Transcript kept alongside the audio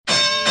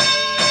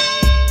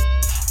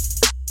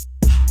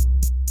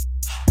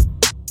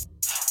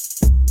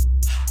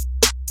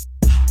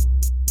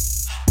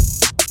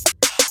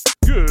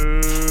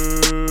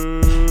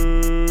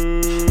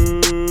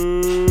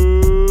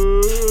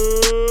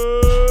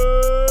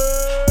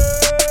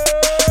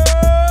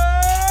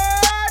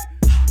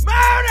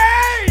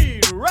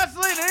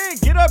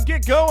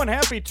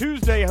Happy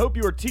Tuesday. I hope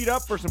you are teed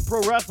up for some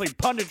pro wrestling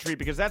punditry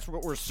because that's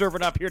what we're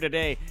serving up here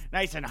today.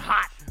 Nice and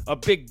hot. A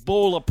big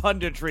bowl of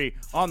punditry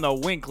on the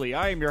Winkley.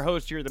 I am your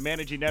host here, the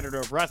managing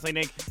editor of Wrestling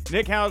Inc.,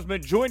 Nick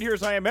Hausman, joined here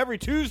as I am every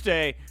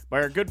Tuesday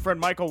by our good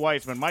friend Michael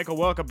Weissman. Michael,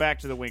 welcome back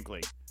to the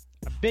Winkley.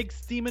 A big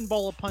steaming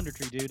bowl of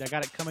punditry, dude. I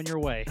got it coming your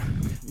way.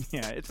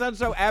 Yeah, it sounds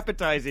so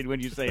appetizing when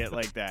you say it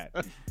like that.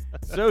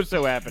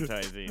 So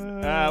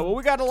appetizing. Well,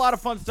 we got a lot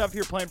of fun stuff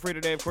here planned for you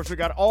today. Of course, we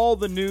got all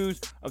the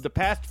news of the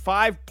past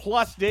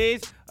 5+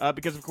 days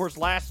because, of course,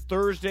 last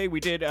Thursday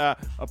we did a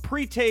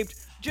pre-taped,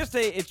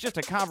 it's just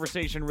a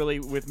conversation really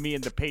with me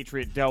and the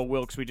Patriot Del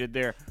Wilkes we did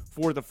there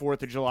for the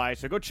 4th of July.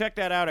 So go check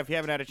that out if you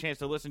haven't had a chance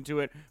to listen to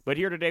it. But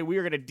here today, we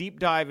are going to deep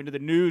dive into the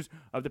news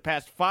of the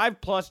past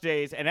 5+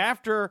 days. And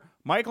after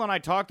Michael and I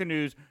talk the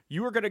news,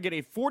 you are going to get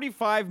a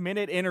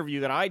 45-minute interview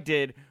that I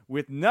did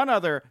with none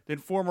other than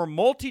former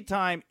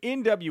multi-time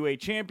NWA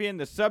champion,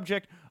 the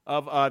subject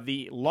of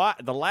the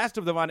last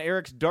of the Von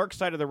Erich's Dark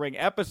Side of the Ring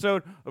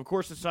episode. Of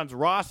course, the sons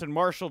Ross and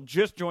Marshall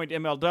just joined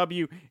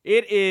MLW.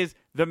 It is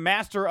the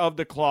Master of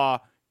the Claw,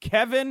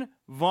 Kevin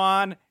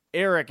Von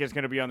Erich, is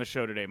going to be on the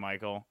show today,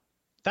 Michael.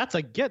 That's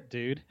a get,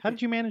 dude. How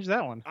did you manage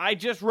that one? I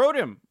just wrote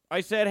him. I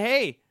said,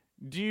 "Hey,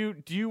 do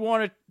you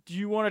want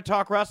to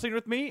talk wrestling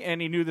with me?"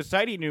 And he knew the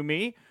site. He knew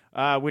me,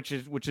 which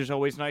is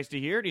always nice to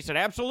hear. And he said,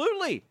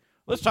 "Absolutely.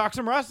 Let's talk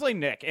some wrestling,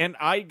 Nick." And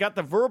I got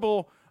the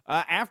verbal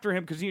after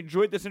him because he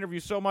enjoyed this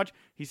interview so much.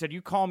 He said,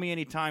 "You call me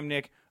anytime,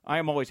 Nick. I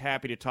am always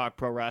happy to talk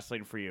pro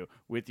wrestling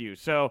with you."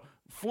 So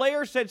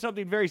Flair said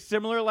something very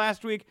similar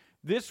last week.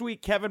 This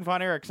week, Kevin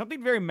Von Erich,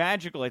 something very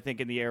magical, I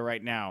think, in the air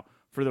right now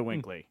for the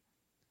Winkley.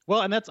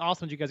 Well, and that's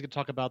awesome that you guys get to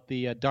talk about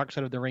the Dark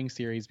Side of the Ring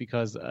series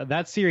because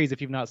that series, if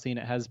you've not seen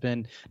it, has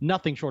been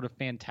nothing short of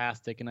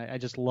fantastic, and I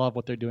just love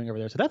what they're doing over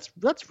there. So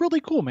that's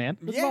really cool, man.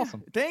 This is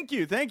awesome. Thank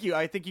you.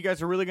 I think you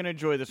guys are really going to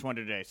enjoy this one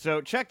today.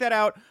 So check that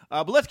out.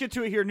 But let's get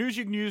to it here. News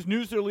you can use,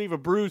 news that'll leave a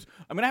bruise.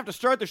 I'm going to have to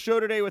start the show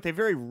today with a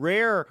very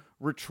rare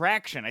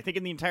retraction. I think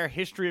in the entire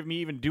history of me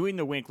even doing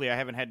the Winkley, I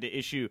haven't had to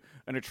issue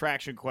an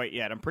retraction quite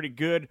yet. I'm pretty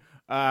good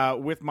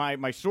with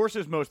my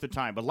sources most of the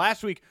time. But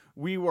last week,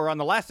 we were on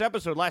the last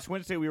episode, last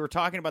Wednesday, we were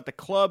talking about the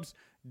club's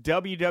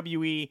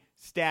WWE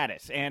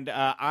status. And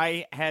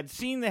I had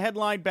seen the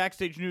headline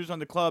Backstage News on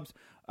the club's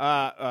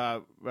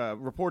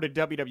reported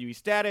WWE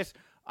status.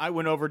 I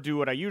went over, do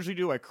what I usually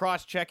do. I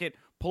cross-check it,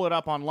 pull it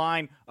up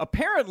online.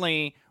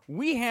 Apparently,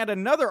 we had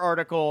another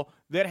article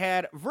that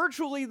had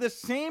virtually the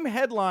same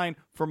headline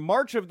from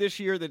March of this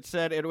year that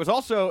said, it was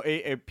also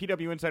a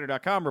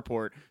PWInsider.com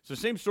report, so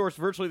same source,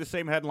 virtually the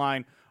same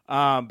headline,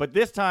 but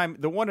this time,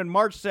 the one in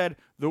March said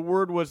the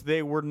word was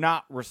they were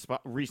not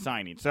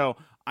re-signing. So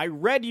I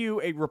read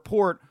you a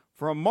report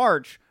from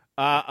March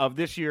of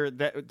this year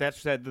that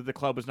said that the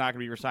club was not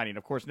going to be re-signing.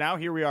 Of course, now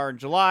here we are in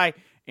July,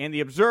 and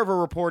the Observer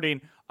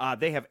reporting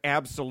they have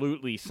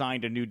absolutely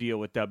signed a new deal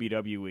with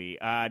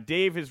WWE.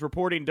 Dave is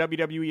reporting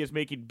WWE is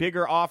making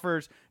bigger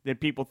offers than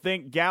people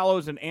think,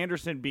 Gallows and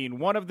Anderson being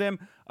one of them.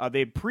 They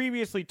had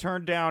previously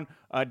turned down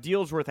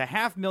deals worth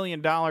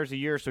 $500,000 a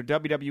year, so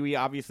WWE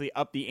obviously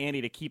upped the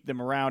ante to keep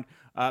them around.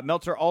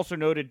 Meltzer also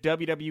noted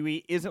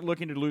WWE isn't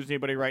looking to lose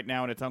anybody right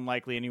now, and it's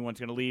unlikely anyone's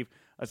going to leave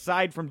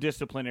aside from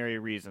disciplinary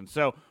reasons.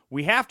 So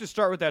we have to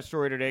start with that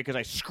story today because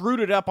I screwed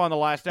it up on the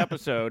last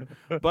episode.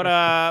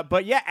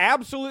 But yeah,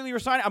 absolutely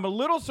resigning. I'm a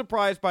little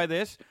surprised by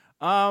this.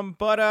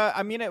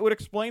 I mean, it would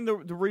explain the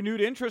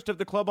renewed interest of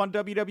the club on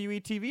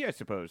WWE TV, I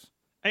suppose.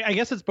 I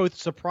guess it's both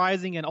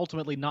surprising and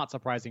ultimately not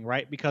surprising,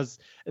 right? Because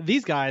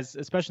these guys,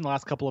 especially in the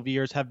last couple of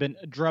years, have been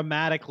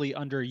dramatically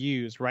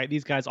underused, right?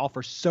 These guys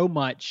offer so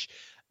much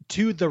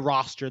to the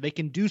roster. They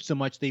can do so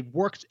much. They've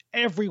worked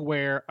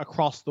everywhere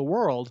across the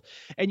world.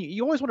 And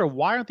you always wonder,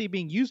 why aren't they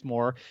being used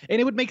more?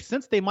 And it would make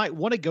sense they might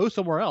want to go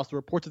somewhere else. The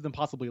reports of them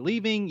possibly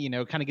leaving,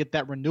 kind of get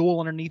that renewal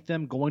underneath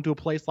them, going to a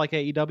place like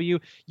AEW.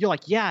 You're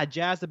like, yeah,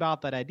 jazzed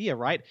about that idea,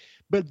 right?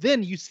 But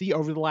then you see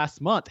over the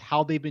last month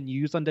how they've been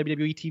used on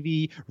WWE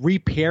TV,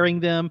 repairing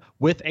them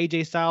with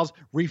AJ Styles,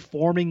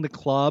 reforming the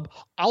club.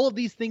 All of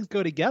these things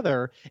go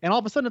together. And all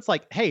of a sudden it's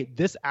like, hey,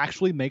 this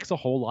actually makes a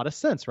whole lot of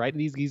sense, right?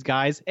 And these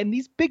guys and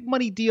these big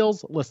money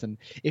deals. Listen,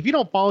 if you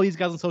don't follow these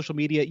guys on social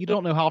media, you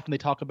don't know how often they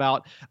talk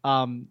about,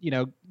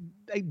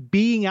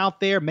 being out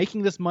there,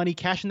 making this money,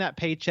 cashing that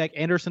paycheck,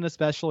 Anderson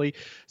especially.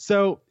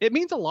 So it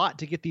means a lot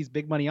to get these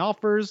big money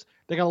offers.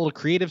 They got a little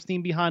creative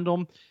steam behind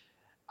them.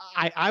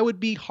 I would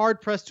be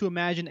hard-pressed to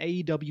imagine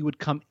AEW would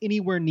come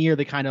anywhere near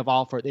the kind of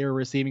offer they were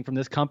receiving from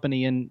this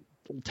company, and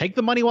take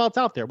the money while it's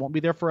out there. It won't be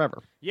there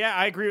forever. Yeah,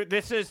 I agree.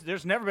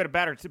 There's never been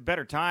a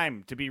better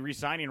time to be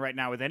re-signing right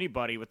now with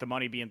anybody with the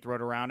money being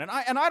thrown around. And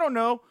I don't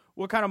know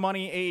what kind of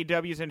money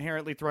AEW is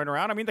inherently throwing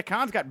around. I mean, the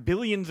Khans got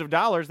billions of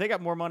dollars. They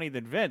got more money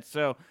than Vince.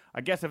 So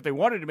I guess if they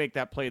wanted to make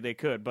that play, they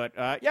could. But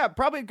yeah,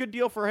 probably a good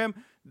deal for him.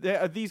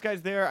 These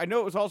guys there. I know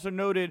it was also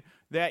noted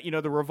that,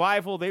 the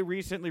Revival, they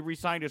recently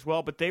re-signed as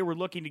well, but they were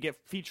looking to get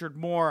featured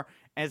more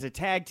as a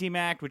tag team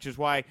act, which is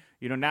why,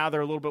 now they're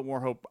a little bit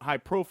more high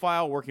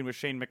profile, working with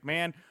Shane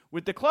McMahon.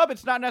 With the club,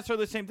 it's not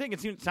necessarily the same thing.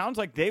 It sounds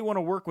like they want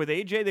to work with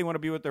AJ. They want to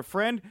be with their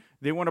friend.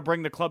 They want to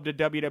bring the club to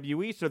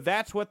WWE. So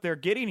that's what they're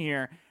getting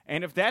here.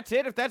 And if that's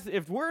it,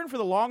 if we're in for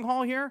the long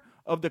haul here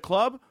of the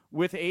club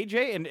with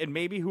AJ and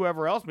maybe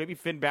whoever else, maybe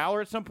Finn Balor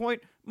at some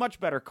point, much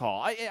better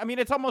call. I mean,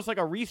 it's almost like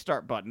a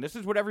restart button. This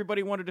is what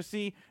everybody wanted to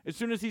see as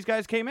soon as these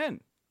guys came in.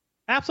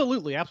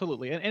 Absolutely.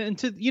 And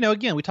to,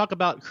 again, we talk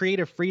about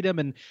creative freedom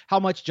and how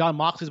much Jon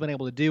Moxley's been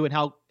able to do and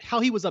how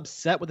he was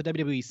upset with the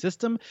WWE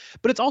system.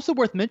 But it's also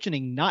worth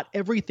mentioning not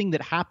everything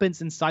that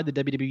happens inside the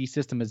WWE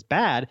system is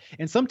bad.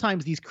 And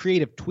sometimes these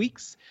creative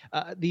tweaks,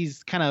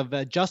 these kind of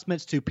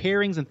adjustments to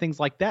pairings and things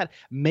like that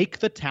make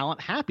the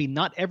talent happy.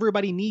 Not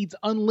everybody needs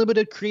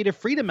unlimited creative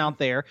freedom out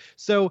there.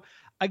 So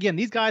again,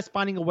 these guys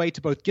finding a way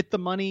to both get the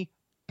money,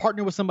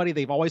 partner with somebody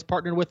they've always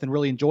partnered with and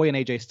really enjoy in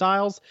AJ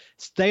Styles,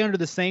 stay under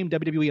the same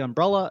WWE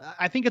umbrella.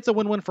 I think it's a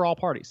win-win for all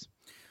parties.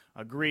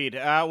 Agreed.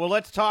 Well,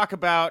 let's talk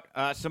about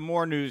some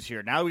more news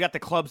here. Now we got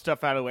the club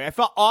stuff out of the way. I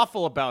felt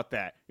awful about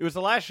that. It was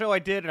the last show I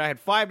did, and I had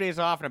 5 days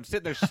off, and I'm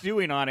sitting there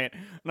stewing on it.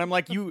 And I'm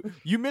like, you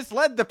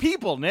misled the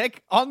people,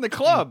 Nick, on the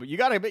club. You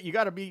gotta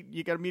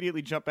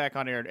immediately jump back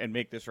on air and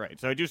make this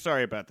right. So I do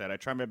sorry about that. I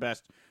try my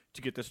best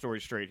to get the story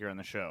straight here on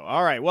the show.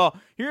 All right. Well,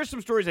 here's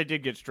some stories I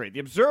did get straight. The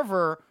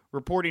Observer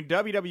reporting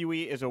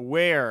WWE is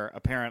aware,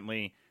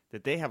 apparently,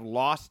 that they have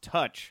lost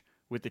touch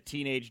with the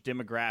teenage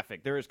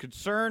demographic. There is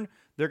concern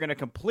they're going to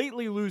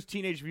completely lose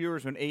teenage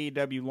viewers when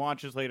AEW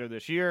launches later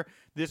this year.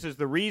 This is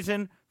the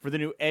reason for the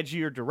new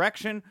edgier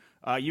direction.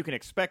 You can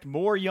expect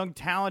more young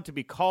talent to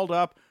be called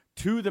up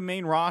to the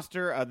main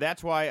roster.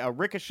 That's why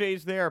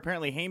Ricochet's there.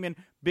 Apparently Heyman,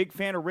 big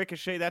fan of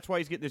Ricochet. That's why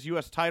he's getting this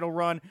U.S. title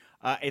run.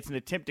 It's an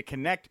attempt to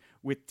connect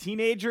with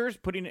teenagers,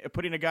 putting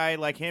a guy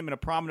like him in a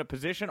prominent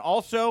position.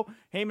 Also,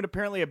 Heyman,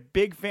 apparently a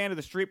big fan of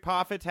the Street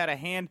Profits, had a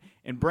hand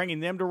in bringing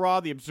them to Raw.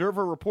 The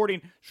Observer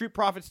reporting Street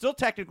Profits still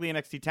technically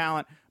NXT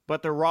talent,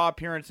 but their Raw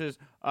appearances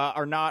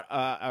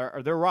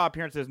their Raw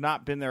appearance has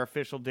not been their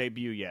official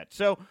debut yet.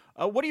 So,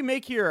 what do you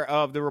make here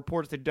of the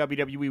reports that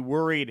WWE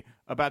worried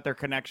about their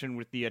connection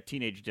with the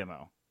teenage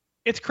demo?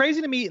 It's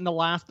crazy to me in the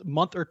last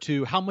month or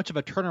two how much of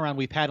a turnaround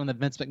we've had on the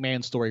Vince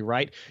McMahon story,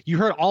 right? You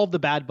heard all of the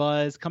bad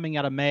buzz coming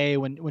out of May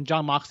when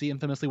Jon Moxley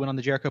infamously went on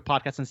the Jericho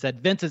podcast and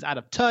said Vince is out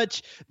of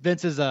touch,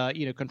 Vince is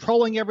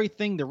controlling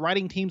everything, the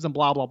writing teams and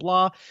blah blah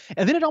blah.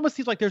 And then it almost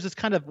seems like there's this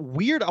kind of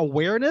weird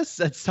awareness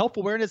and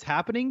self-awareness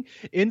happening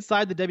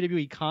inside the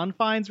WWE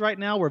confines right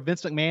now, where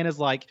Vince McMahon is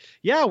like,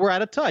 yeah, we're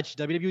out of touch.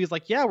 WWE is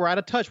like, yeah, we're out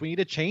of touch. We need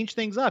to change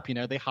things up.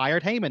 They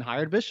hired Heyman,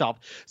 hired Bischoff.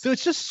 So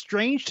it's just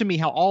strange to me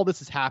how all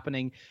this is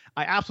happening.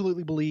 I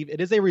absolutely believe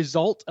it is a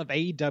result of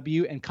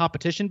AEW and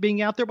competition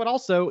being out there, but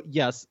also,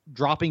 yes,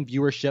 dropping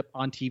viewership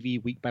on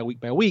TV week by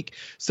week by week.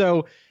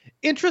 So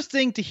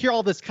interesting to hear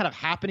all this kind of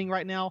happening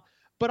right now,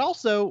 but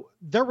also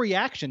their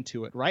reaction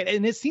to it, right?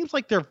 And it seems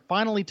like they're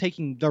finally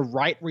taking the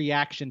right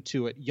reaction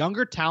to it.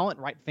 Younger talent,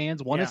 right?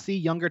 Fans want to see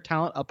younger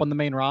talent up on the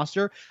main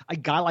roster. A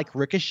guy like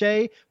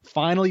Ricochet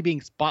finally being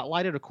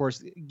spotlighted. Of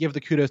course, give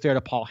the kudos there to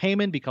Paul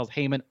Heyman, because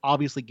Heyman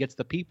obviously gets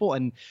the people,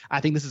 and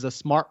I think this is a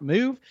smart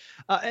move.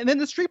 And then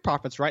the Street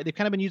Profits, right? They've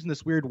kind of been using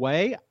this weird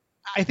way.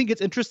 I think it's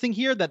interesting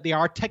here that they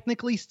are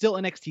technically still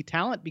NXT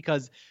talent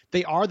because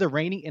they are the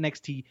reigning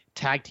NXT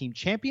tag team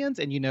champions.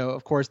 And,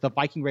 of course, the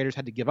Viking Raiders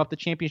had to give up the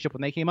championship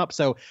when they came up.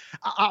 So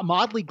I'm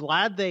oddly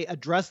glad they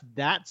addressed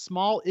that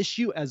small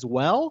issue as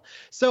well.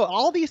 So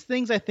all these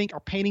things, I think,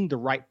 are painting the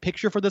right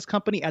picture for this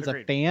company as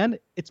a fan.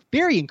 It's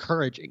very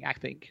encouraging, I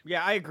think.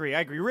 Yeah, I agree.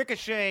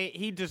 Ricochet,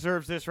 he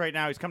deserves this right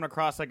now. He's coming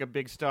across like a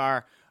big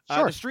star.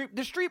 Sure.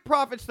 The Street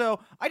Profits, though,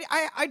 I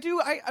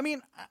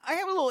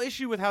have a little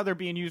issue with how they're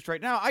being used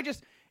right now.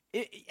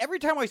 Every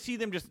time I see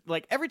them, just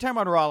like every time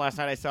on Raw last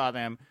night, I saw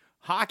them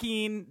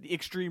hockeying the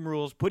Extreme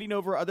Rules, putting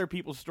over other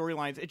people's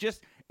storylines.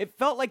 It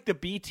felt like the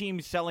B team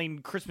selling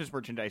Christmas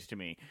merchandise to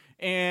me.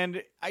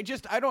 And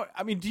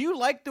do you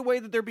like the way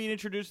that they're being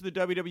introduced to the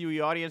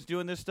WWE audience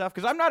doing this stuff?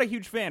 Because I'm not a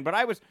huge fan, but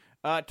I was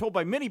told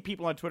by many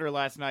people on Twitter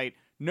last night,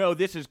 no,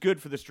 this is good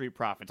for the Street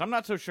Profits. I'm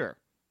not so sure.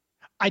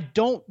 I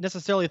don't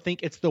necessarily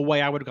think it's the way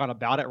I would have gone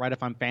about it, right,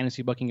 if I'm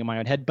fantasy booking in my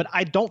own head, but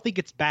I don't think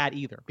it's bad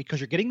either, because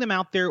you're getting them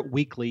out there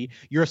weekly.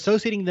 You're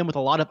associating them with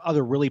a lot of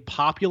other really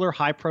popular,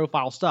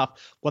 high-profile stuff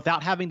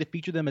without having to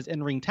feature them as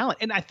in-ring talent.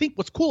 And I think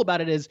what's cool about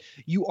it is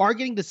you are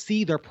getting to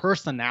see their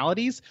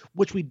personalities,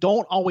 which we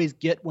don't always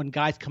get when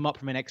guys come up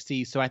from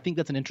NXT. So I think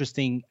that's an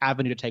interesting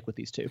avenue to take with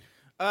these two.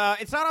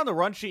 It's not on the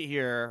run sheet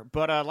here,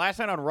 but last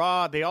night on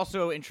Raw, they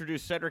also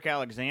introduced Cedric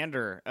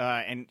Alexander,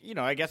 and,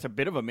 I guess a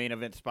bit of a main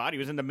event spot. He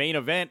was in the main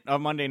event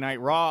of Monday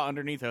Night Raw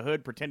underneath a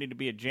hood pretending to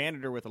be a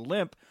janitor with a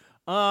limp.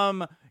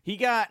 He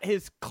got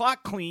his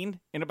clock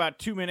cleaned in about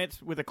 2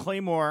 minutes with a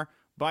Claymore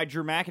by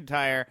Drew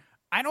McIntyre.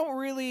 I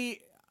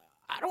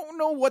don't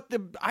know what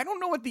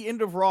the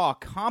end of Raw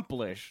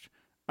accomplished.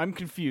 I'm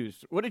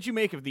confused. What did you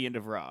make of the end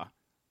of Raw?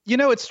 You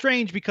know, it's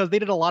strange because they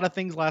did a lot of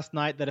things last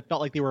night that it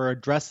felt like they were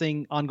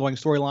addressing ongoing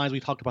storylines.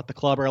 We talked about the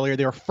club earlier.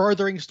 They were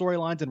furthering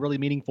storylines in really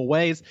meaningful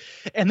ways.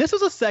 And this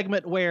was a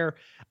segment where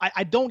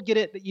I don't get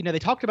it. You know, they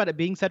talked about it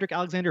being Cedric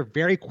Alexander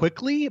very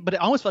quickly, but it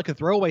almost felt like a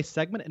throwaway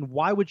segment. And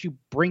why would you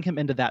bring him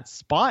into that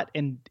spot?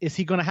 And is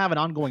he going to have an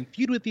ongoing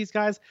feud with these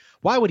guys?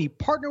 Why would he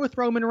partner with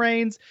Roman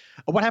Reigns?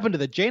 What happened to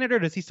the janitor?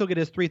 Does he still get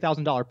his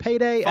 $3,000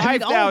 payday?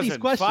 All of these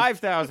questions.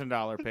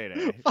 $5,000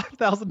 payday.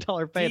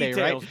 $5,000 payday,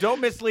 Details. right?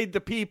 Don't mislead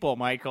the people,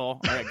 Michael. All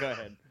right, go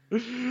ahead.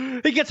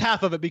 He gets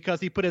half of it because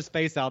he put his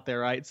face out there,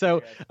 right?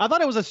 So I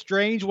thought it was a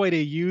strange way to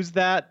use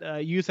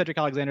that, use Cedric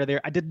Alexander there.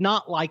 I did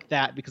not like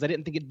that because I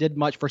didn't think it did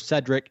much for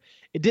Cedric.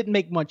 It didn't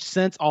make much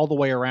sense all the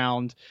way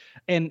around.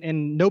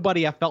 And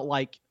nobody I felt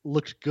like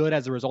looked good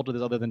as a result of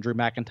this other than Drew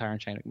McIntyre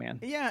and Shane McMahon.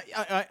 Yeah,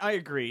 I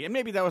agree. And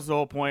maybe that was the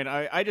whole point.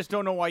 I just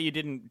don't know why you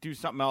didn't do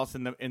something else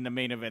in the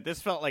main event.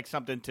 This felt like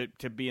something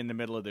to be in the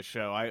middle of the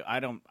show. I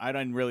don't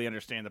really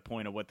understand the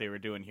point of what they were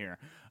doing here.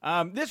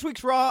 This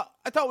week's Raw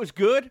I thought was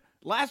good.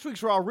 Last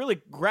week's Raw really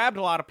grabbed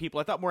a lot of people.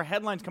 I thought more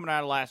headlines coming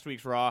out of last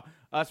week's Raw.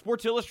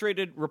 Sports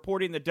Illustrated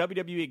reporting that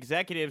WWE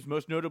executives,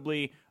 most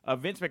notably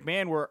Vince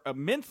McMahon, were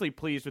immensely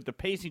pleased with the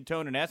pacing,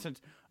 tone, and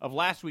essence of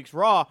last week's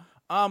Raw.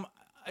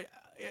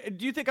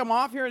 Do you think I'm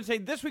off here and say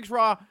this week's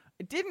Raw?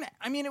 It didn't.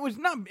 I mean, it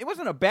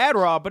wasn't a bad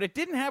Raw, but it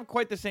didn't have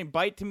quite the same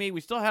bite to me.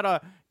 We still had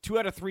a 2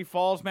 out of 3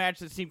 falls match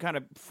that seemed kind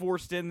of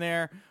forced in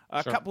there.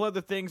 A couple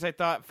other things I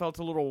thought felt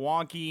a little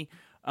wonky,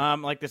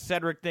 like the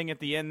Cedric thing at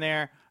the end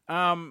there.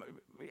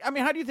 I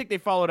mean, how do you think they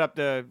followed up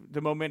the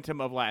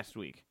momentum of last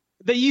week?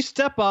 That you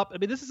step up. I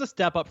mean, this is a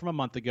step up from a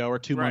month ago or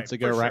 2 months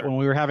ago, right? When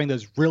we were having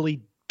those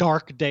really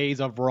dark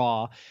days of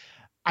Raw.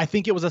 I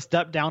think it was a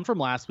step down from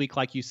last week,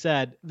 like you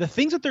said. The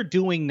things that they're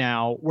doing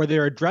now, where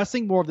they're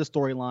addressing more of the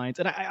storylines,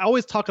 and I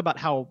always talk about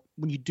how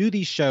when you do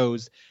these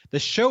shows, the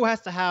show has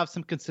to have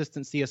some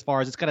consistency as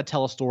far as it's got to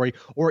tell a story,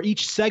 or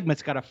each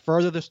segment's got to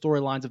further the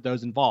storylines of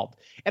those involved.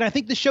 And I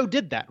think the show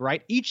did that,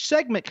 right? Each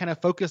segment kind of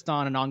focused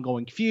on an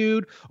ongoing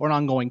feud or an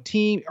ongoing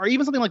team, or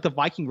even something like the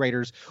Viking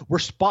Raiders were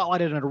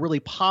spotlighted in a really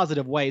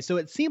positive way. So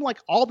it seemed like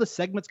all the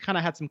segments kind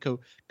of had some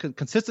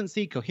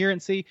consistency,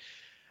 coherency.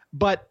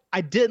 But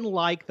I didn't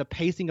like the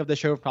pacing of the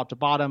show from top to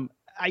bottom.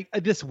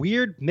 This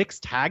weird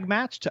mixed tag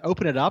match to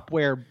open it up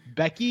where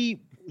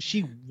Becky,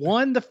 she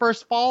won the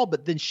first fall,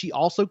 but then she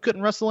also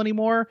couldn't wrestle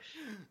anymore.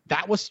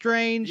 That was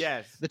strange.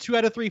 Yes. The 2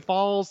 out of 3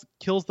 falls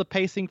kills the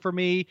pacing for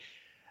me.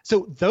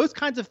 So those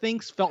kinds of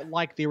things felt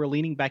like they were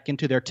leaning back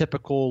into their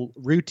typical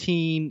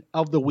routine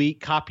of the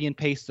week, copy and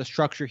paste the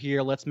structure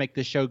here. Let's make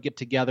this show get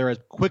together as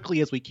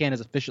quickly as we can,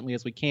 as efficiently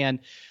as we can.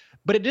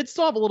 But it did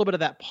still have a little bit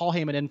of that Paul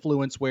Heyman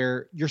influence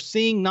where you're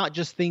seeing not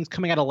just things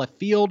coming out of left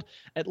field,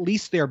 at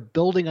least they're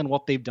building on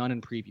what they've done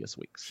in previous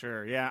weeks.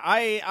 Sure, yeah.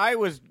 I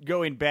was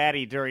going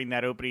batty during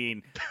that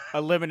opening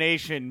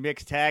elimination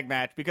mixed tag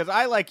match because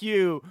I, like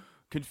you,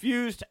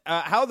 confused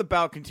how the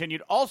bout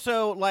continued.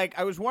 Also, like,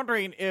 I was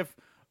wondering if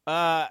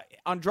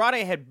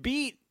Andrade had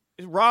beat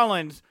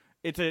Rollins.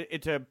 It's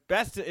an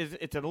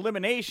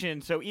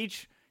elimination, so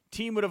each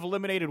team would have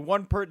eliminated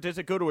one Does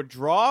it go to a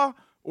draw,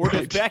 or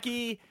does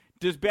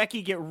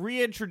Becky get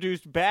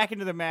reintroduced back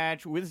into the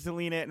match with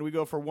Zelina, and we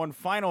go for one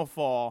final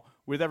fall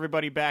with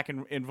everybody back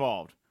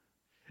involved?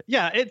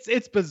 Yeah,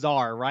 it's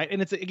bizarre, right? And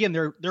it's, again,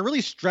 they're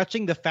really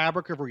stretching the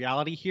fabric of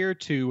reality here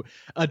to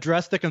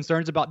address the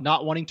concerns about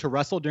not wanting to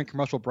wrestle during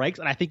commercial breaks,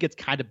 and I think it's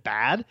kind of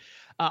bad.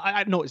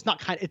 I know it's not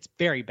kind of, it's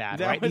very bad,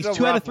 that right? Was these a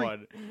 2 out rough of 3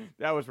 one.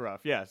 That was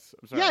rough. Yes.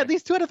 I'm sorry. Yeah,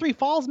 these 2 out of 3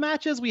 falls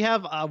matches, we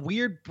have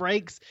weird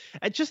breaks.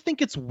 I just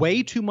think it's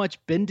way too much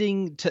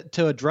bending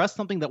to address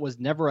something that was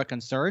never a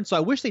concern. So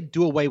I wish they'd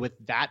do away with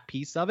that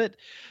piece of it.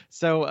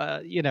 So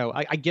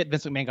I get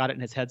Vince McMahon got it in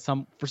his head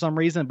for some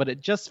reason, but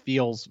it just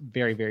feels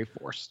very, very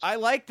forced. I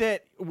like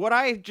that what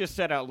I just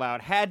said out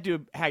loud had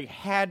to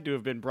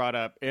have been brought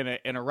up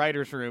in a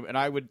writer's room, and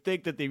I would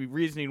think that the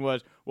reasoning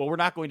was, well, we're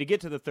not going to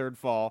get to the third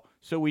fall,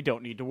 so we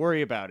don't need to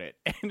worry about it.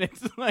 And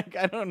it's like,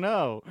 I don't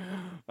know.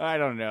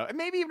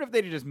 Maybe even if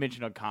they just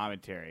mentioned on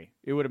commentary,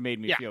 it would have made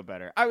me feel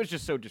better. I was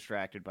just so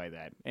distracted by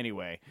that.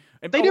 Anyway.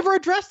 They never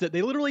addressed it.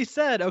 They literally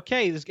said,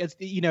 okay,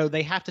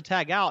 they have to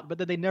tag out, but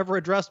then they never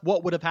addressed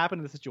what would have happened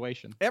in the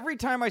situation. Every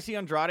time I see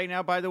Andrade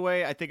now, by the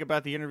way, I think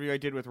about the interview I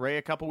did with Ray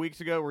a couple weeks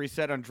ago where he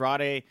said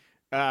Andrade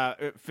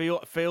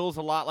feels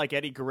a lot like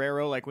Eddie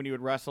Guerrero, like when he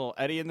would wrestle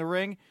Eddie in the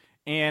ring.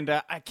 And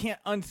I can't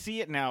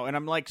unsee it now, and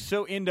I'm like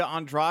so into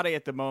Andrade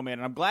at the moment,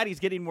 and I'm glad he's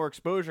getting more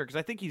exposure because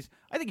I think he's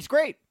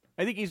great.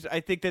 I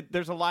think that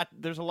there's a lot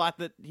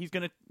that he's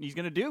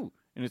gonna do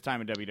in his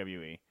time in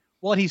WWE.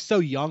 Well, and he's so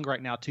young right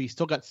now too. He's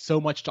still got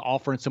so much to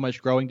offer and so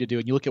much growing to do.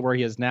 And you look at where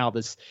he is now.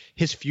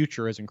 His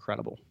future is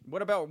incredible.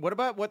 What about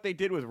what they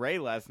did with Ray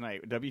last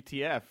night?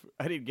 WTF?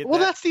 I didn't get. Well,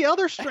 that. That's the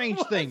other strange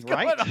thing,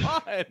 right? What's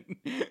going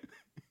on?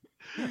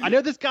 I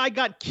know this guy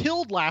got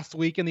killed last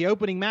week in the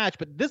opening match,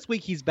 but this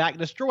week he's back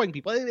destroying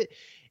people.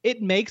 It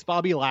makes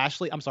Bobby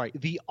Lashley,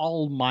 the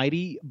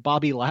almighty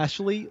Bobby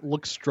Lashley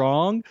look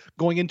strong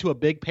going into a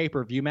big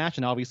pay-per-view match.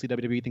 And obviously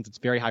WWE thinks it's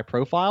very high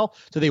profile,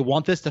 so they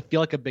want this to feel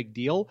like a big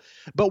deal.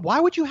 But why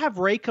would you have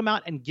Ray come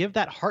out and give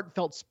that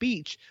heartfelt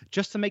speech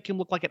just to make him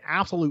look like an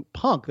absolute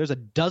punk? There's a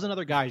dozen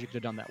other guys you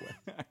could have done that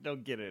with. I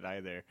don't get it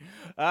either.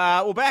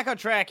 Well, back on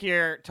track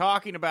here,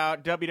 talking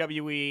about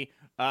WWE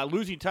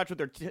losing touch with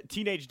their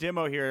teenage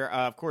demo here.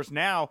 Of course,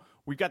 now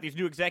we've got these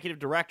new executive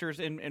directors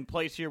in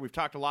place here. We've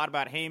talked a lot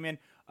about Heyman.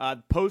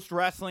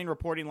 Post-wrestling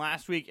reporting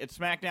last week at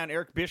SmackDown,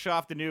 Eric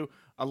Bischoff, the new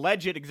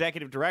alleged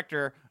executive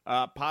director,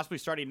 possibly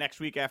starting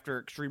next week after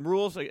Extreme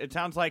Rules. It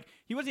sounds like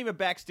he wasn't even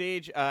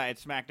backstage at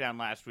SmackDown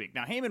last week.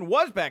 Now, Heyman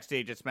was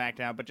backstage at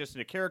SmackDown, but just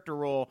in a character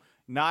role,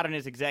 not in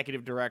his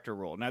executive director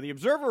role. Now, the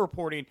Observer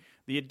reporting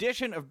the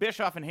addition of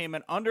Bischoff and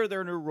Heyman under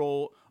their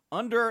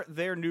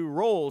new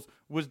roles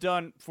was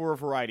done for a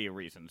variety of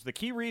reasons. The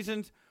key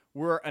reasons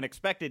were an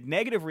expected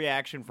negative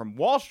reaction from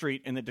Wall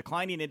Street and the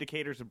declining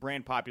indicators of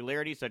brand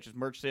popularity, such as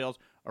merch sales,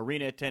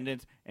 arena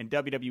attendance, and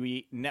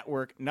WWE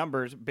Network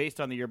numbers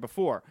based on the year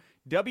before.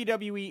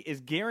 WWE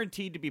is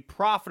guaranteed to be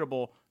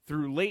profitable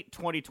through late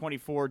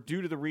 2024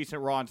 due to the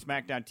recent Raw and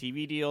SmackDown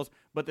TV deals,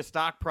 but the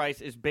stock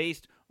price is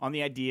based on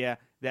the idea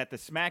that the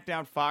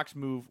SmackDown Fox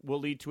move will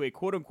lead to a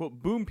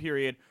quote-unquote boom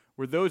period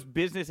where those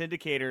business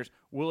indicators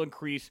will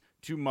increase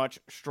to much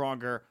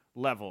stronger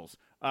levels.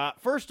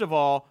 First of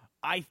all,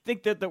 I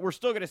think that we're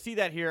still going to see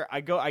that here.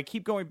 I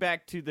keep going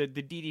back to the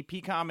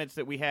DDP comments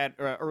that we had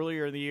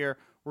earlier in the year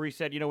where he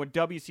said, when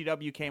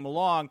WCW came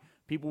along,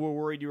 people were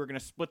worried you were going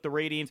to split the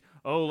ratings.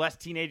 Oh, less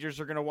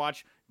teenagers are going to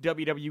watch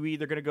WWE.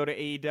 They're going to go to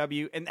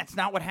AEW. And that's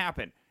not what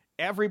happened.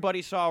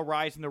 Everybody saw a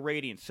rise in the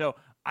ratings. So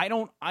I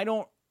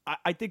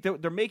think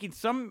that they're making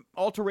some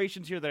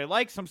alterations here that I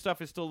like. Some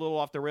stuff is still a little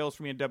off the rails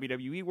for me in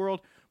WWE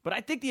world. But I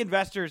think the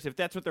investors, if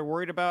that's what they're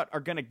worried about, are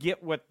going to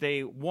get what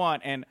they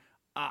want. And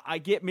I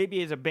get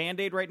maybe as a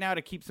Band-Aid right now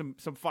to keep some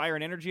fire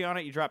and energy on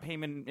it. You drop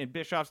Heyman and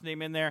Bischoff's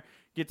name in there,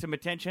 get some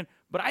attention.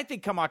 But I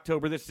think come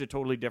October, this is a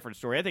totally different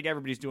story. I think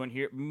everybody's doing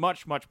here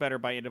much, much better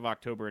by end of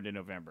October into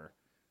November.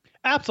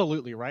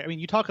 Absolutely, right? I mean,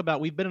 you talk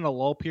about we've been in a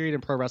lull period in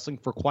pro wrestling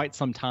for quite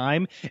some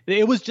time.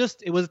 It was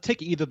a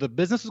ticket. Either the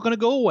business was going to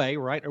go away,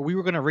 right, or we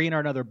were going to re-enter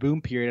another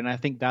boom period, and I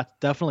think that's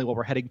definitely what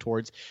we're heading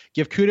towards.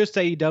 Give kudos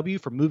to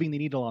AEW for moving the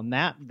needle on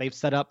that. They've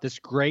set up this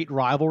great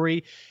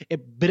rivalry.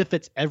 It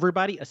benefits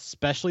everybody,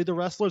 especially the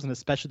wrestlers and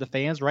especially the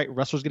fans, right?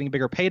 Wrestlers getting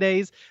bigger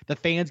paydays, the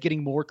fans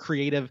getting more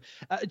creative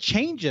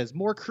changes,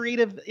 more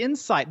creative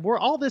insight, more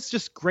all this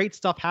just great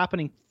stuff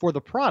happening for the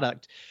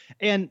product.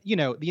 And,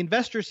 the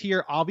investors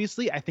here,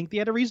 obviously, I think they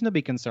had a reason to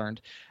be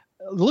concerned.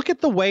 Look at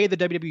the way the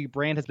WWE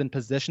brand has been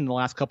positioned in the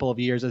last couple of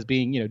years as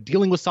being,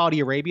 dealing with Saudi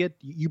Arabia.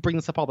 You bring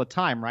this up all the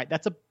time, right?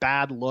 That's a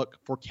bad look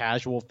for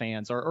casual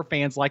fans or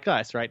fans like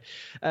us, right?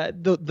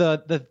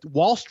 The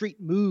Wall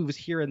Street moves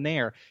here and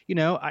there.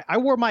 I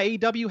wore my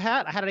AEW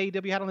hat. I had an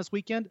AEW hat on this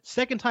weekend.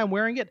 Second time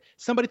wearing it,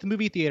 somebody at the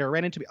movie theater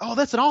ran into me. Oh,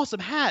 that's an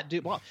awesome hat,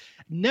 dude. Well,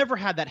 never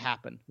had that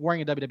happen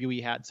wearing a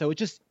WWE hat. So it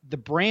just the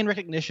brand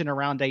recognition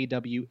around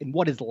AEW and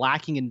what is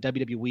lacking in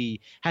WWE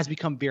has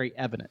become very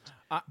evident.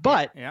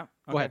 But yeah.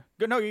 Okay. Go ahead.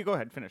 No, you go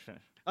ahead. Finish. I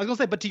was going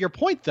to say, but to your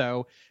point,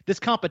 though, this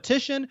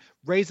competition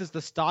raises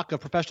the stock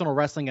of professional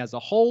wrestling as a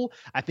whole.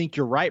 I think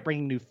you're right,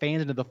 bringing new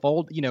fans into the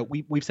fold.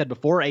 We've said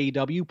before,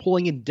 AEW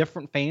pulling in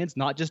different fans,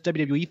 not just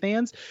WWE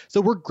fans.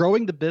 So we're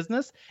growing the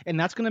business, and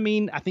that's going to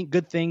mean, I think,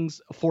 good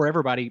things for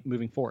everybody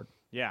moving forward.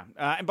 Yeah.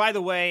 And by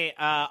the way,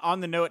 on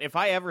the note, if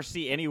I ever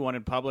see anyone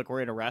in public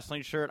wearing a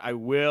wrestling shirt, I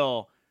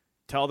will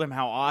tell them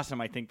how awesome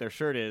I think their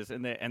shirt is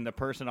and the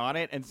person on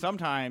it. And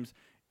sometimes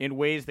in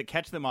ways that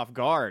catch them off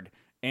guard.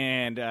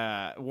 And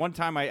one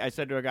time I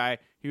said to a guy,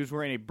 he was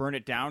wearing a Burn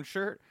It Down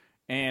shirt,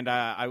 and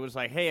I was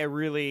like, hey, I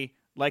really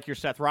like your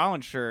Seth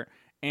Rollins shirt.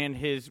 And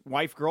his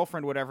wife,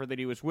 girlfriend, whatever that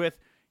he was with,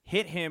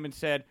 hit him and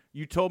said,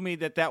 you told me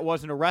that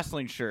wasn't a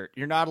wrestling shirt.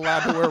 You're not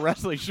allowed to wear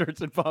wrestling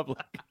shirts in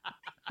public.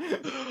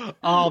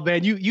 Oh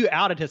man, you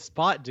outed his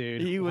spot,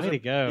 dude. Way to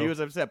go. He was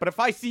upset. But if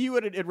I see you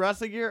in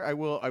wrestling gear, I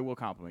will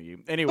compliment you.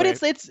 Anyway, but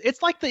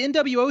it's like the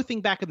NWO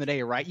thing back in the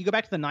day, right? You go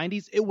back to the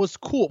 90s, it was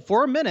cool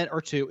for a minute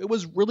or two. It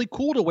was really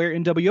cool to wear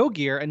NWO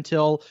gear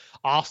until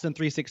Austin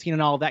 316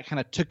 and all of that kind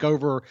of took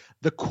over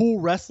the cool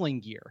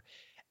wrestling gear.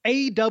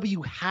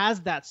 AEW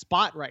has that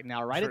spot right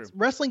now, right? True. It's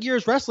wrestling gear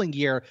is wrestling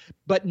gear,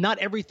 but not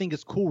everything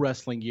is cool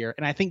wrestling gear.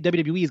 And I think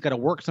WWE has got to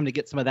work some to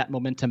get some of that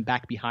momentum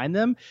back behind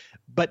them.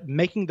 But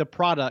making the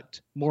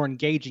product more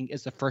engaging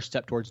is the first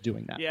step towards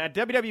doing that. Yeah,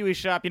 WWE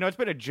Shop, it's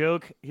been a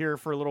joke here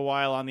for a little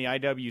while on the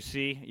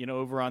IWC,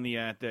 over on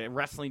the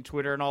wrestling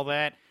Twitter and all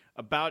that,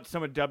 about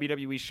some of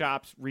WWE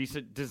Shop's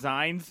recent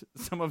designs.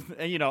 Some of,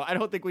 I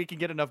don't think we can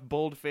get enough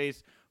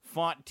boldface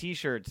font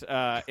T-shirts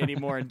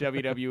anymore in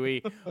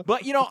WWE.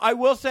 But, I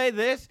will say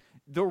this.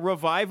 The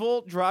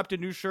Revival dropped a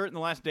new shirt in the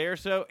last day or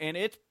so, and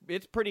it's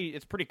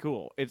pretty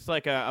cool. It's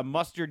like a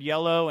mustard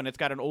yellow, and it's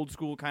got an old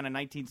school kind of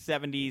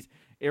 1970s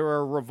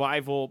era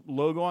Revival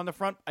logo on the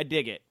front. I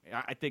dig it.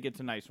 I think it's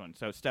a nice one.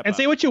 So step and up.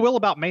 say what you will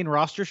about main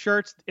roster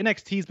shirts,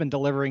 NXT's been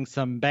delivering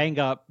some bang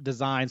up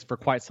designs for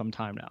quite some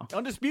time now.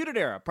 Undisputed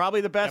Era,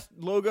 probably the best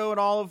logo in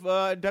all of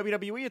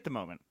WWE at the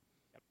moment.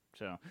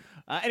 So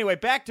anyway,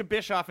 back to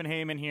Bischoff and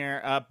Heyman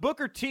here.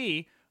 Booker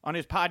T on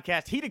his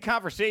podcast, Heated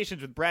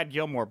Conversations with Brad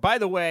Gilmore. By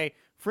the way,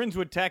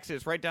 Friendswood,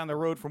 Texas, right down the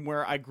road from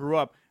where I grew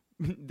up.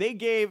 They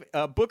gave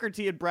Booker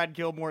T and Brad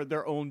Gilmore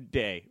their own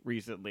day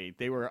recently.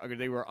 They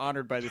were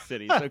honored by the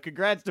city. So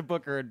congrats to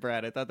Booker and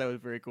Brad. I thought that was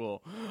very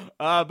cool.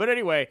 But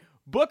anyway,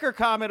 Booker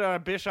commented on a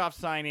Bischoff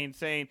signing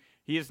saying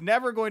he is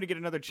never going to get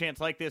another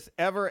chance like this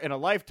ever in a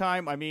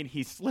lifetime. I mean,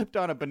 he slipped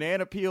on a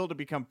banana peel to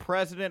become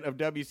president of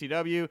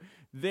WCW,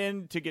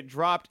 then to get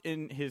dropped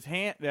in his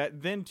hand,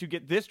 then to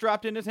get this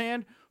dropped in his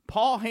hand.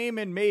 Paul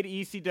Heyman made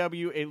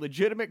ECW a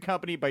legitimate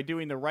company by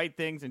doing the right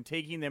things and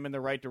taking them in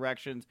the right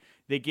directions.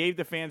 They gave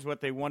the fans what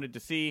they wanted to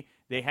see.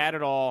 They had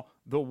it all.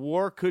 The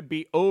war could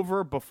be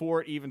over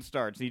before it even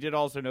starts. He did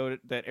also note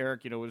that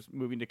Eric, was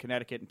moving to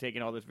Connecticut and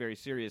taking all this very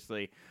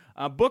seriously.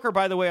 Booker,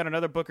 by the way, on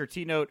another Booker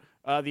T note,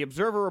 the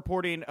Observer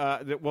reporting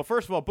well,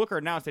 first of all, Booker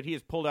announced that he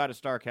has pulled out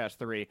of StarCast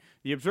 3.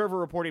 The Observer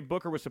reporting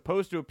Booker was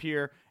supposed to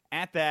appear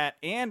at that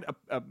and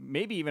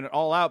maybe even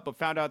All Out, but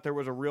found out there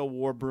was a real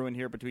war brewing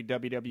here between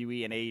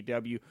WWE and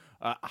AEW,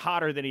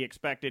 hotter than he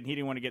expected. He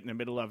didn't want to get in the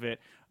middle of it.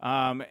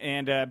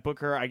 And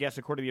Booker, I guess,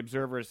 according to the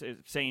Observer, is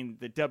saying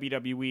that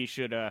WWE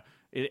should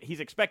he's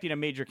expecting a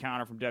major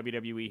counter from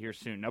WWE here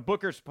soon. Now,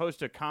 Booker's supposed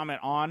to comment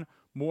on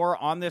more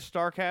on this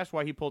StarCast,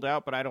 why he pulled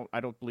out, but I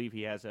don't believe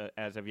he has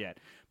as of yet.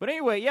 But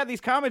anyway, yeah,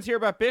 these comments here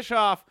about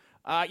Bischoff.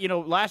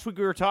 Last week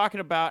we were talking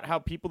about how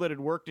people that had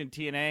worked in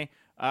TNA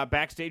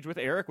backstage with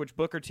Eric, which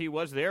Booker T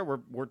was there, were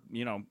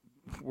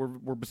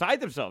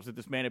beside themselves that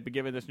this man had been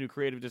given this new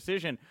creative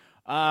decision.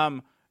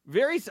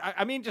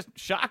 Just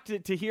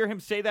shocked to hear him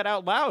say that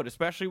out loud,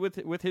 especially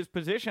with his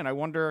position. I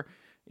wonder,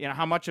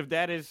 how much of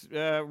that is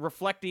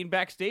reflecting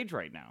backstage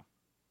right now.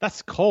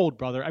 That's cold,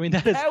 brother. I mean,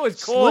 that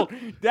was cold.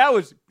 That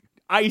was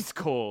ice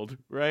cold,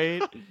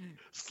 right?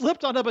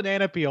 Slipped on a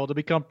banana peel to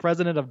become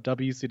president of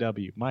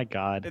WCW. My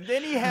God. And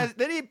then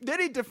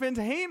he defends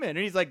Heyman, and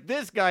he's like,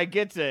 "This guy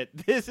gets it.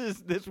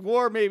 This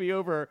war may be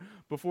over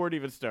before it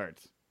even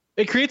starts."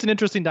 It creates an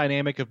interesting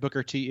dynamic if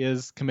Booker T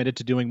is committed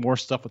to doing more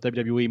stuff with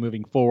WWE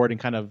moving forward and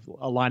kind of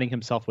aligning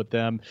himself with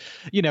them.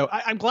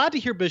 I'm glad to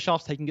hear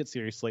Bischoff's taking it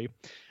seriously.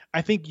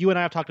 I think you and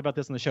I have talked about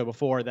this on the show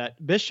before,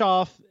 that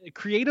Bischoff,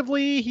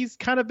 creatively, he's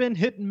kind of been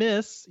hit and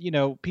miss.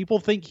 People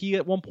think he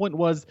at one point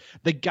was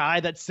the guy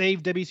that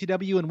saved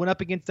WCW and went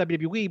up against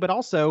WWE, but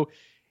also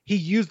he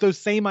used those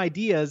same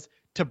ideas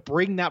to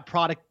bring that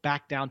product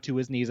back down to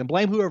his knees. And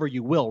blame whoever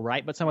you will,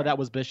 right? But some of that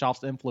was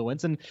Bischoff's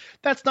influence, and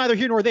that's neither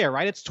here nor there,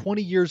 right? It's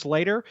 20 years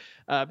later.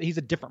 He's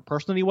a different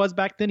person than he was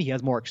back then. He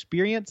has more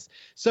experience.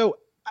 So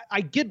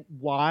I get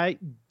why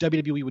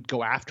WWE would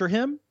go after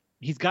him.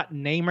 He's got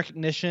name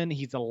recognition.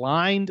 He's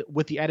aligned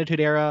with the Attitude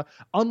Era.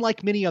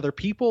 Unlike many other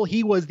people,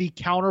 he was the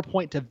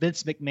counterpoint to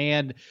Vince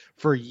McMahon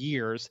for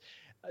years.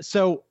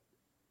 So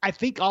I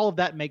think all of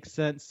that makes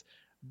sense.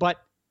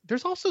 But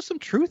there's also some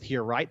truth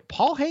here, right?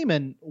 Paul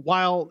Heyman,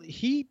 while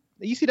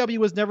ECW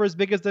was never as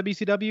big as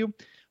WCW,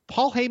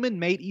 Paul Heyman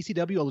made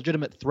ECW a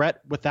legitimate threat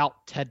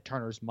without Ted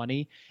Turner's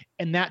money,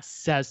 and that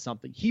says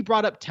something. He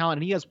brought up talent,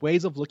 and he has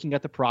ways of looking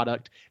at the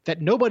product that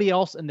nobody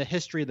else in the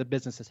history of the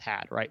business has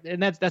had, right?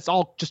 And that's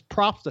all just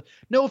props to,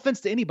 no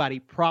offense to anybody,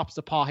 props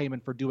to Paul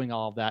Heyman for doing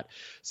all of that.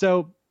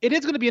 So it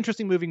is going to be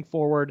interesting moving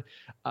forward.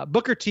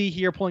 Booker T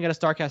here pulling out of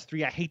StarCast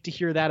 3. I hate to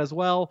hear that as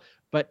well.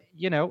 But,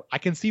 I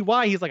can see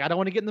why. He's like, I don't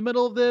want to get in the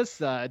middle of this.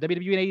 WWE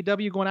and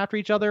AEW going after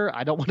each other.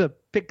 I don't want to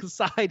pick a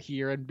side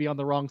here and be on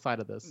the wrong side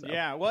of this. So.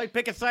 Yeah, well, he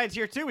picked a side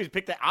here, too. He's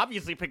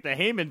obviously picked the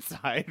Heyman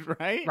side,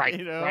 right?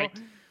 Right, right.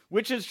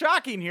 Which is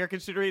shocking here,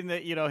 considering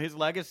that, his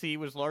legacy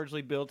was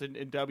largely built in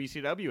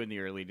WCW in the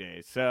early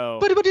days. So,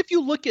 But if you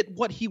look at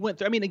what he went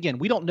through, I mean, again,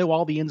 we don't know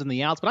all the ins and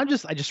the outs, but I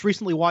just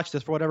recently watched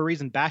this, for whatever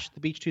reason, Bash at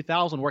the Beach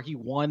 2000, where he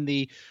won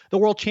the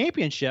World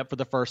Championship for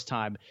the first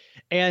time.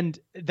 And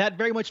that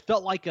very much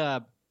felt like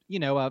a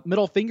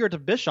middle finger to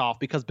Bischoff,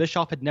 because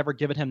Bischoff had never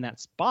given him that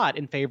spot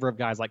in favor of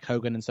guys like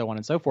Hogan and so on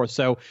and so forth.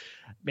 So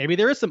maybe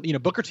there is some,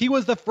 Booker T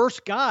was the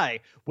first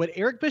guy. When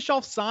Eric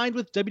Bischoff signed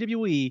with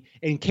WWE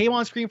and came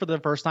on screen for the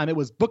first time, it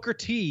was Booker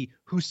T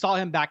who saw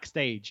him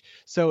backstage.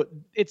 So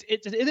it's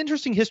an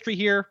interesting history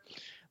here,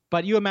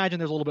 but you imagine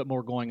there's a little bit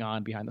more going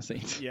on behind the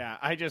scenes. Yeah,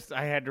 I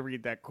had to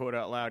read that quote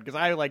out loud, because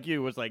I, like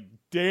you, was like,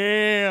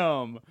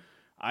 damn,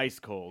 ice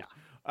cold. Yeah.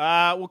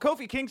 Well,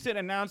 Kofi Kingston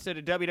announced at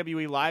a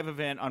WWE live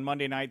event on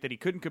Monday night that he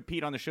couldn't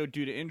compete on the show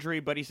due to injury,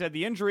 but he said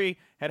the injury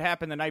had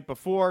happened the night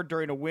before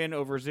during a win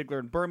over Ziggler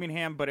in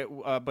Birmingham,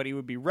 but he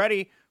would be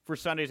ready for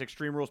Sunday's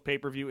Extreme Rules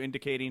pay-per-view,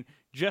 indicating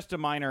just a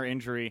minor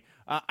injury.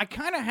 I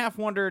kind of half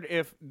wondered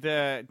if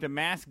the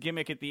mask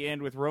gimmick at the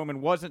end with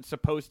Roman wasn't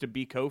supposed to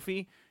be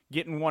Kofi,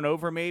 getting one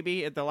over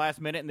maybe at the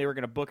last minute, and they were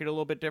going to book it a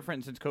little bit different.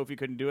 And since Kofi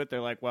couldn't do it,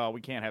 they're like, well,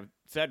 we can't have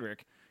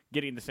Cedric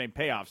getting the same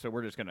payoff, so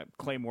we're just going to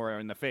Claymore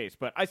in the face.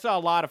 But I saw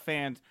a lot of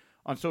fans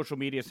on social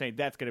media saying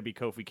that's going to be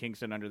Kofi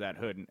Kingston under that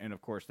hood, and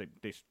of course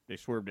they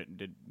swerved it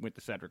and went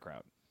the Cedric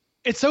route.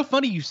 It's so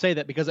funny you say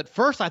that because at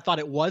first I thought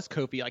it was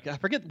Kofi. Like, I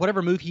forget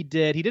whatever move he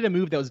did. He did a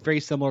move that was very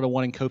similar to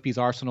one in Kofi's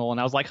arsenal. And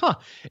I was like,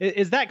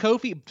 is that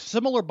Kofi?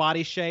 Similar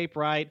body shape,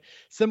 right?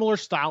 Similar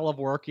style of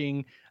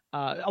working.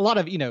 A lot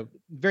of,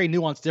 very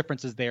nuanced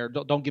differences there.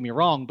 Don't get me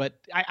wrong.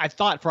 But I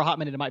thought for a hot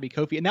minute it might be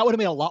Kofi. And that would have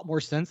made a lot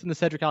more sense than the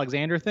Cedric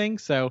Alexander thing.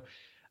 So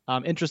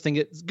interesting.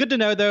 It's good to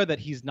know, though, that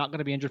he's not going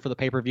to be injured for the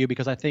pay-per-view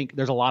because I think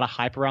there's a lot of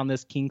hype around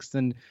this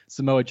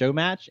Kingston-Samoa Joe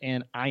match.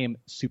 And I am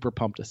super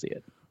pumped to see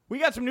it. We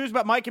got some news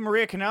about Mike and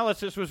Maria Kanellis.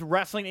 This was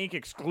Wrestling Inc.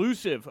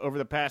 exclusive over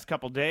the past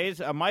couple days.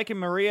 Mike and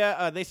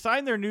Maria, they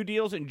signed their new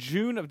deals in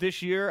June of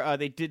this year.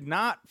 They did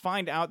not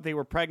find out they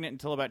were pregnant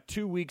until about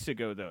 2 weeks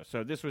ago, though.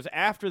 So this was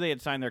after they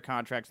had signed their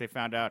contracts. They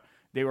found out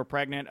they were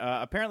pregnant.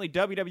 Apparently,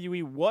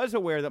 WWE was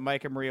aware that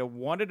Mike and Maria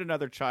wanted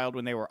another child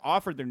when they were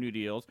offered their new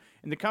deals.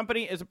 And the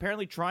company is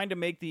apparently trying to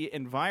make their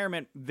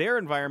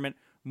environment,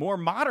 more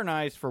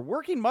modernized for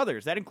working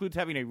mothers. That includes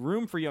having a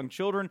room for young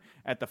children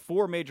at the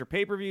 4 major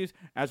pay-per-views,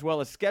 as well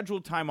as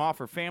scheduled time off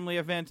for family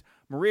events.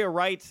 Maria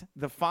writes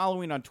the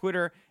following on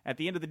Twitter: "At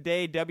the end of the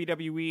day,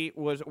 WWE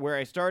was where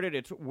I started.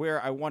 It's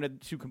where I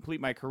wanted to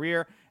complete my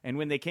career. And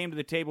when they came to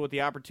the table with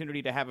the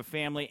opportunity to have a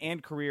family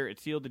and career, it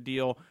sealed the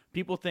deal.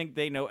 People think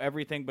they know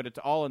everything, but it's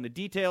all in the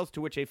details."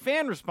 To which a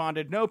fan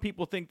responded, "No,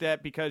 people think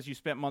that because you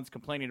spent months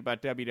complaining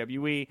about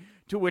WWE."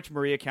 To which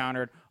Maria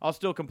countered, "I'll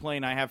still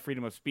complain. I have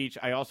freedom of speech.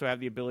 I also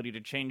have the ability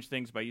to change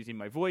things by using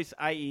my voice,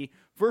 i.e.,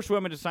 first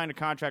woman to sign a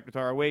contract with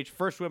ROH,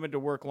 first woman to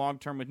work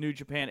long-term with New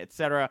Japan,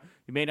 etc.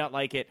 You may not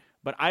like it,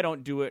 but I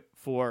don't do it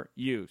for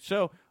you."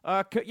 So,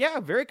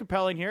 very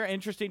compelling here.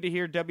 Interesting to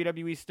hear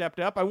WWE stepped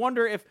up. I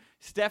wonder if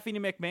Stephanie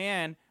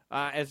McMahon,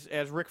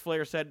 as Ric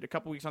Flair said a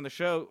couple weeks on the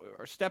show,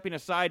 are stepping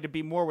aside to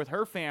be more with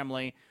her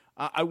family.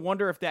 I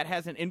wonder if that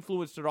hasn't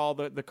influenced at all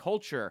the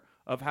culture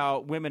of how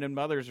women and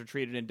mothers are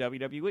treated in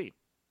WWE.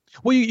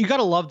 Well, you got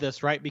to love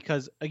this, right?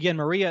 Because, again,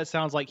 Maria, it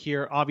sounds like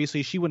here,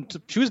 obviously, she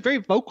was very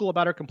vocal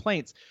about her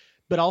complaints,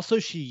 but also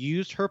she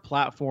used her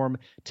platform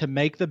to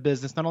make the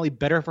business not only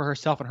better for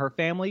herself and her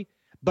family,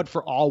 but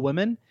for all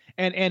women.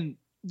 And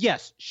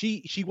yes,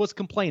 she was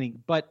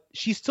complaining, but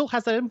she still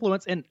has that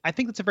influence, and I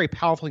think that's a very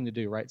powerful thing to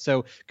do, right?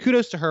 So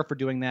kudos to her for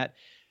doing that.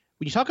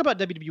 When you talk about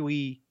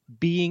WWE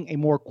being a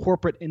more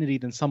corporate entity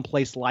than some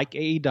place like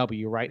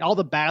AEW, right? All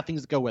the bad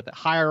things that go with it,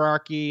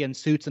 hierarchy and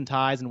suits and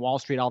ties and Wall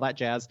Street, all that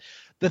jazz.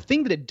 The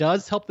thing that it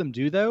does help them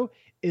do, though,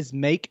 is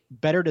make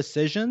better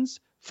decisions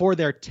for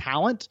their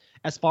talent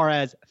as far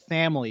as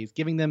families,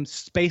 giving them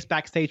space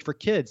backstage for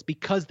kids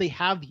because they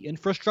have the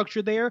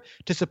infrastructure there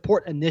to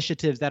support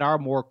initiatives that are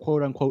more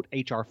quote unquote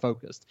HR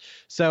focused.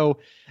 So,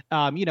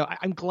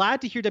 I'm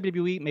glad to hear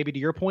WWE, maybe to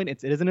your point,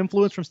 it is an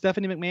influence from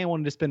Stephanie McMahon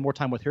wanting to spend more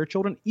time with her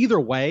children. Either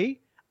way,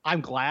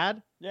 I'm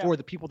glad for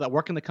the people that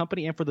work in the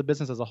company and for the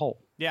business as a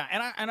whole. Yeah,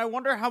 and I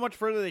wonder how much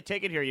further they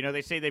take it here.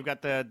 They say they've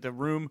got the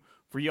room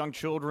for young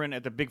children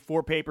at the big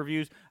 4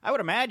 pay-per-views. I would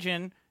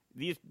imagine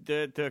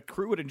the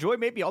crew would enjoy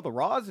maybe all the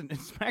Raws and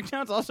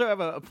SmackDowns also have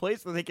a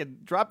place where they can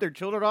drop their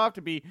children off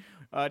to be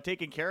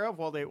taken care of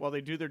while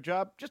they do their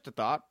job. Just a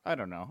thought. I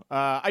don't know.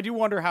 I do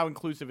wonder how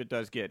inclusive it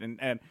does get,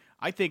 and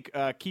I think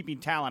keeping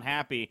talent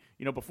happy.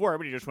 Before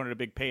everybody just wanted a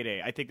big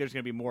payday. I think there's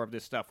going to be more of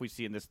this stuff we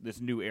see in this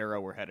new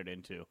era we're headed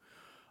into.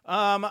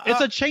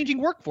 It's a changing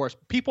workforce.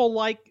 People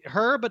like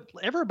her, but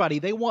everybody,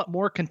 they want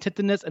more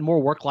contentedness and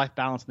more work-life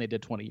balance than they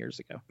did 20 years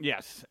ago.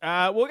 Yes.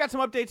 We got some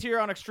updates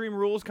here on Extreme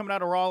Rules coming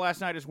out of Raw last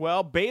night as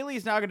well.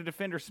 Bayley's now going to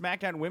defend her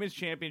SmackDown Women's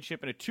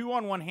Championship in a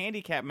 2-on-1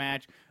 handicap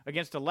match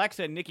against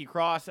Alexa and Nikki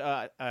Cross.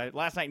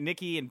 Last night,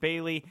 Nikki and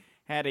Bayley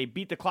had a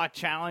beat-the-clock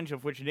challenge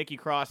of which Nikki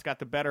Cross got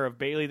the better of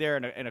Bayley there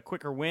in a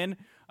quicker win.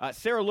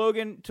 Sarah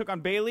Logan took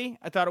on Bayley.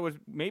 I thought it was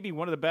maybe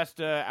one of the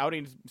best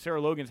outings Sarah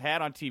Logan's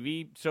had on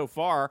TV so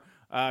far,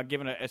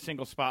 given a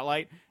single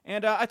spotlight.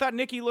 And I thought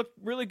Nikki looked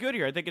really good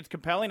here. I think it's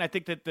compelling. I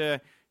think that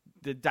the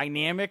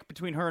dynamic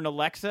between her and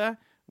Alexa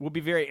will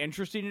be very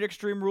interesting at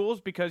Extreme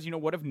Rules because,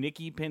 what if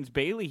Nikki pins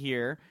Bayley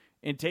here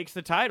and takes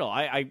the title?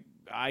 I'm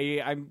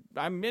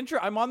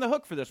on the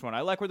hook for this one.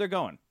 I like where they're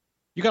going.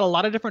 You got a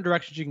lot of different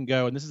directions you can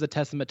go, and this is a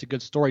testament to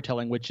good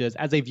storytelling, which is,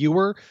 as a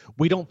viewer,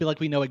 we don't feel like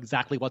we know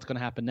exactly what's going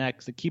to happen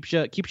next. It keeps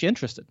you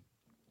interested.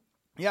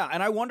 Yeah,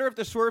 and I wonder if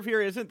the swerve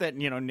here isn't that,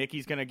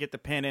 Nikki's going to get the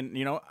pin, and,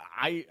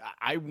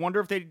 I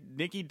wonder if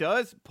Nikki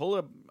does pull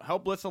a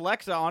helpless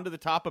Alexa onto the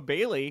top of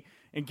Bayley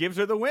and gives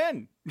her the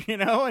win,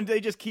 and they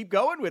just keep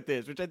going with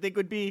this, which I think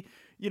would be,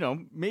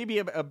 maybe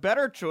a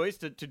better choice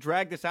to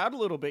drag this out a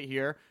little bit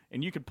here,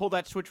 and you can pull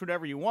that switch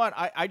whenever you want.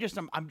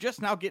 I'm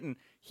just now getting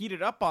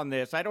heated up on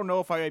this. I don't know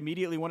if I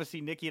immediately want to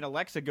see Nikki and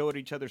Alexa go at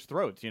each other's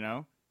throats,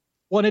 Well,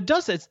 and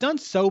it's done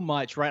so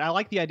much, right? I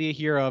like the idea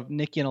here of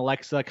Nikki and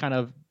Alexa kind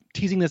of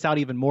teasing this out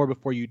even more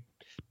before you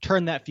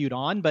turn that feud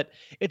on, but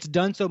it's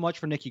done so much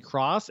for Nikki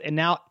Cross. And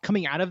now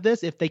coming out of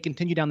this, if they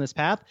continue down this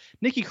path,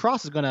 Nikki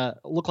Cross is going to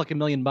look like $1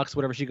 million,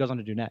 whatever she goes on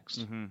to do next.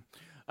 Mm-hmm.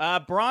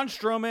 Braun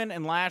Strowman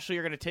and Lashley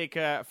are going to take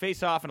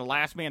face off in a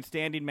last man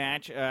standing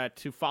match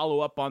to follow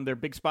up on their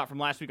big spot from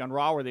last week on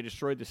Raw where they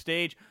destroyed the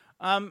stage.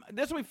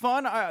 This will be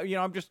fun.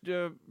 I'm just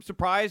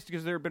surprised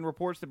because there have been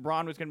reports that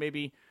Braun was going to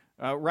maybe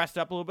rest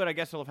up a little bit. I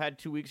guess he'll have had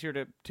 2 weeks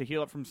here to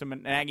heal up from some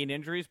nagging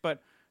injuries,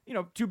 but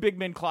two big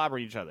men clobber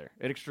each other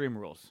at Extreme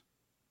Rules.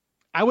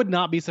 I would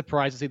not be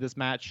surprised to see this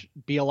match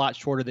be a lot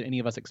shorter than any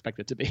of us expect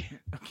it to be.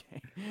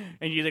 Okay.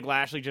 And you think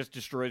Lashley just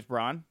destroys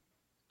Braun?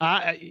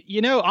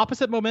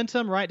 Opposite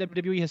momentum, right?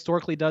 WWE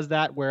historically does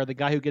that where the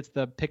guy who gets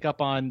the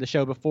pickup on the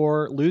show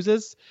before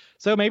loses.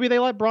 So maybe they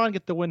let Braun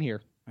get the win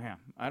here. Yeah,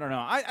 I don't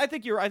know. I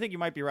think you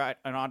might be right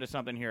and onto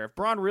something here. If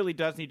Braun really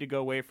does need to go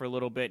away for a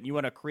little bit and you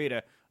want to create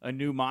a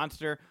new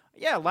monster,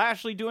 yeah,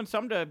 Lashley doing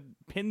something to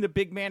pin the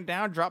big man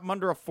down, drop him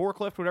under a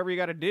forklift, whatever you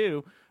got to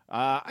do,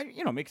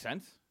 makes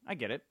sense. I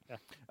get it.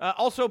 Yeah.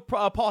 Also,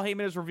 Paul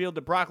Heyman has revealed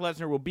that Brock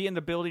Lesnar will be in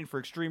the building for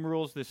Extreme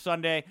Rules this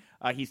Sunday.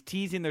 He's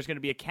teasing there's going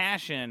to be a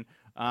cash-in.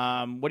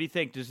 What do you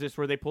think? Is this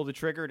where they pull the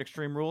trigger at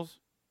Extreme Rules?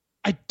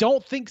 I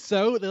don't think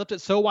so. They left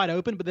it so wide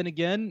open, but then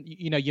again,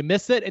 you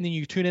miss it, and then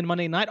you tune in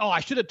Monday night. Oh, I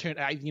should have tuned.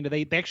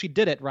 They actually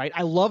did it right.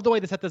 I love the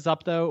way they set this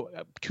up, though.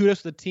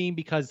 Kudos to the team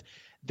because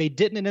they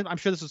didn't. And I'm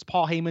sure this was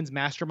Paul Heyman's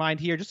mastermind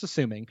here, just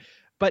assuming,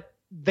 but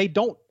they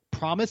don't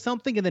promise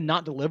something and then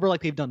not deliver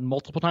like they've done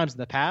multiple times in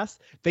the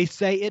past. They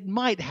say it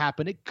might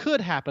happen. It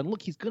could happen.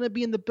 Look, he's going to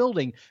be in the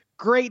building.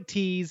 Great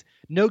tease.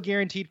 No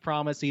guaranteed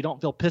promise, so you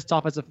don't feel pissed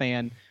off as a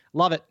fan.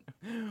 Love it.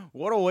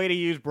 What a way to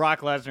use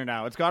Brock Lesnar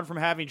now. It's gone from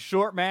having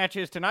short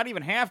matches to not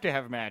even have to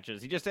have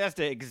matches. He just has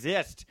to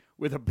exist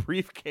with a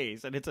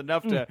briefcase, and it's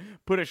enough to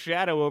put a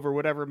shadow over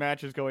whatever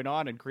match is going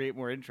on and create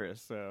more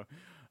interest. So,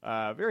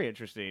 very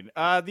interesting.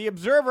 The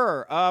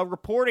Observer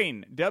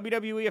reporting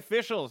WWE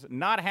officials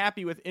not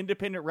happy with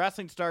independent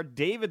wrestling star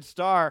David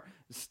Starr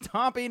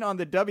stomping on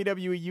the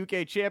WWE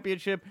UK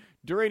Championship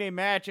during a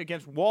match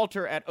against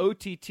Walter at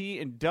OTT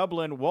in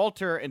Dublin.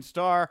 Walter and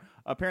Starr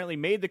apparently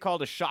made the call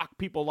to shock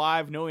people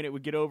live, knowing it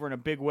would get over in a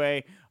big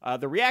way.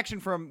 The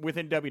reaction from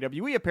within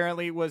WWE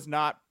apparently was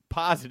not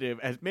positive,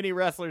 as many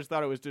wrestlers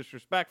thought it was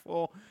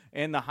disrespectful,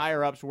 and the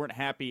higher-ups weren't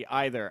happy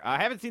either.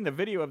 I haven't seen the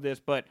video of this,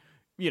 but,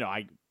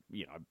 I'm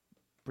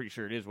pretty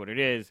sure it is what it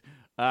is.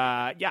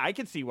 I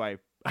could see why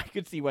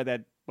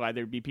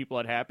there'd be people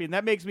unhappy, and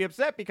that makes me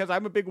upset because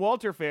I'm a big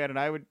Walter fan, and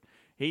I would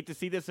hate to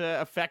see this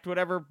affect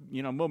whatever,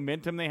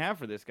 momentum they have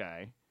for this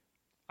guy.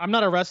 I'm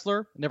not a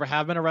wrestler, never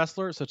have been a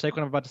wrestler, so take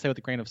what I'm about to say with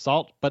a grain of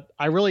salt, but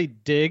I really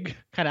dig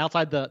kind of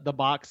outside the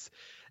box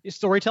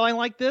storytelling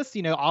like this.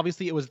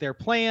 Obviously it was their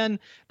plan.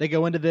 They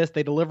go into this,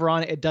 they deliver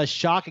on it. It does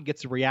shock. It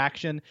gets a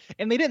reaction,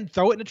 and they didn't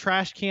throw it in a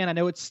trash can. I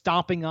know it's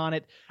stomping on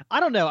it. I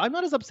don't know. I'm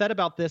not as upset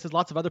about this as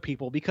lots of other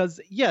people because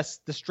yes,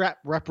 the strap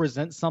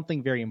represents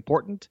something very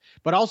important,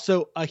 but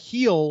also a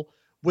heel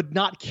would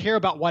not care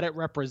about what it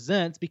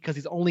represents because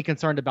he's only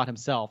concerned about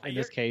himself. In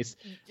this case,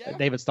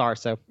 David Starr.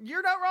 So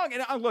you're not wrong.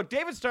 And look,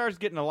 David Starr's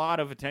getting a lot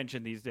of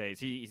attention these days.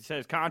 He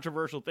says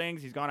controversial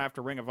things. He's gone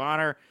after Ring of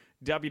Honor,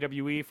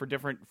 WWE for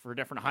different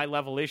high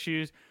level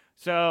issues.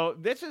 So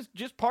this is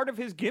just part of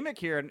his gimmick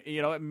here, and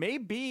it may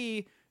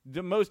be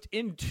the most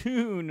in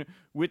tune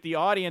with the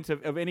audience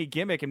of any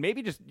gimmick, and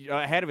maybe just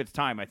ahead of its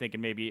time. I think,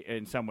 and maybe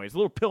in some ways a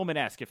little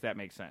Pillman-esque, if that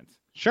makes sense.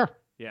 Sure.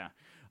 Yeah.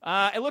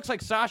 It looks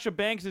like Sasha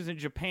Banks is in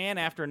Japan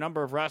after a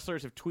number of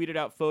wrestlers have tweeted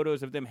out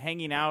photos of them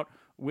hanging out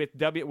with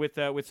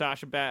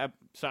Sasha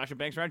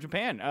Banks around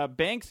Japan.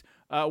 Banks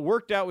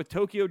worked out with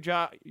Tokyo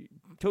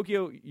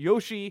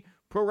Yoshi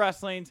Pro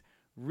Wrestling's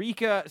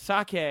Rika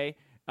Sake.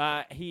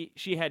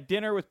 She had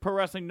dinner with Pro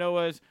Wrestling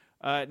Noah's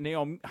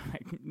Naomachi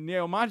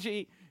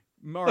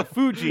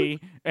Marufuji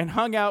and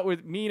hung out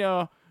with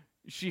Mino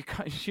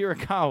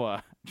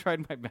Shirakawa.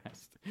 Tried my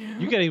best.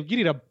 You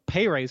need a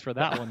pay raise for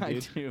that one, dude. I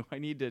do. I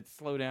need to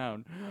slow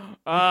down.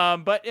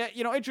 But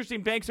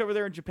interesting. Banks over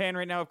there in Japan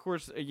right now, of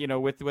course,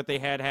 with what they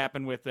had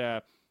happen with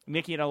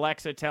Nikki and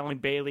Alexa telling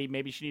Bayley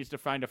maybe she needs to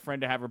find a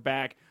friend to have her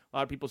back. A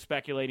lot of people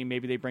speculating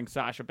maybe they bring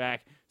Sasha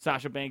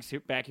Banks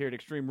back here at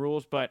Extreme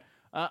Rules, but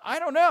I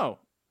don't know.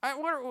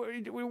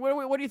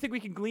 What do you think we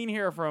can glean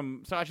here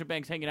from Sasha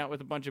Banks hanging out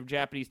with a bunch of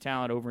Japanese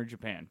talent over in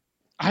Japan?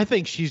 I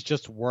think she's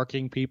just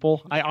working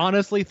people. I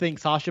honestly think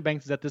Sasha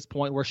Banks is at this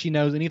point where she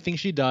knows anything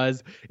she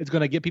does is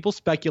going to get people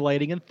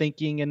speculating and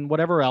thinking and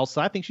whatever else.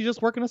 So I think she's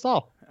just working us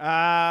all.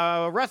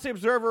 Wrestling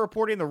Observer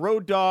reporting the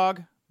Road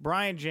Dogg,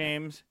 Brian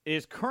James,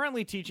 is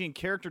currently teaching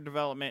character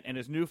development in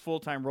his new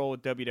full-time role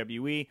with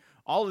WWE.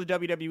 All of the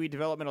WWE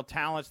developmental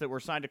talents that were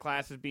assigned to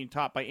classes being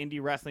taught by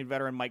indie wrestling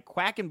veteran Mike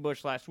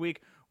Quackenbush last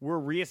week were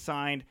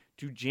reassigned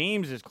to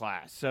James's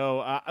class. So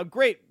a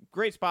great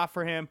spot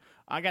for him.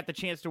 I got the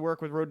chance to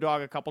work with Road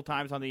Dogg a couple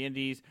times on the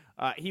Indies.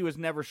 He was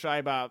never shy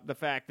about the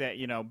fact that,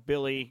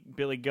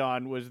 Billy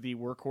Gunn was the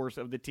workhorse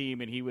of the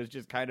team, and he was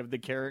just kind of the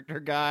character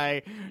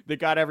guy that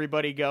got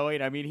everybody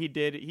going. I mean,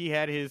 he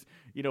had his,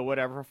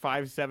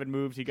 5-7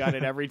 moves. He got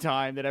it every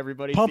time that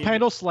everybody pump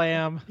handle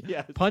slam,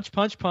 yes. punch,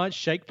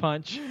 shake,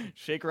 punch.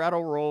 Shake,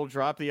 rattle, roll,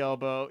 drop the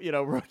elbow.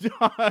 Road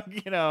Dogg,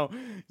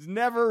 he's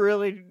never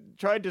really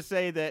tried to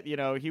say that,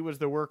 he was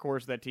the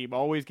workhorse of that team.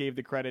 Always gave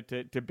the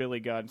credit to Billy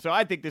Gunn. So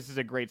I think this is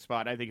a great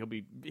spot. I think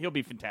he'll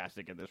be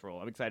fantastic in this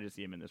role. I'm excited to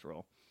see him in this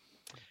role.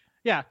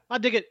 Yeah, I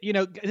dig it.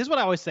 This is what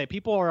I always say.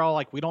 People are all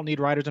like, we don't need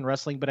writers in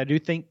wrestling, but I do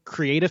think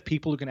creative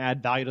people who can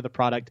add value to the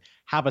product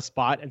have a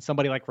spot, and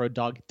somebody like Road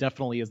Dogg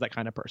definitely is that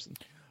kind of person.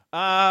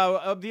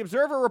 The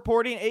Observer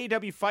reporting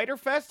AEW Fyter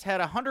Fest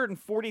had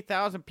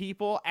 140,000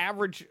 people,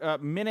 average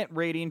minute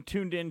rating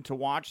tuned in to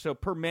watch. So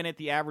per minute,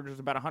 the average was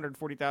about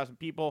 140,000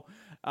 people.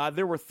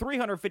 There were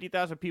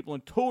 350,000 people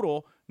in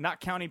total,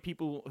 not counting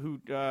people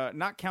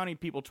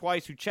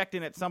twice who checked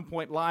in at some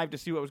point live to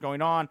see what was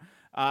going on.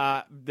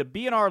 The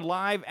BNR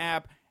Live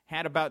app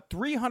had about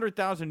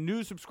 300,000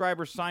 new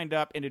subscribers signed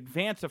up in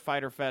advance of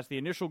Fyter Fest. The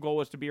initial goal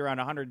was to be around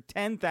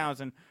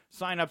 110,000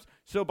 signups.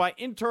 So by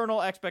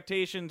internal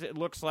expectations, it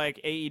looks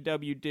like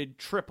AEW did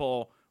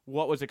triple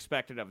what was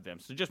expected of them.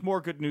 So just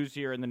more good news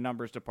here in the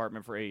numbers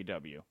department for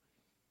AEW.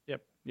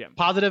 Yep. Yeah.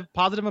 Positive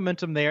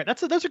momentum there.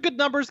 Those are good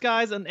numbers,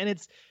 guys. And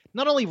it's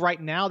not only right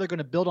now, they're going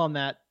to build on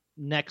that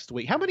next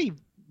week. How many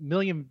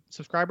million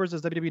subscribers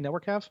does WWE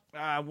Network have?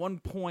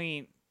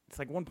 It's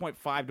like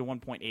 1.5 to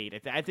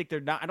 1.8. I think they're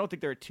not. I don't think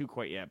they're at 2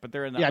 quite yet, but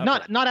they're in the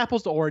not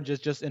apples to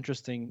oranges, just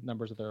interesting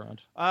numbers that they're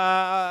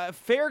around.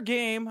 Fair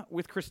game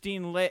with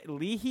Christine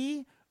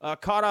Leahy.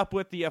 Caught up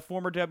with the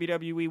former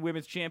WWE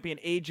Women's Champion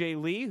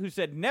AJ Lee, who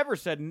said never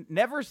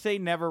say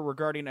never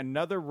regarding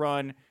another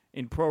run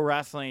in pro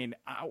wrestling.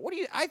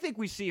 I think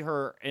we see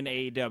her in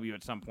AEW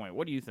at some point.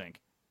 What do you think?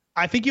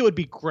 I think it would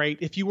be great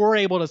if you were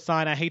able to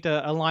sign. I hate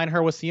to align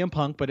her with CM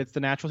Punk, but it's the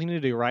natural thing to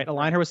do, right?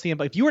 Align her with CM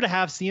Punk. If you were to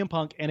have CM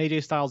Punk and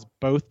AJ Styles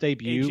both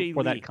debut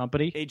for that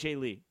company. AJ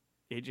Lee.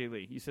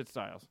 You said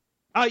Styles.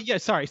 Oh, yeah,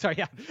 sorry,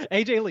 yeah.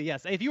 AJ Lee,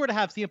 yes. If you were to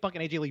have CM Punk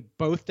and AJ Lee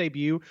both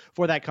debut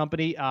for that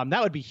company,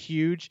 that would be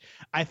huge.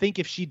 I think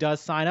if she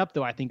does sign up,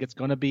 though, I think it's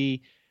going to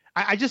be –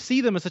 I just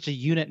see them as such a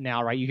unit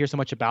now, right? You hear so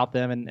much about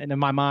them, and in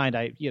my mind,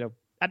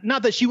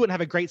 not that she wouldn't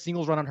have a great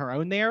singles run on her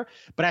own there,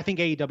 but I think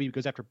AEW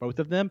goes after both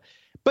of them.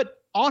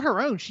 But on her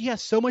own, she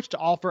has so much to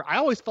offer. I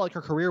always felt like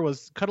her career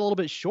was cut a little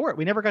bit short.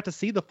 We never got to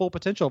see the full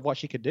potential of what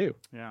she could do.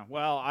 Yeah,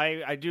 well,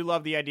 I do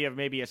love the idea of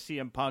maybe a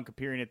CM Punk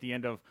appearing at the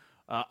end of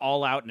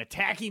All Out and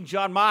attacking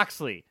Jon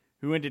Moxley,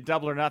 who ended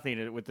Double or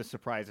Nothing with the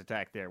surprise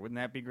attack there. Wouldn't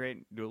that be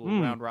great? Do a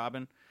little round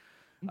robin.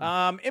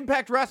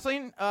 Impact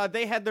Wrestling,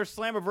 they had their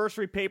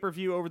Slammiversary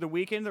pay-per-view over the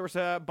weekend. There was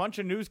a bunch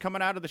of news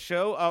coming out of the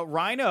show.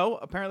 Rhino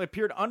apparently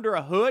appeared under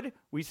a hood.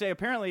 We say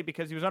apparently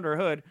because he was under a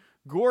hood.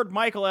 Gored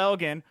Michael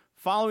Elgin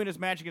following his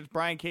match against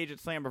Brian Cage at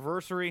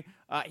Slammiversary.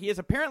 He is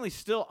apparently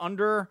still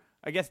under,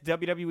 I guess,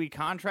 WWE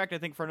contract, I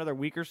think, for another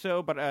week or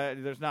so, but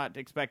there's not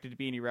expected to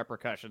be any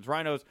repercussions.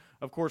 Rhino's,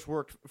 of course,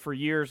 worked for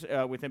years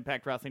with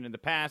Impact Wrestling in the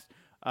past.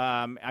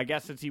 I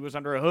guess since he was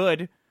under a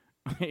hood,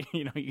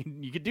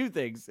 you could do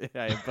things,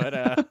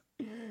 but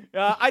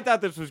I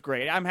thought this was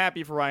great. I'm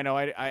happy for Rhino.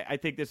 I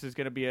think this is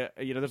going to be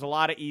there's a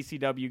lot of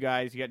ECW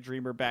guys. You got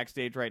Dreamer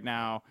backstage right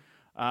now.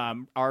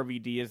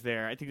 RVD is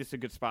there. I think this is a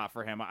good spot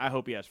for him. I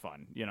hope he has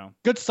fun.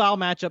 Good style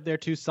matchup there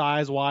too,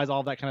 size wise,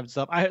 all that kind of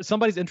stuff.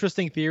 Somebody's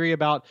interesting theory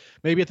about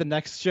maybe at the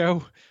next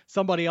show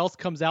somebody else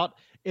comes out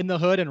in the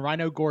hood and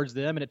Rhino gourds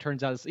them, and it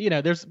turns out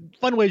there's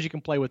fun ways you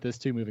can play with this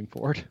too moving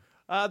forward.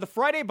 The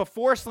Friday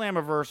before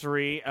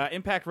Slammiversary,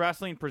 Impact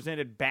Wrestling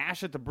presented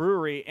Bash at the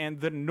Brewery, and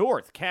the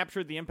North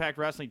captured the Impact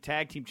Wrestling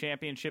Tag Team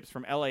Championships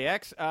from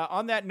LAX.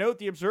 On that note,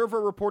 the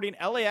Observer reporting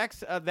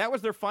LAX, that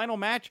was their final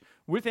match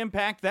with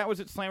Impact. That was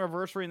at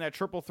Slammiversary in that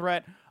triple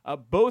threat.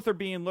 Both are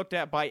being looked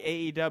at by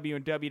AEW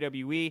and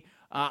WWE.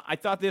 I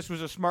thought this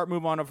was a smart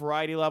move on a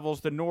variety of levels.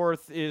 The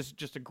North is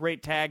just a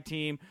great tag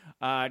team.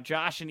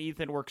 Josh and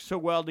Ethan work so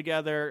well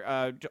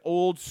together.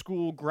 Old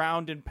school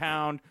ground and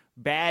pound,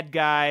 bad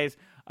guys.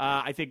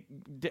 I think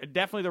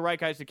definitely the right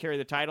guys to carry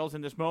the titles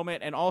in this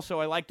moment. And also,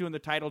 I like doing the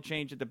title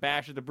change at the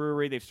Bash at the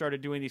Brewery. They've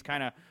started doing these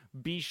kind of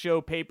B-show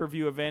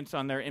pay-per-view events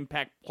on their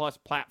Impact Plus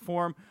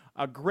platform.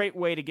 A great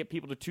way to get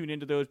people to tune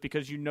into those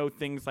because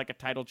things like a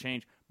title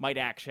change might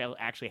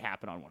actually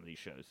happen on one of these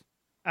shows.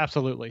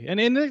 Absolutely. And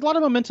there's a lot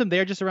of momentum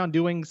there just around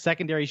doing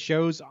secondary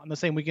shows on the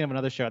same weekend of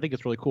another show. I think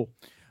it's really cool.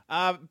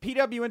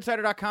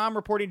 PWInsider.com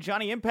reporting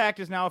Johnny Impact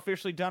is now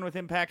officially done with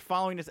Impact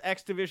following his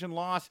X Division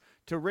loss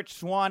to Rich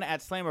Swann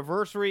at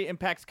Slammiversary.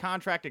 Impact's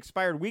contract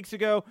expired weeks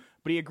ago,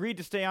 but he agreed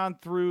to stay on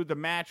through the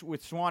match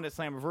with Swann at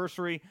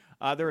Slammiversary.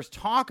 There is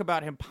talk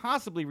about him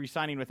possibly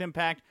re-signing with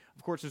Impact.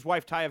 Of course, his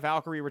wife, Taya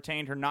Valkyrie,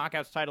 retained her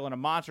Knockouts title in a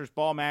Monsters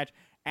Ball match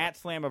at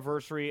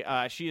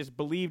Slammiversary. She is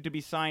believed to be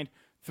signed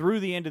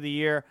through the end of the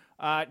year.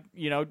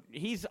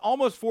 He's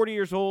almost 40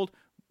 years old.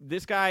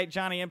 this guy,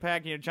 Johnny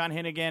Impact, John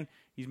Hennigan,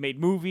 he's made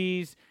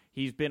movies.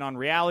 He's been on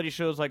reality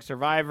shows like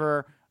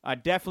Survivor.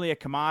 Definitely a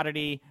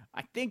commodity.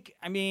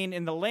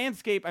 In the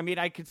landscape,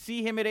 I could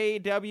see him at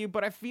AEW,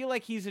 but I feel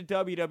like he's a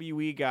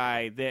WWE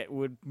guy that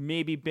would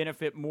maybe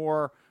benefit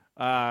more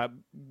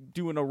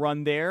doing a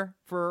run there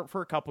for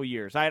a couple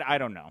years. I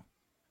don't know.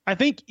 I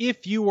think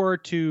if you were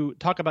to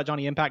talk about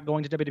Johnny Impact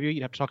going to WWE,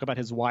 you'd have to talk about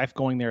his wife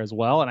going there as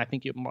well. And I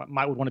think it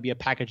might want to be a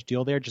package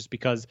deal there just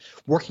because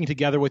working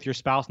together with your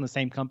spouse in the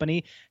same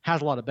company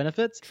has a lot of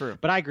benefits. True.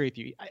 But I agree with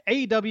you.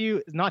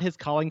 AEW is not his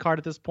calling card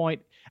at this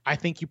point. I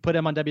think you put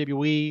him on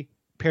WWE,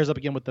 pairs up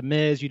again with The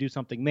Miz, you do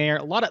something there.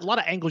 A lot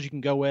of angles you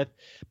can go with.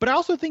 But I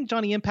also think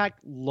Johnny Impact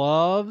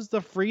loves the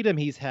freedom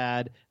he's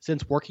had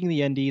since working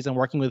the indies and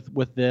working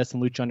with this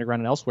and Lucha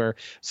Underground and elsewhere.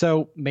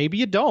 So maybe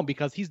you don't,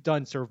 because he's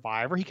done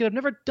Survivor. He could have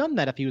never done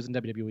that if he was in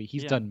WWE.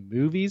 He's done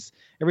movies,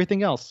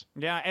 everything else.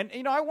 Yeah,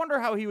 and I wonder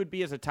how he would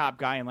be as a top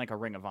guy in like a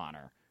Ring of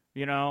Honor.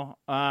 Again,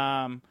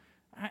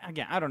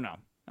 I don't know.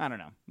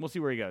 We'll see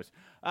where he goes.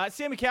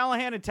 Sami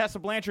Callihan and Tessa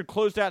Blanchard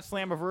closed out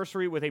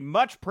Slammiversary with a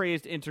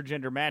much-praised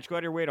intergender match. Go out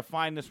of your way to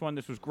find this one.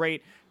 This was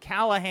great.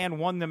 Callihan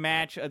won the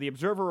match. The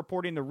Observer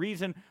reporting the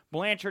reason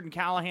Blanchard and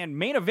Callihan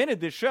main evented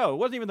this show, it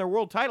wasn't even their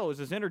world title, it was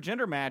this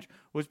intergender match,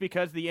 was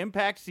because the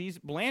Impact sees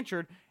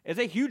Blanchard as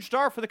a huge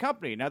star for the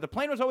company. Now, the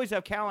plan was always to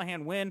have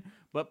Callihan win,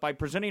 but by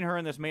presenting her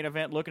in this main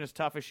event, looking as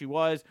tough as she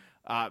was,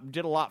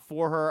 did a lot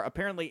for her.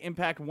 Apparently,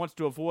 Impact wants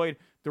to avoid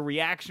the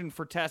reaction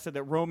for Tessa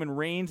that Roman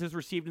Reigns has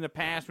received in the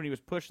past when he was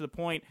pushed to the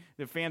point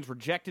that fans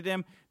rejected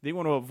him. They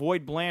want to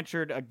avoid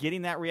Blanchard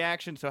getting that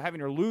reaction, so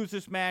having her lose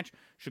this match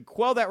should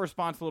quell that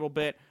response a little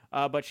bit,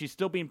 but she's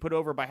still being put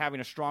over by having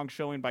a strong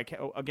showing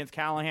against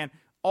Callihan.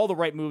 All the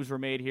right moves were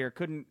made here.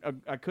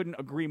 I couldn't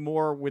agree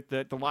more with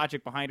the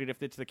logic behind it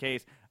if it's the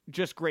case.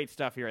 Just great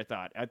stuff here,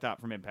 I thought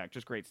from Impact.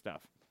 Just great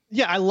stuff.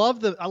 Yeah, I love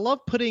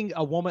putting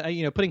a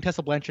woman, putting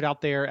Tessa Blanchard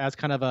out there as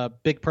kind of a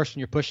big person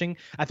you're pushing.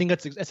 I think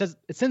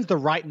it sends the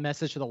right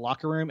message to the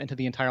locker room and to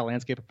the entire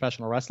landscape of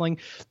professional wrestling.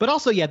 But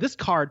also, this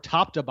card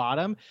top to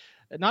bottom,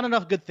 not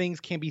enough good things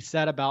can be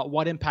said about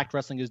what Impact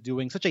Wrestling is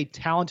doing. Such a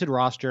talented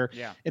roster.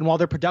 Yeah. And while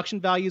their production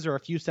values are a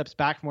few steps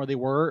back from where they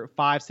were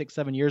 5, 6,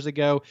 7 years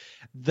ago,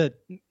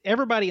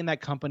 everybody in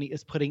that company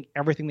is putting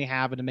everything they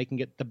have into making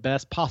it the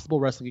best possible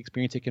wrestling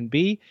experience it can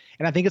be.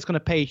 And I think it's going to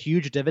pay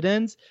huge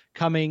dividends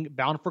coming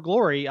Bound for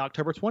Glory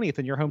October 20th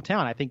in your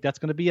hometown. I think that's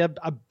going to be a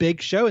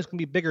big show. It's going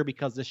to be bigger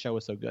because this show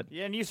is so good.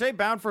 Yeah, and you say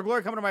Bound for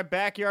Glory coming to my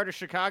backyard of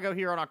Chicago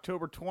here on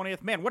October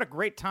 20th. Man, what a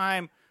great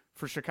time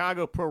for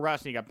Chicago pro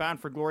wrestling. You got Bound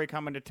for Glory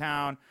coming to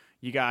town.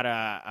 You got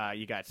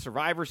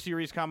Survivor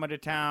Series coming to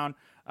town.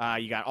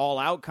 You got All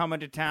Out coming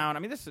to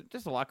town.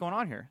 There's a lot going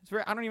on here.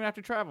 I don't even have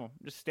to travel.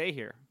 Just stay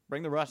here.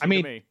 Bring the wrestling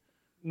to me.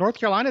 North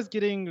Carolina's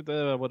getting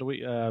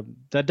the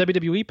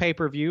WWE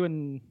pay-per-view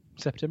in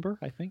September,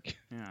 I think.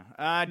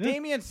 Yeah.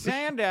 Damian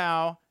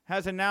Sandow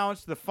has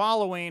announced the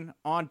following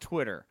on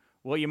Twitter.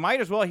 Well, you might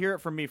as well hear it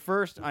from me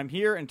first. I'm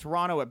here in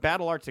Toronto at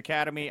Battle Arts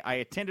Academy. I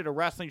attended a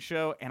wrestling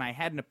show, and I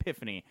had an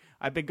epiphany.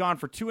 I've been gone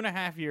for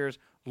 2.5 years.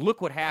 Look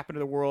what happened to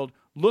the world.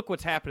 Look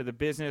what's happened to the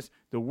business.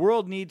 The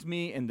world needs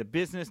me, and the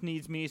business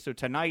needs me. So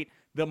tonight,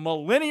 the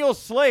Millennial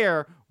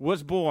Slayer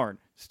was born.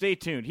 Stay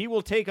tuned. He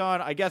will take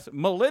on,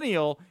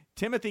 Millennial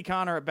Timothy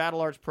Connor at Battle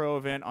Arts Pro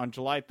event on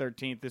July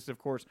 13th. This is, of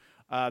course,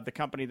 the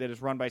company that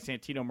is run by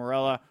Santino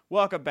Marella.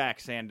 Welcome back,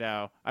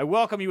 Sandow. I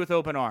welcome you with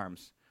open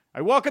arms. I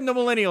welcome the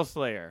Millennial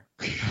Slayer.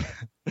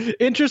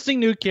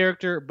 Interesting new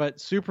character, but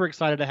super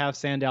excited to have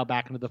Sandow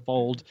back into the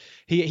fold.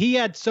 He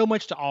had so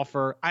much to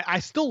offer.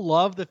 I still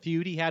love the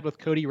feud he had with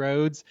Cody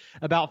Rhodes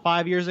about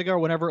 5 years ago, or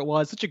whenever it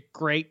was. Such a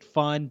great,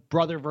 fun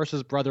brother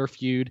versus brother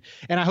feud.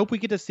 And I hope we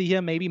get to see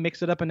him maybe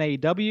mix it up in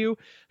AEW.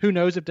 Who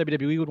knows if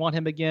WWE would want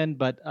him again,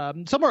 but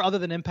somewhere other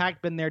than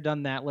Impact, been there,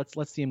 done that.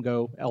 Let's see him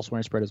go elsewhere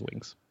and spread his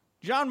wings.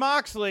 Jon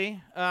Moxley,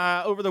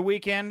 over the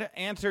weekend,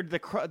 answered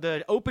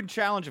the open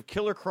challenge of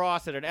Killer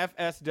Kross at an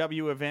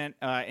FSW event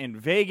in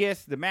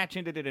Vegas. The match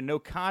ended in a no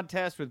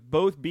contest with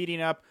both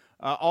beating up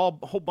a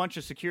whole bunch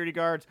of security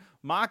guards.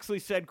 Moxley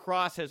said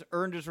Kross has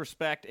earned his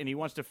respect, and he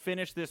wants to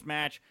finish this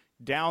match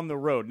down the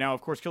road. Now,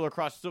 of course, Killer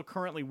Kross is still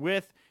currently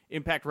with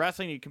Impact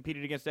Wrestling. He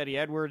competed against Eddie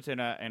Edwards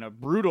in a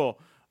brutal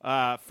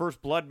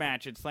first blood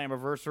match at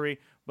Slammiversary.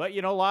 But,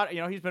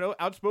 he's been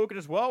outspoken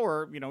as well,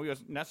 where, he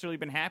hasn't necessarily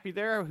been happy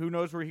there. Who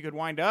knows where he could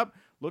wind up.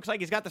 Looks like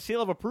he's got the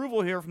seal of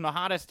approval here from the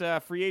hottest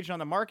free agent on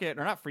the market,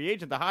 or not free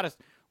agent, the hottest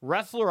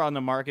wrestler on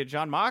the market,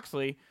 Jon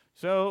Moxley.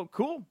 So,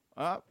 cool.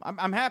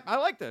 I'm happy. I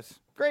like this.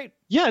 Great.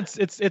 Yeah,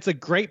 it's a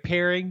great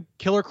pairing.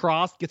 Killer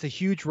Kross gets a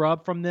huge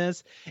rub from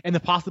this, and the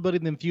possibility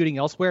of them feuding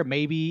elsewhere,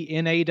 maybe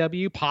in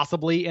AEW,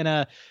 possibly in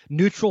a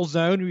neutral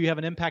zone where you have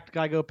an Impact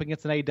guy go up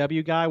against an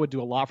AEW guy, would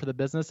do a lot for the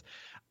business.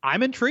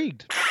 I'm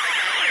intrigued.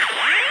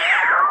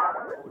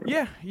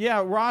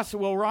 Yeah. Ross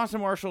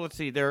and Marshall. Let's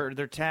see. They're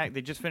tag.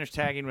 They just finished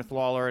tagging with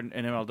Lawler and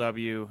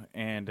MLW.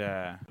 And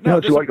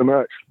how'd you like the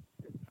match?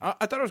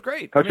 I thought it was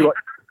great. I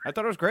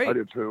thought it was great. I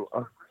did too.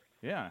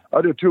 Yeah, I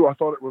did too. I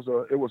thought it was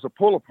a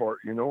pull apart,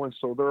 and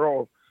so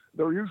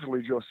they're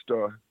usually just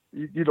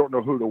you don't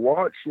know who to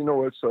watch.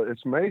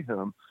 It's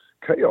mayhem,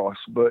 chaos.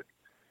 But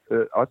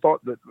I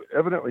thought that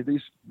evidently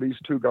these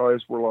two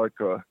guys were like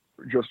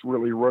just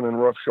really running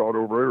roughshod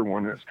over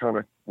everyone. It's kind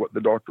of what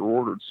the doctor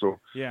ordered. So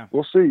yeah,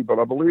 we'll see. But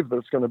I believe that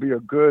it's going to be a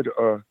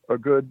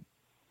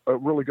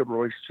really good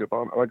relationship.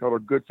 I got a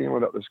good feeling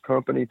about this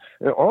company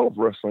and all of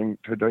wrestling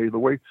today. The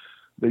way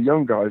the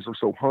young guys are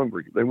so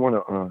hungry, they want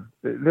to.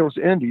 There was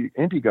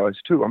indie guys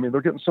too. I mean,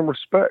 they're getting some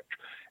respect.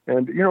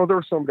 And, there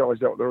are some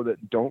guys out there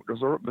that don't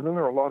deserve it, but then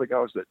there are a lot of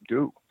guys that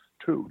do,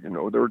 too.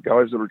 There are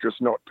guys that are just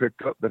not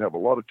picked up that have a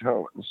lot of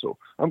talent. And so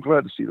I'm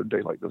glad to see the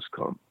day like this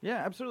come. Yeah,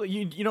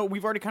 absolutely.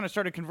 We've already kind of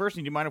started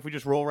conversing. Do you mind if we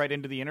just roll right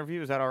into the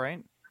interview? Is that all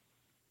right?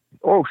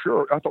 Oh,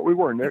 sure. I thought we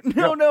were, Nick.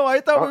 No, I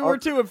thought we were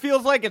too. It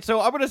feels like it.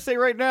 So I'm going to say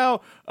right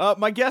now,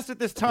 my guest at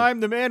this time,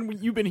 the man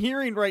you've been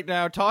hearing right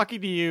now talking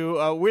to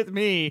you with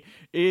me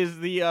is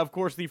of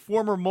course, the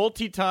former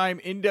multi-time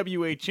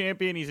NWA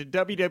champion. He's a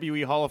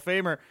WWE Hall of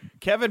Famer,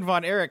 Kevin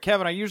Von Erich.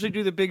 Kevin, I usually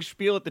do the big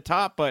spiel at the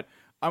top, but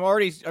I'm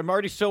already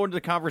so into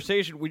the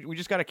conversation. We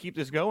just got to keep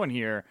this going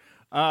here.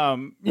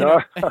 No,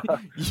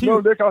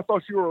 Nick, I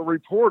thought you were a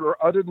reporter.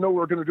 I didn't know we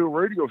were going to do a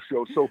radio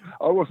show, so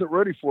I wasn't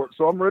ready for it.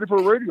 So I'm ready for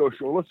a radio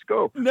show. Let's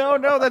go.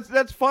 No,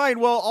 that's fine.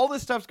 Well, all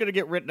this stuff's going to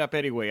get written up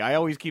anyway. I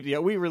always keep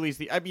we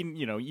release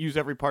use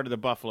every part of the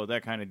Buffalo,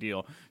 that kind of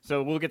deal.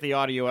 So we'll get the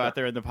audio out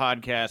there in the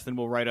podcast, and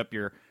we'll write up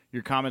your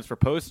comments for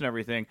posts and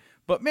everything.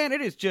 But man,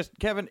 it is just,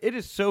 Kevin, it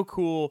is so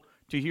cool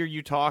to hear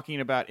you talking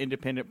about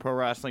independent pro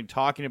wrestling,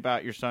 talking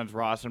about your sons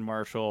Ross and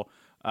Marshall,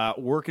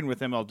 working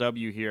with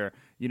MLW here.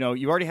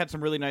 You already had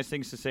some really nice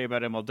things to say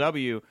about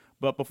MLW,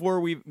 but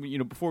before we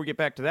get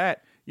back to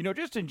that,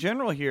 just in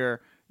general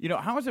here,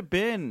 how has it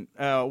been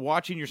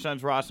watching your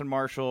sons Ross and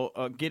Marshall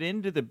get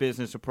into the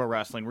business of pro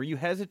wrestling? Were you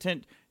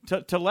hesitant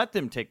to let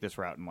them take this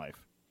route in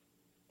life?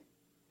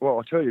 Well,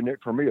 I'll tell you,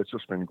 Nick, for me, it's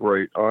just been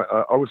great.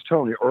 I was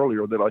telling you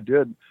earlier that I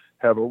did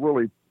have a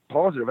really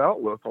positive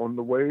outlook on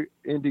the way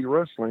indie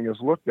wrestling is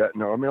looked at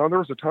now. I mean, there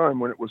was a time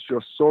when it was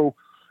just so,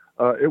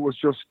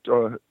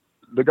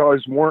 the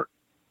guys weren't,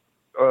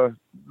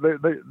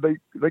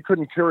 they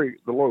couldn't carry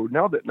the load.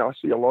 Now I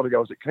see a lot of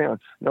guys that can.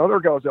 Now there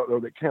are guys out there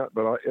that can't,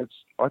 but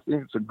I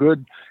think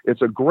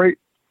it's a great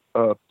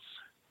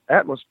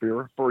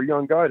atmosphere for a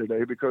young guy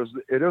today because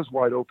it is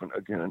wide open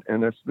again.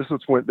 And this is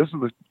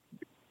the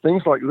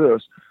things like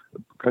this,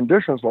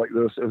 conditions like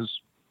this is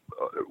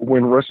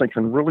when wrestling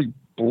can really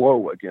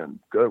blow again,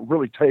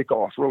 really take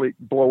off, really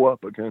blow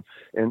up again.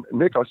 And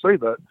Nick, I say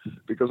that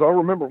because I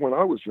remember when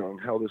I was young,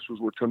 how this was.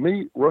 To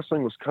me,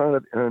 wrestling was kind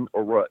of in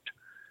a rut.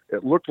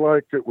 It looked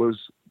like it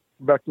was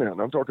back then.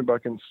 I'm talking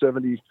back in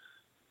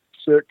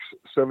 76,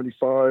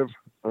 75,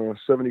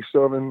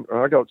 77.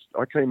 I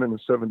came in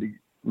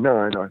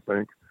 79, I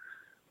think.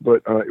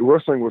 But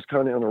wrestling was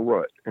kind of in a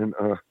rut, and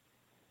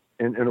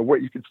in a way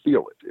you could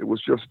feel it. It was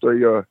just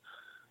a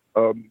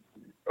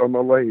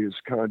malaise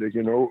kind of,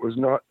 it was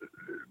not.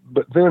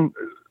 But then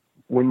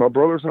when my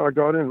brothers and I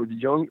got in with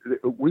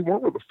we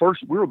were the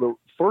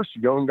first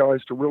young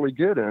guys to really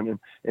get in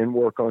and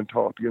work on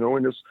top,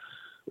 and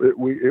it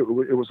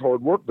was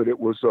hard work, but it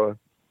was a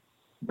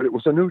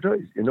new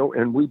day,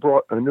 and we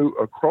brought a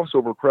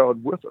crossover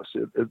crowd with us.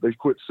 They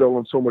quit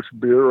selling so much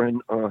beer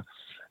and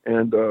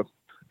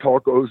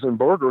tacos and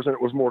burgers, and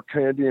it was more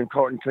candy and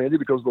cotton candy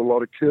because a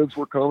lot of kids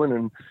were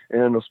coming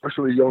and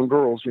especially young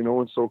girls,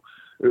 and so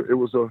it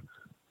was a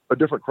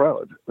different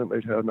crowd than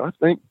they'd had. And I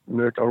think,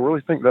 Nick, I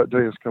really think that day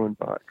is coming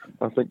back.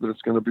 I think that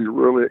it's going to be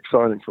really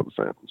exciting for the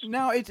fans.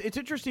 Now, it's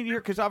interesting to hear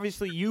because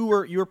obviously you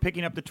were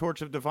picking up the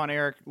torch of the Von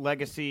Erich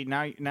legacy.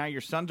 Now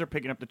your sons are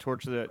picking up the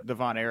torch of the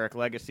Von Erich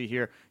legacy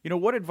here.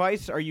 What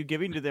advice are you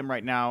giving to them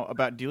right now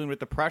about dealing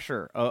with the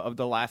pressure of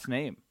the last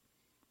name?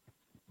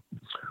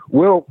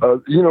 Well,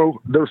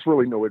 there's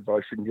really no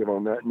advice you can give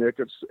on that, Nick.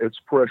 It's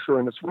pressure,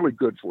 and it's really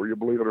good for you,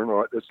 believe it or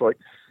not. It's like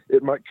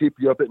it might keep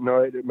you up at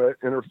night. It might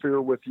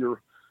interfere with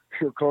your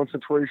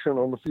concentration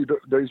on the few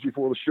days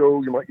before the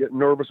show. You might get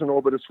nervous and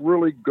all, but it's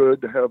really good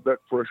to have that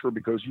pressure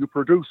because you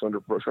produce under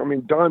pressure. I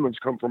mean, diamonds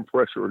come from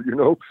pressure,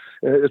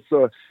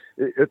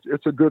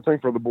 It's a good thing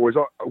for the boys.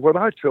 What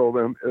I tell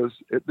them is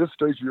at this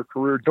stage of your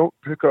career, don't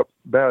pick up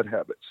bad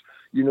habits.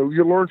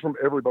 You learn from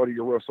everybody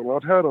you wrestle.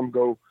 I've had them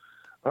go,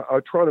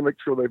 I try to make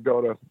sure they've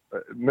got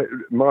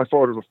my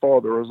father's a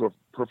father, as a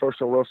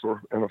professional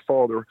wrestler and a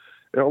father,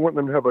 and I want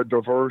them to have a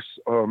diverse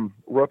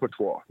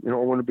repertoire. I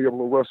want to be able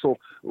to wrestle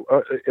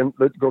and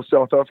go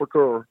South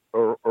Africa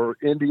or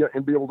India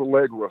and be able to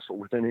leg wrestle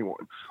with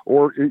anyone,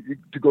 or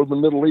to go to the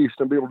Middle East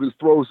and be able to do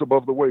throws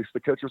above the waist,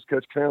 the catchers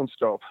catch can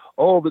style,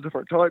 all the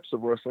different types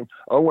of wrestling.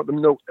 I want them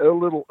to know a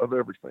little of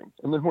everything,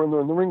 and then when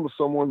they're in the ring with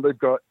someone, they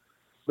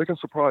can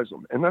surprise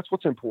them. And that's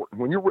what's important.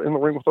 When you're in the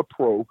ring with a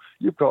pro,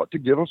 you've got to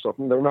give them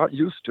something they're not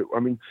used to. I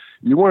mean,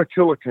 you want to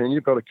kill a king,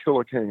 you've got to kill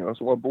a king. That's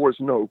what boys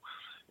know.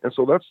 And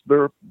so that's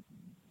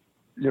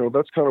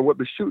that's kind of what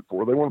they shoot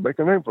for. They want to make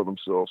a name for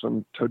themselves.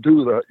 And to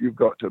do that, you've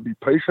got to be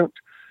patient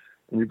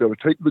and you've got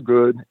to take the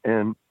good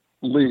and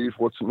leave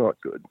what's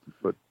not good.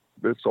 But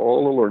it's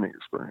all a learning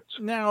experience.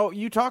 Now,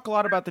 you talk a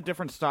lot about the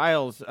different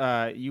styles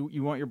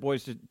you want your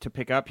boys to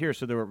pick up here,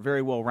 so they're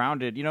very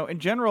well-rounded. In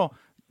general,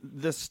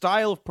 the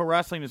style of pro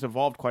wrestling has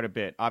evolved quite a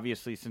bit,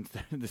 obviously, since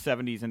the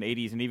 70s and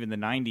 80s and even the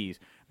 90s.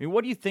 I mean,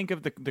 what do you think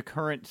of the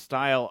current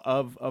style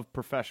of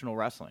professional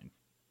wrestling?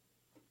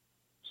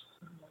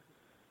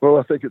 Well,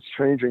 I think it's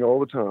changing all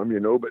the time,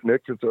 but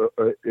Nick, it's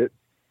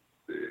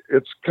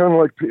kind of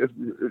like,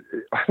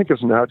 I think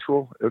it's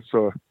natural. It's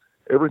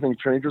everything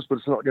changes, but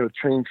it's not going to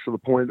change to the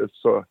point it's,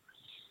 I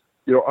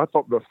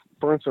thought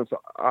for instance,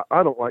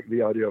 I don't like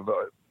the idea of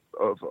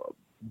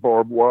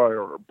barbed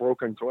wire or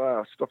broken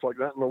glass, stuff like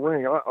that in the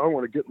ring. I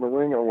want to get in the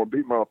ring. I want to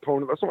beat my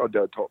opponent. That's what my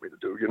dad taught me to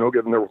do,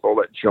 get in there with all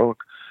that junk.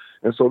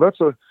 And so there's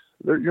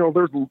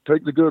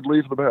take the good,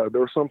 leave the bad.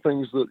 There are some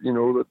things that,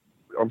 that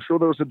I'm sure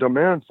there's a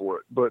demand for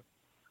it, but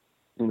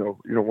you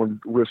don't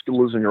want to risk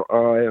losing your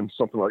eye and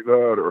something like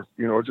that, or,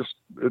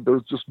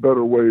 there's just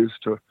better ways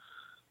to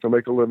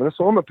make a living.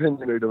 So I'm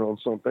opinionated on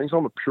some things.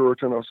 I'm a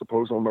Puritan, I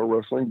suppose, on my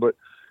wrestling, but,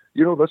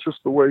 that's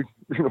just the way,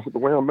 the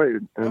way I'm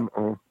made.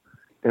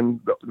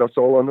 And that's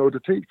all I know to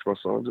teach my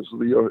sons is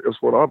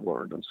what I've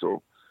learned. And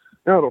so,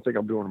 I don't think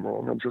I'm doing them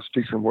wrong. I'm just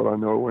teaching what I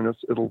know, and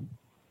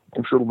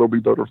I'm sure they'll be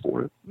better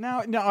for it. Now,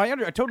 I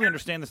totally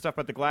understand the stuff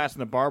about the glass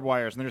and the barbed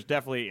wires, and there's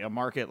definitely a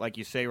market, like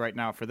you say, right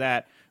now for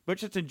that. But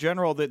just in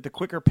general, the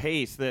quicker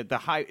pace, the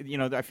high,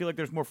 I feel like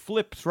there's more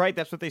flips, right?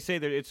 That's what they say.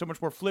 That it's so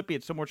much more flippy.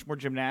 It's so much more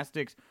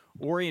gymnastics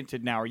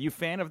oriented now. Are you a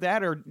fan of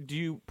that, or do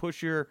you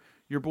push your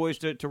boys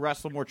to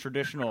wrestle more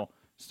traditional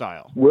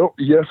style? Well,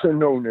 yes and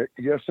no, Nick.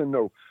 Yes and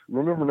no.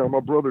 Remember now, my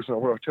brothers and I,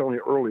 what I was telling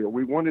you earlier,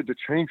 we wanted to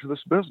change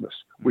this business.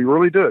 We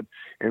really did,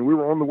 and we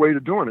were on the way to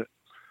doing it.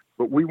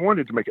 But we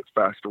wanted to make it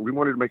faster. We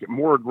wanted to make it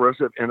more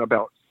aggressive and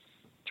about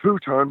 2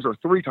 times or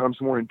 3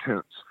 times more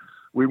intense.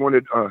 We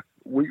wanted,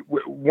 we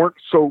weren't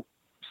so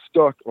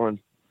stuck on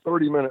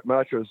 30-minute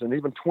matches and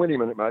even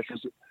 20-minute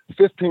matches.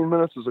 15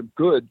 minutes is a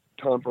good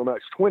time for a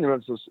match. 20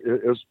 minutes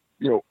is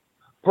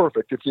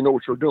perfect if you know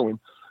what you're doing.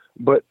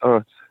 But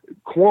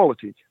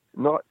quality,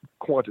 not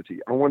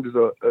quantity.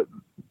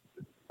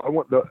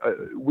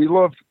 We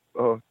loved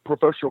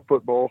professional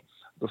football,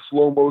 the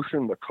slow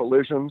motion, the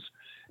collisions.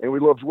 And we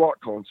loved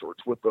rock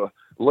concerts with the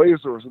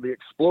lasers and the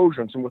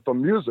explosions and with the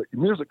music.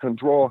 Music can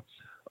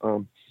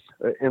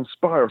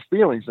inspire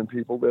feelings in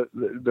people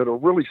that are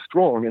really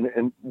strong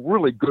and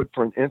really good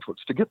for an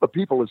entrance. To get the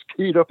people as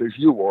keyed up as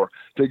you are,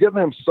 to get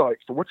them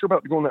psyched for what you're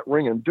about to go in that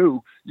ring and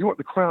do, you want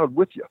the crowd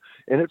with you.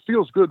 And it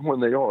feels good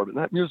when they are, but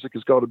that music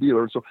has got to be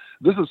there. And so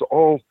this is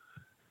all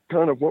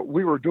kind of what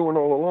we were doing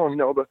all along.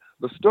 Now, the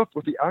stuff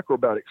with the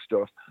acrobatic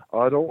stuff,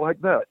 I don't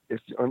like that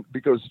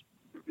because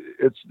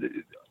it's...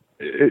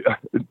 It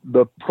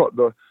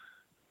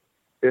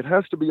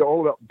has to be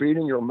all about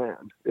beating your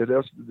man.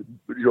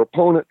 Your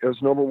opponent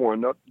is number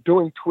one. Not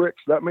doing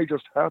tricks, that may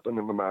just happen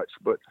in the match,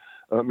 but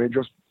may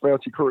just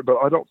fancy courage. But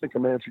I don't think a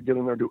man should get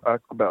in there and do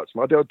acrobats.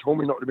 My dad told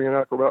me not to be an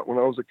acrobat when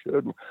I was a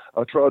kid, and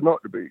I tried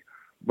not to be.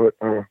 But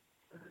I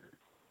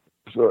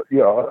wouldn't want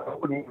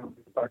to be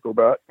an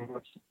acrobat.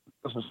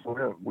 This is for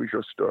him. We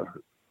just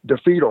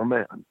defeat our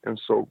man, and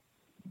so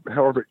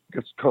however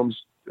it comes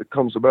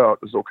about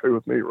is okay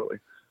with me, really.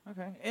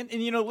 Okay, and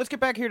let's get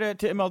back here to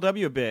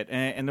MLW a bit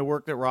and the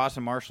work that Ross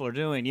and Marshall are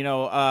doing.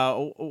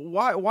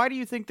 Why do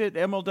you think that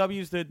MLW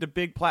is the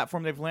big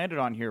platform they've landed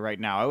on here right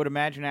now? I would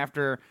imagine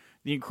after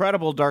the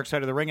incredible Dark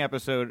Side of the Ring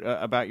episode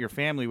about your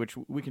family, which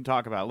we can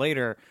talk about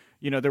later,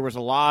 there was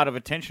a lot of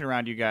attention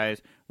around you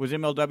guys. Was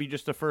MLW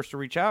just the first to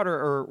reach out,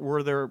 or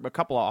were there a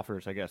couple of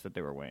offers, I guess, that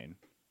they were weighing?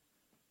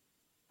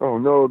 Oh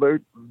no,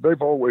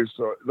 they've always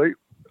they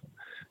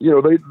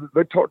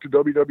talked to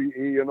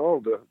WWE and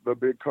all the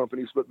big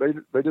companies, but they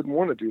didn't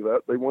want to do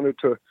that. They wanted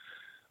to,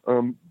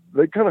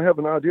 they kind of have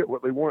an idea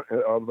what they want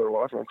out of their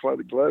life, and I'm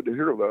glad to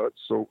hear that.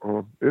 So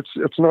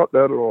it's not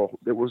that at all.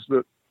 It was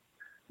that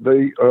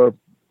they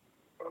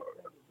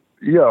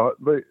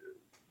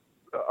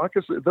I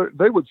guess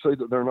they would say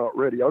that they're not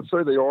ready. I'd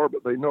say they are,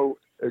 but they know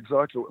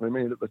exactly what they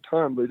mean. At the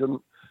time, they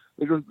didn't.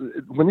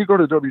 When you go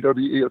to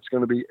WWE, it's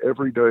going to be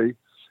every day,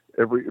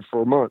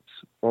 for months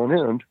on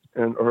end,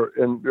 or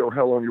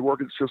how long you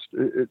work. It's just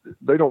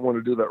they don't want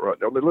to do that right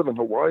now. They live in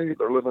Hawaii.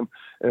 They're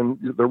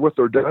with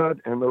their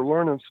dad, and they're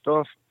learning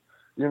stuff.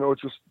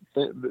 It's just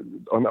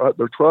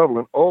they're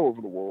traveling all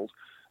over the world,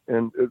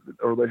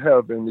 or they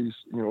have been these.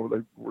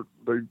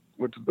 They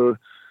went to the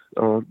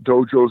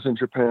dojos in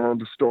Japan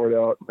to start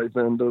out. They've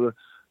been to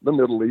the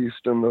Middle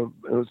East and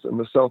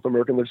the South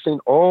American. They've seen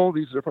all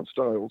these different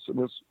styles, and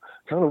it's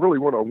kind of really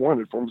what I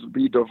wanted for them, to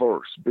be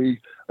diverse, be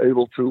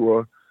able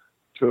to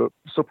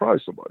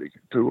surprise somebody,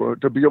 to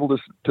be able to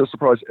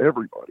surprise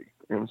everybody.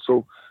 And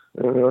so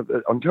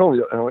I'm telling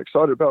you, I'm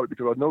excited about it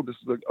because I know this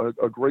is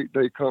a great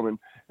day coming,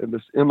 and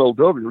this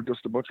MLW are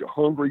just a bunch of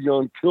hungry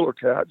young killer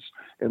cats,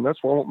 and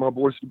that's what I want my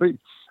boys to be.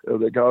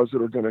 The guys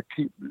that are going to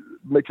keep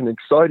making an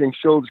exciting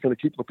show that's going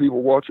to keep the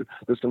people watching,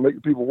 that's going to make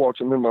the people watch,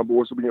 and then my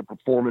boys will be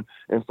performing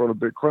in front of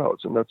big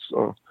crowds. And that's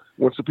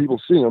once the people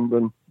see them,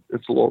 then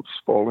it's a lot to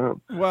fall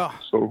in. Well,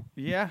 so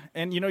yeah,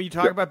 and you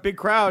talk about big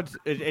crowds.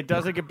 It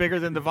doesn't get bigger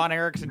than the Von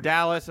Erichs in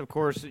Dallas. Of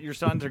course, your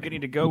sons are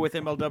getting to go with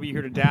MLW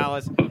here to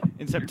Dallas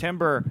in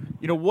September.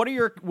 What are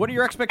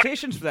your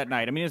expectations for that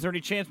night? I mean, is there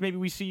any chance maybe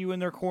we see you in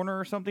their corner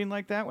or something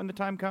like that when the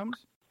time comes?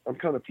 I'm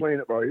kind of playing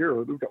it by ear.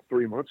 We've got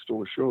 3 months till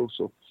the show,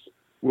 so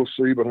we'll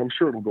see. But I'm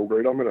sure it'll go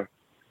great.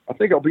 I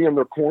think I'll be in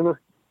their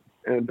corner,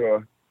 and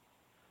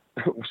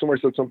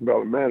somebody said something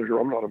about a manager.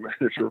 I'm not a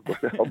manager, but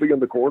I'll be in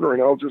the corner,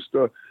 and I'll just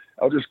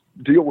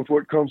deal with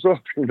what comes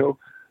up,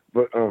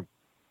 But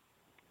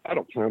I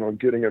don't plan on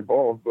getting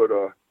involved. But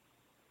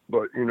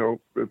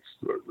it's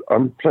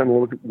I'm planning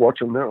on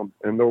watching them,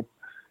 and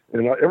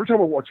every time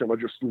I watch them, I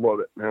just love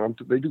it, man.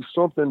 They do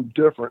something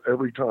different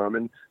every time,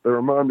 and they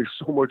remind me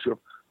so much of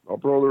my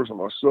brothers and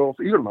myself,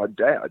 even my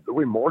dad. The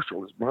way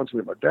Marshall reminds me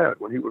of my dad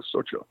when he was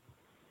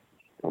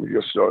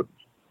just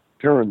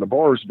tearing the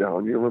bars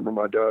down. You remember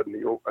my dad,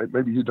 and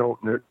maybe you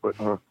don't, Nick, but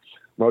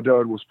my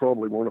dad was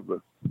probably one of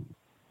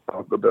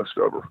the best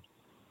ever.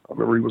 I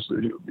remember he was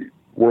the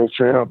world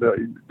champ.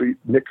 He beat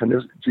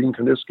Gene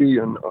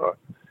Kaniski,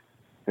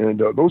 and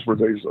those were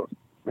days of,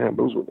 man.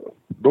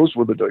 Those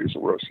were the days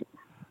of wrestling.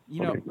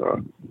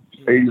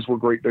 80s were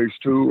great days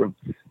too,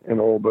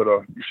 and all. But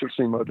you should have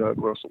seen my dad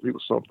wrestle. He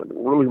was something. It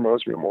really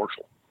reminds me of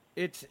Marshall.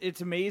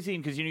 It's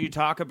amazing because you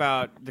talk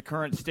about the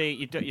current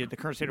state, the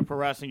current state of pro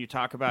wrestling. You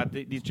talk about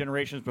these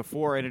generations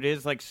before, and it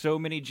is like so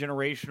many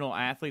generational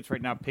athletes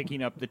right now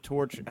picking up the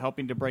torch,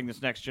 helping to bring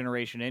this next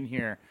generation in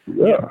here.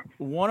 Yeah,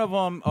 one of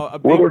them,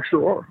 there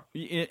sure are.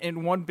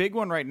 And one big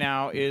one right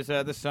now is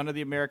the son of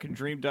the American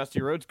Dream,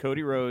 Dusty Rhodes,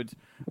 Cody Rhodes.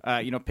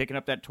 Picking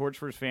up that torch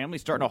for his family,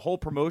 starting a whole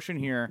promotion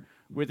here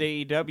with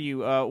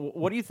AEW.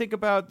 What do you think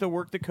about the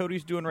work that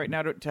Cody's doing right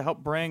now to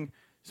help bring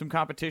some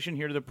competition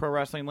here to the pro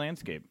wrestling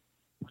landscape?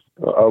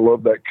 I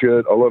love that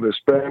kid. I love his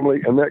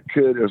family, and that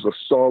kid is a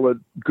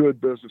solid,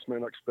 good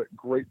businessman. I expect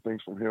great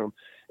things from him,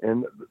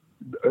 and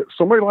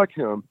somebody like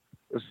him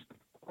is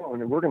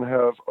on, and we're going to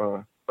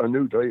have a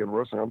new day in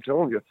wrestling. I'm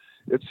telling you,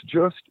 it's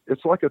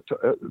like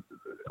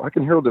I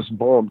can hear this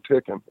bomb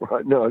ticking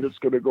right now. It's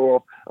going to go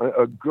off.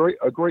 A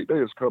great day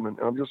is coming.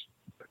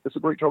 It's a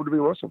great time to be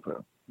a wrestling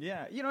fan.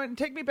 Yeah, and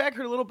take me back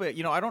here a little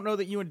bit. I don't know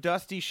that you and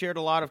Dusty shared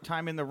a lot of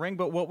time in the ring,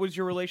 but what was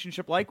your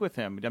relationship like with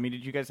him? I mean,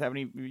 did you guys have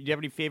any? Do you have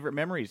any favorite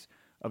memories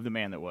of the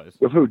man that was?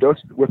 With who?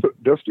 Dusty? With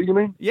Dusty, you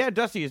mean? Yeah,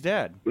 Dusty, his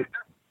dad.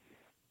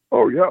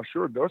 Oh yeah,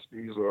 sure.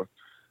 Dusty. He's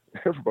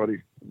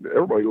everybody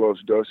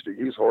loves Dusty.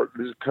 He's hard.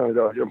 He's kind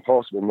of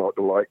impossible not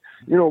to like.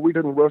 We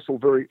didn't wrestle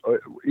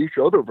each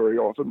other very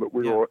often, but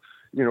we were,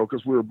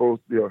 because we were both,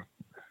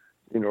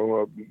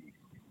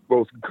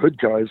 both good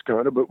guys,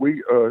 kind of. But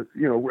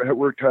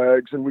we're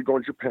tags, and we go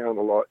to Japan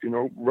a lot.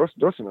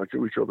 Dusty and I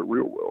know each other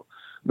real well.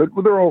 But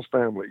they're all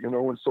family,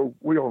 and so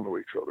we all know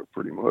each other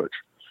pretty much.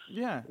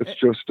 Yeah. It's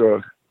just,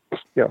 it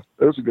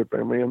was a good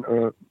family,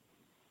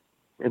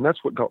 and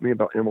that's what got me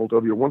about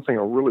MLW. One thing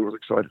I really was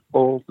excited,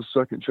 all the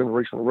second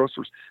generation of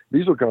wrestlers,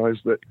 these are guys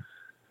that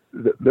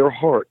their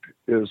heart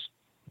is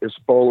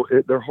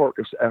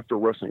after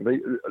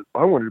wrestling.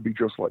 I wanted to be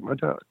just like my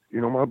dad.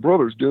 My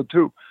brothers did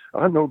too.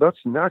 I know that's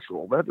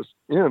natural. That is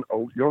in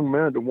a young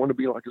man to want to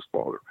be like his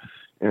father.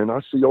 And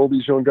I see all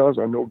these young guys.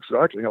 I know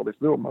exactly how they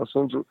feel.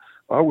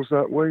 I was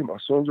that way. My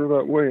sons are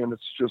that way. And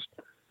it's just,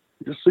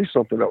 you just see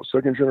something about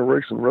second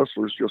generation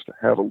wrestlers just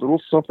have a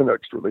little something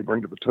extra they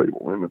bring to the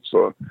table. And it's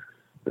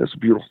a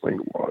beautiful thing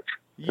to watch.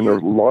 And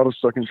there's a lot of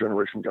second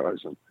generation guys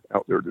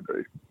out there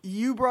today.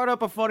 You brought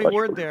up a funny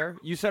word there.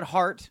 You said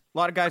heart. A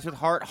lot of guys with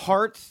heart.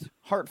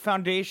 Heart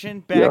Foundation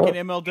back in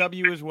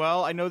MLW as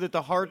well. I know that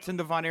the Harts and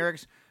the Von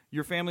Erichs,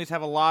 your families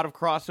have a lot of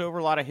crossover,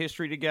 a lot of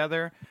history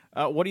together.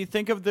 What do you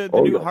think of the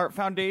new Hart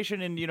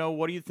Foundation? And,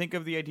 what do you think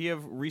of the idea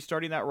of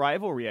restarting that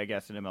rivalry, I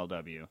guess, in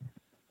MLW?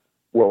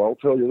 Well, I'll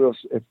tell you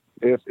this.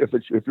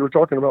 If you're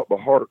talking about the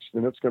Harts,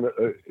 then it's going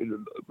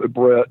to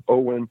Brett,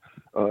 Owen,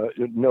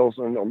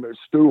 Nelson,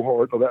 Stu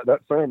Hart, that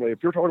family.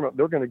 If you're talking about,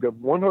 they're going to give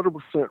 100%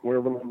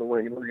 whenever they're in the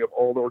ring, and they're going to give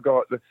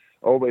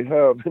all they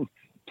have. And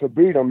to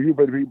beat them, you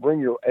better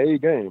bring your A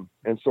game.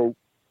 And so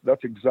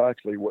that's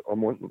exactly what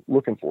I'm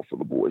looking for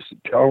the boys.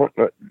 Talent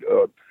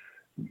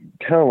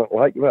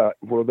like that,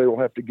 where they will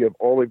have to give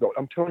all they've got.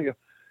 I'm telling you,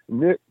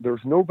 Nick,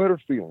 there's no better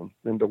feeling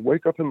than to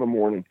wake up in the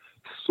morning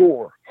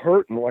sore,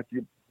 hurting like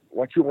you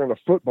were in a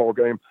football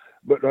game,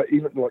 but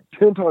even like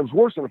 10 times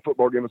worse than a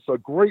football game. It's a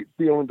great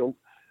feeling to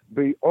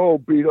be all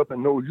beat up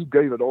and know you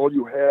gave it all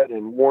you had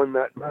and won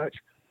that match.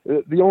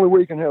 The only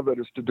way you can have that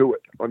is to do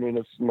it. I mean,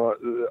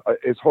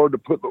 it's hard to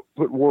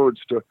put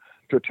words to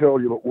tell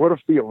you, but what a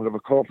feeling of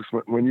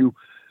accomplishment when you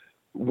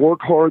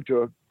work hard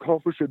to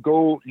accomplish a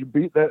goal, you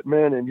beat that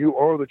man, and you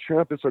are the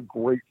champ. It's a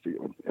great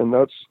feeling, and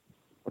I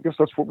guess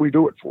that's what we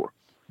do it for.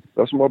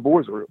 That's what my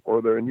boys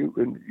are there, and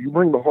you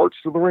bring the Harts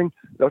to the ring.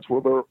 That's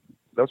what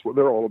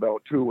they're all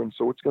about too. And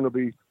so it's going to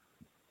be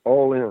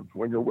all in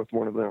when you're with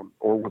one of them,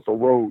 or with the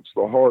Rhodes,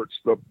 the Harts,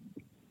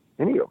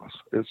 any of us.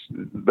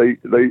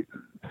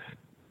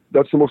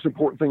 That's the most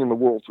important thing in the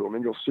world to them,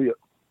 and you'll see it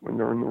when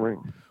they're in the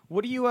ring.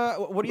 What do you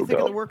think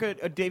of the work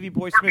of Davey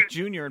Boy Smith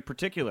Jr. in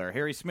particular,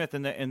 Harry Smith,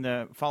 in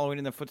the following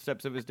in the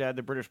footsteps of his dad,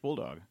 the British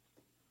Bulldog?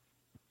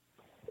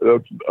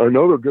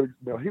 Another good.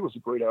 Now he was a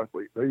great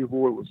athlete. Davey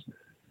Boy was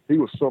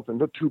something.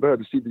 Not too bad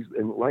to see these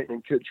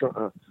Lightning kids.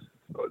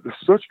 They're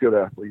such good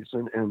athletes,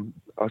 and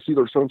I see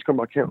their sons come.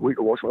 I can't wait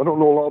to watch them. I don't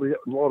know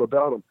a lot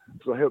about them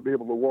because I haven't been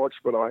able to watch,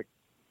 when I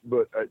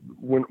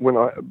want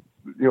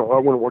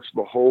to watch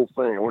the whole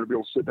thing. I want to be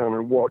able to sit down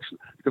and watch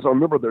because I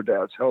remember their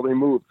dads, how they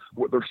moved,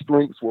 what their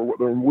strengths were, what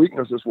their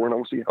weaknesses were, and I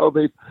want to see how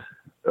they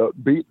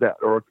beat that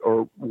or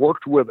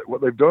worked with it,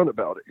 what they've done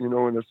about it,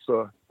 and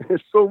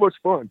it's so much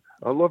fun.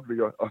 I love to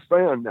be a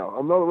fan now.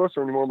 I'm not a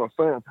wrestler anymore. I'm a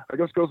fan, I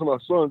guess because of my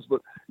sons,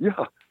 but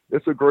yeah,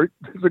 it's a great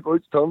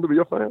time to be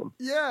a fan.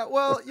 Yeah,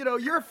 well,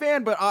 you're a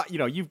fan, but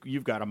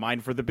you've got a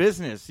mind for the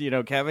business,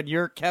 Kevin.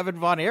 You're Kevin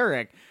Von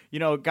Erich.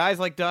 Guys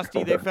like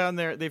Dusty, they found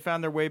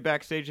their way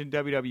backstage in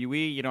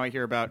WWE. I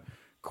hear about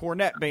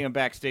Cornette being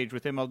backstage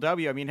with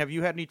MLW. I mean, have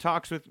you had any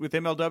talks with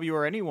MLW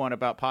or anyone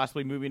about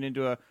possibly moving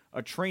into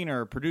a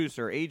trainer,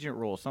 producer, agent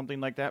role, something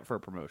like that for a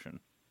promotion?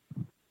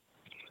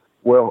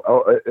 Well,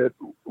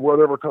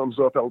 whatever comes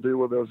up, I'll deal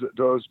with as it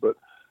does, but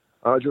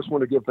I just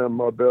want to give them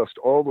my best.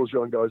 All those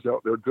young guys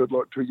out there, good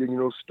luck to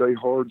you. Stay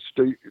hard,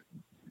 stay,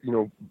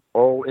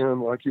 all in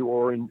like you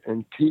are,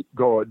 and keep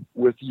God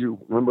with you.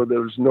 Remember,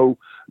 there's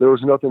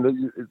nothing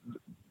that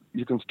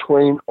you can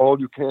train all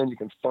you can. You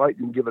can fight.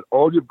 You can give it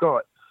all you've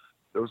got.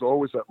 There's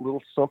always that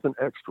little something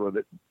extra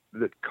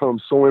that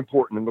comes so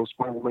important in those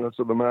final minutes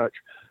of the match.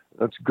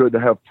 That's good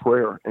to have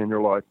prayer in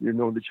your life. That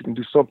you can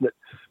do something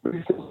that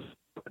you can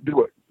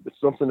do it.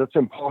 It's something that's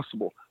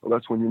impossible. Well,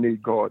 that's when you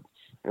need God.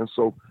 And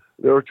so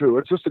there too,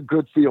 it's just a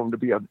good feeling to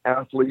be an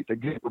athlete, to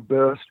give your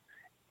best,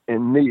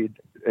 and need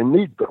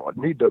God.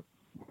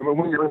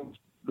 When you're in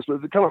this,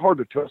 it's kind of hard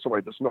to tell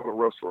somebody that's not a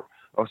wrestler,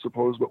 I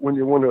suppose. But when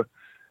you want to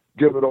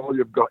give it all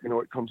you've got,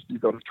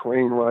 you've got to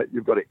train right,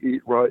 you've got to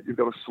eat right, you've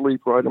got to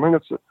sleep right. I mean,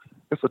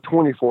 it's a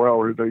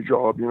 24-hour a day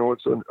job.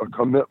 It's a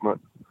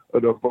commitment, a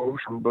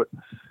devotion, but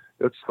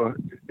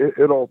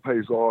it all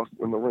pays off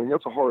in the ring.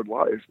 It's a hard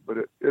life, but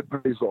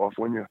it pays off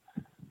when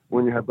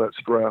you have that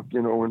strap,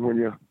 and when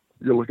you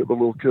look at the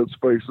little kids'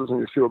 faces and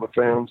you see all the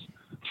fans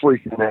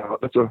freaking out.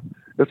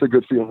 It's a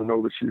good feeling to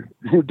know that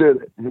you did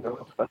it.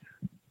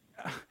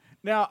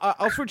 Now,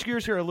 I'll switch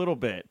gears here a little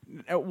bit.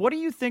 What do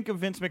you think of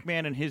Vince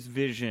McMahon and his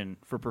vision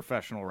for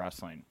professional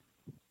wrestling?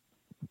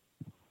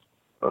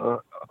 I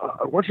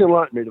want you to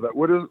enlighten me to that.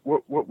 What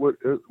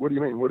do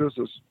you mean? What is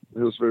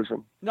his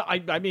vision? No,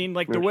 I mean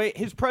like the way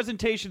his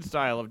presentation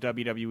style of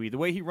WWE, the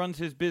way he runs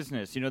his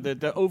business.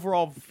 The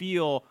overall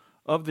feel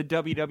of the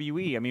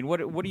WWE. I mean, what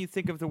do you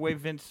think of the way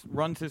Vince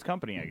runs his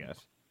company, I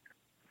guess?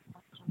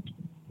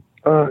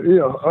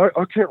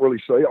 I can't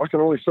really say. I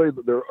can only say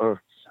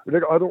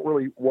that I don't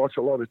really watch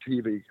a lot of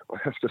TV. I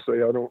have to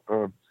say I don't.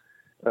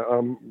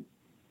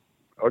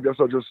 I guess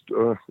I just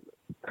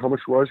how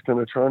much rice can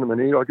a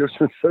Chinaman eat? I guess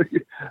you'd say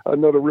I'm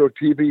not a real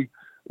TV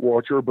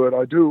watcher, but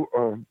I do.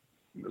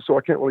 So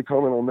I can't really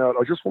comment on that.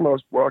 I just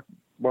want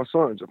my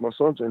sons. If my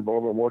sons are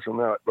involved, I'm watching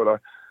that. But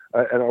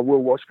I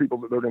will watch people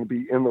that they're going to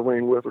be in the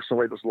ring with, or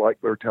somebody that's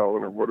like their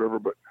talent or whatever.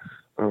 But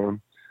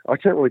I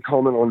can't really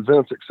comment on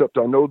Vince, except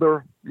I know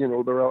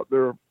they're out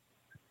there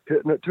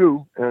hitting it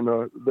too,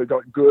 and they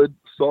got good,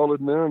 solid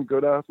men,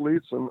 good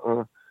athletes,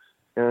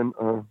 and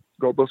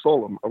God bless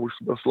all of them. I wish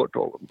the best luck to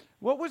all of them.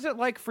 What was it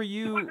like for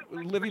you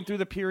living through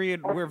the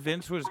period where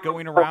Vince was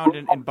going around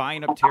and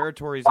buying up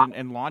territories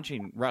and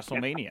launching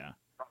WrestleMania?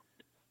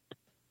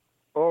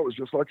 Oh, it was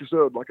just like you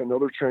said, like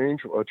another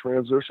change, a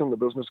transition, the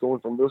business going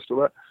from this to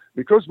that.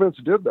 Because Vince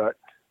did that,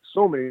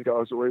 so many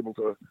guys are able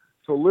to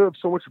live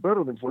so much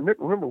better than before. Nick,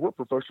 remember, we're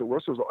professional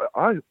wrestlers.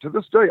 I to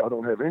this day, I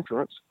don't have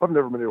insurance. I've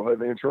never been able to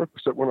have insurance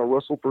except when I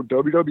wrestled for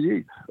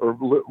WWE or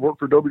worked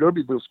for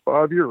WWE those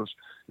 5 years.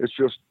 It's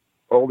just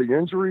all the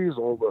injuries,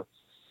 all the,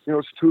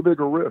 it's too big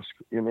a risk,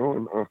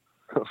 and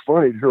it's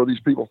funny to hear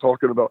these people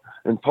talking about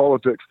in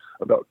politics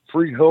about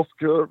free health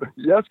care.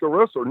 You ask a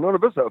wrestler, none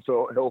of us have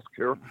health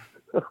care.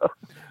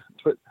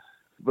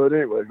 But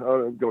anyway, I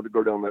don't go to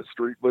go down that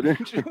street. But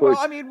anyway, well,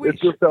 I mean, it's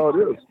just how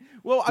it is.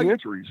 Well, the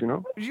injuries,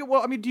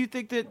 Well, I mean, do you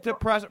think that the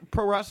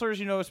pro wrestlers,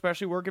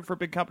 especially working for a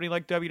big company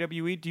like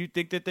WWE, do you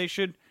think that they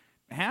should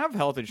have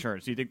health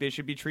insurance? Do you think they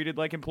should be treated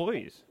like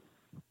employees?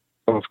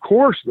 Of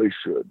course they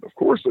should. Of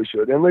course they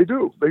should, and they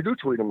do. They do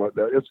treat them like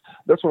that.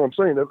 That's what I'm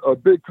saying. A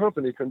big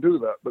company can do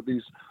that, but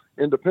these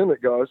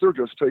independent guys, they're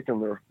just taking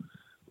their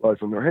life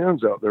in their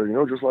hands out there,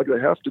 just like they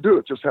have to do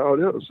it, just how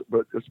it is.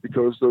 But it's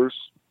because they're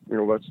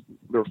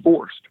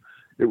forced.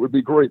 It would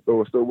be great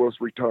though if there was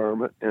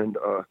retirement and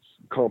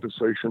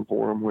compensation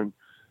for them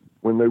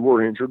when they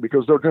were injured,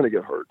 because they're going to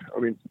get hurt. I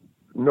mean,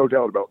 no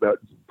doubt about that.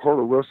 Part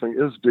of wrestling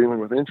is dealing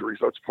with injuries.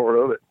 That's part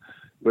of it.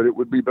 But it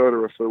would be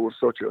better if there was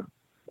such a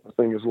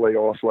thing as lay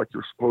off like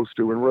you're supposed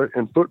to.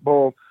 In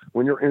football,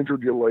 when you're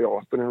injured, you lay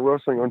off. But in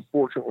wrestling,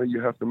 unfortunately, you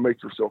have to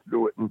make yourself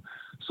do it. And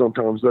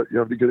sometimes that you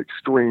have to get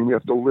extreme. You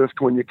have to lift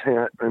when you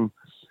can't and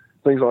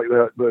things like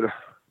that. But,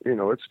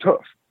 it's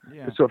tough.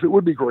 Yeah. So if it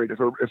would be great if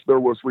there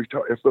was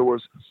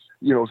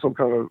some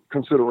kind of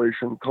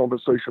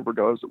compensation for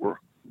guys that were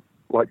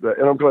like that.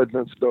 And I'm glad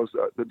Vince does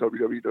that. The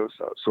WWE does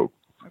that. So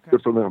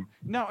good for them.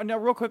 Now,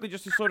 real quickly,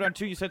 just to slow down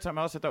too, you said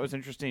something else I thought was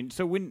interesting.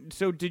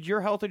 So did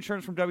your health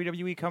insurance from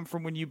WWE come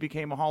from when you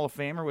became a Hall of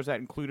Famer? Was that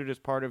included as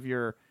part of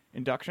your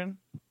induction?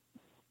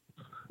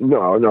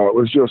 No, it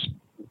was just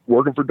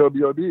working for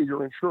WWE.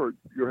 You're insured.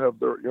 You're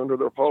under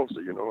their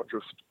policy.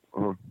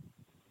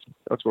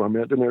 That's what I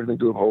meant. Didn't have anything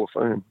to do with Hall of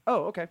Fame.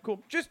 Oh, okay,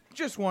 cool.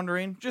 Just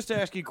wondering, just to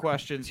ask you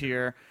questions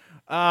here.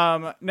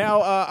 Now,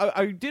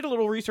 I did a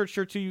little research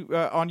here too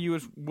on you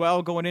as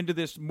well, going into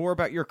this, more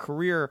about your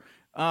career.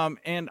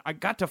 And I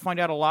got to find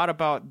out a lot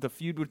about the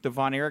feud with the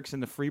Von Erichs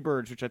and the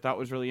Freebirds, which I thought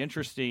was really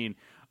interesting.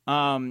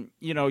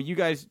 You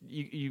guys,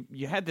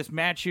 you had this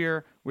match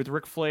here with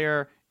Ric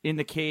Flair in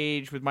the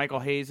cage with Michael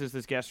Hayes as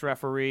this guest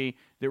referee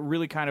that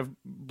really kind of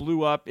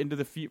blew up into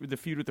the feud with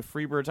the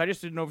Freebirds. I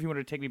just didn't know if you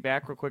wanted to take me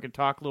back real quick and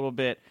talk a little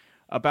bit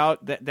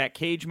about that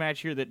cage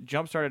match here that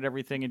jump-started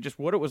everything and just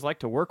what it was like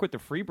to work with the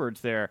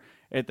Freebirds there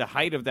at the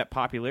height of that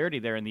popularity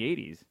there in the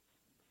 80s.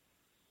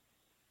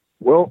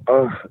 Well,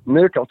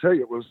 Nick, I'll tell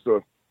you, it was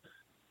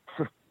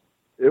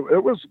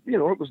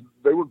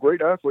they were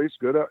great athletes,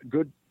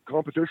 good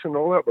competition and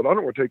all that, but I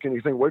don't want to take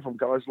anything away from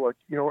guys like,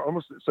 I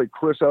must say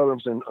Chris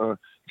Adams and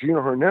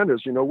Gino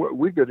Hernandez.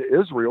 We go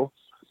to Israel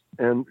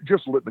and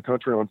just lit the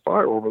country on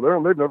fire over there,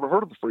 and they've never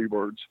heard of the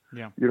Freebirds.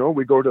 Yeah.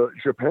 We go to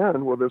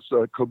Japan with this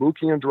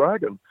Kabuki and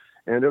Dragon,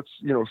 and it's,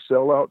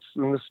 sellouts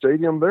in the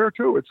stadium there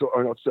too. It's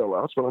not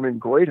sellouts, but I mean,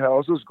 great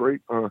houses, great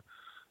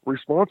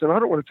response. And I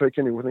don't want to take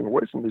anything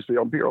away from these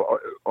people.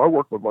 I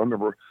work with, I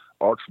remember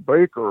Ox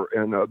Baker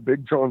and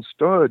Big John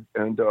Studd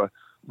and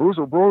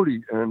Bruiser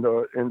Brody and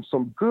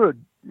some good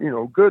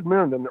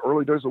men in the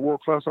early days of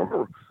World Class. I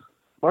remember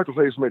Michael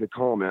Hayes made a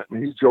comment,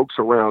 and he jokes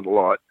around a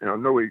lot. And I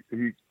know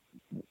he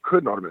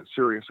could not have been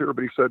serious here,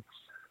 but he said,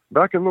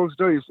 back in those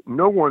days,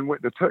 no one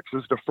went to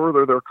Texas to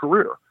further their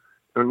career.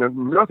 And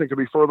then nothing could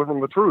be further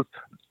from the truth.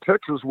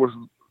 Texas was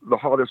the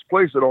hottest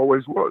place. It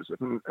always was.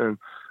 And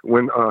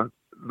when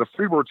the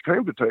Freebirds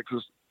came to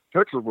Texas,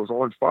 Texas was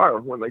on fire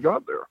when they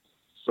got there.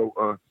 So,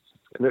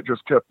 and it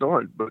just kept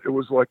on. But it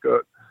was like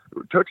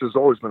Texas has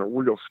always been a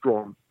real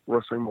strong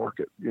wrestling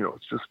market.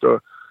 It's just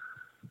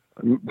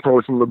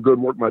probably from the good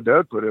work my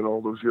dad put in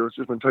all those years. It's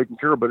just been taken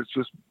care of. But it's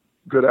just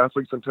good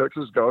athletes in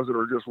Texas, guys that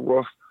are just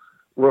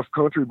rough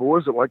country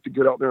boys that like to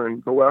get out there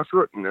and go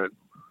after it. And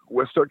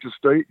West Texas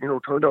State,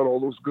 turned out all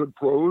those good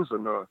pros.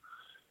 And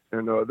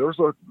there's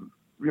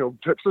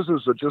Texas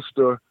is just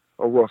a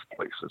rough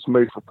place. It's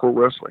made for pro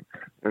wrestling,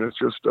 and it's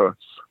just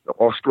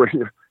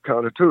Australia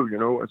kind of too.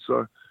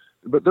 It's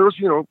but there's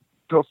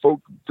tough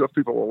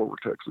people all over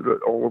Texas,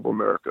 all over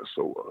America.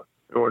 So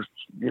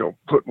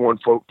put one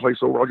place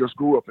over. I just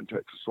grew up in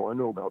Texas, so I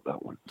know about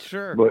that one.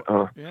 Sure. But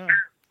yeah.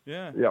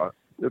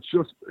 It's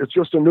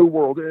just a new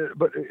world.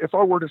 But if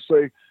I were to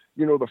say,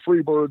 the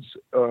Freebirds,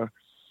 I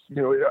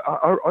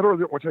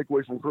don't want to take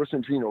away from Chris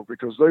and Gino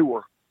because they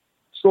were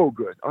so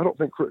good. I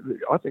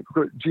think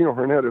Gino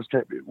Hernandez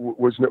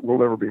will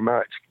never be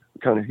matched. The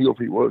kind of heel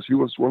he was. He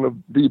was one of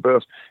the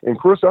best. And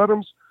Chris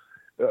Adams,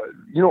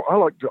 I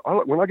like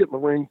when I get in the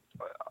ring,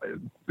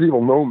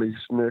 people know me,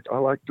 Nick. I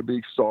like to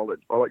be solid.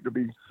 I like to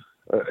be.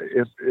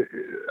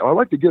 I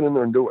like to get in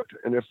there and do it.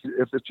 And if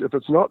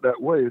it's not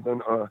that way,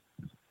 then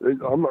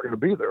I'm not going to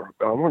be there.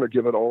 I'm going to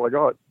give it all I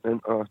got.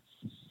 And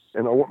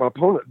I want my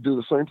opponent to do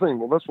the same thing.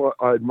 Well, that's what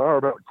I admire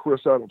about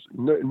Chris Adams.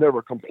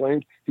 Never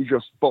complained. He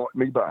just fought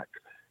me back.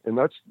 And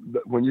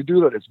when you do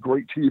that, it's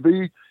great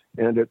TV,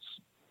 and it's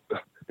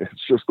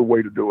just the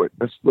way to do it.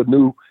 It's the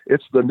new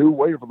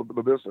way for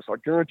the business. I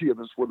guarantee you,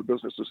 this is where the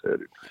business is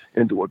headed,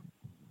 into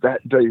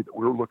that day that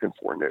we're looking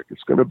for, Nick.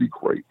 It's going to be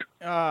great.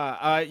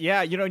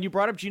 Yeah, and you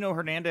brought up Gino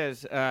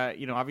Hernandez.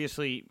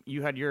 Obviously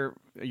you had your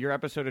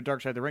episode of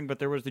Dark Side of the Ring, but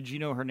there was the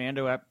Gino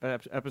Hernando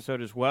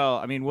episode as well.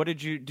 I mean,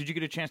 did you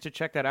get a chance to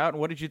check that out? And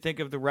what did you think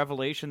of the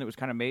revelation that was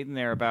kind of made in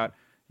there about,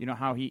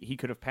 how he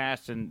could have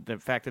passed and the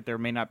fact that there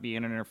may not be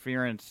an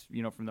interference,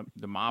 from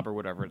the mob or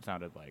whatever it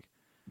sounded like?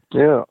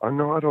 Yeah, I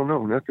know. I don't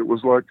know, Nick. It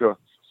was like,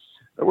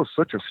 that was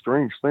such a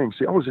strange thing.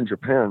 See, I was in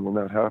Japan when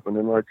that happened,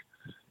 and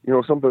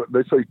something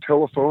they say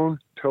telephone,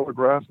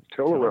 telegraph,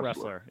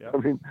 telewrestler. Yeah. I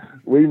mean,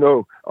 we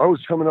know. I was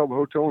coming out of the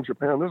hotel in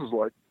Japan. This was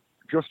like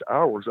just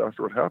hours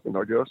after it happened,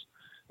 I guess.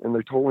 And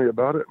they told me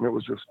about it, and it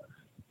was just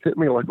hit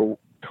me like a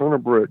ton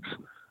of bricks.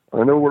 I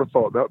never would have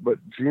thought that, but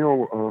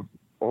Gino,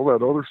 all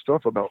that other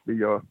stuff about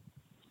the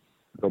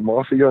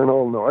mafia and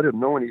all, no, I didn't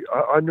know any.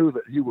 I knew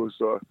that he was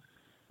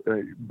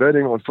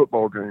betting on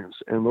football games,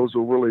 and those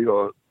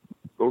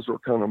are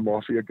kind of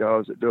mafia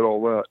guys that did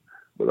all that.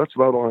 But that's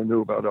about all I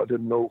knew about it. I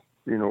didn't know,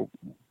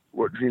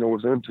 what Gino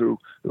was into.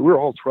 We were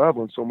all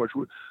traveling so much.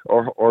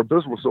 Our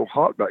business was so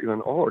hot back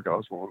then. All our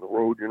guys were on the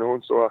road,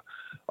 and so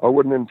I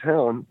wasn't in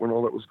town when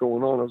all that was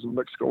going on. I was in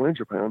Mexico and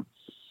Japan.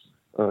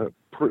 I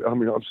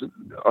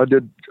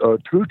did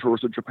 2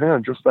 tours of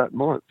Japan just that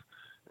month,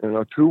 and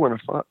I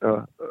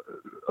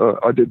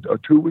did a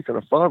 2-week and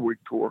a 5-week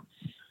tour.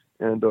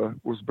 and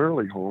was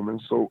barely home. And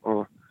so,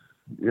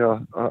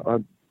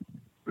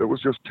 it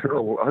was just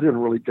terrible. I didn't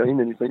really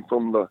gain anything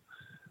from the,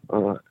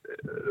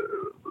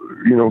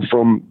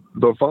 from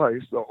the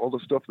advice. All the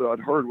stuff that I'd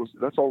heard was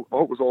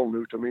was all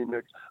new to me,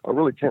 Nick. I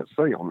really can't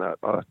say on that.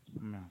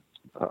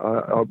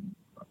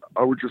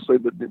 I would just say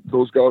that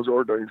those guys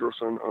are dangerous,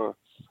 and I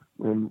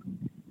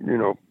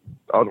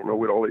don't know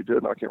what all they did,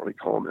 and I can't really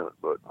comment,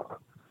 but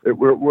it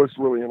was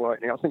really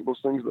enlightening. I think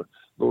those things,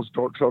 those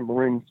Dark Side of the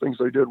Ring things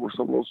they did, were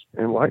some of those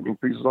enlightening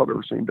pieces I've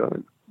ever seen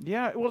done.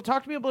 Yeah, well,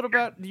 talk to me a little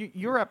about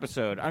your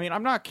episode. I mean,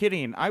 I'm not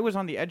kidding. I was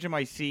on the edge of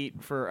my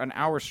seat for an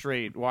hour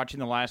straight watching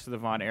The Last of the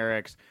Von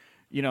Erichs.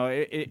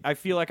 I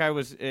feel like I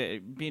was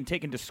being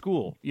taken to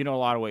school, a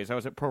lot of ways. I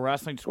was at pro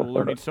wrestling school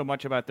learning so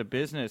much about the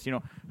business.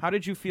 How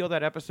did you feel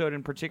that episode,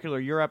 in particular,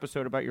 your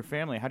episode about your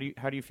family? How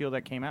do you feel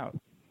that came out?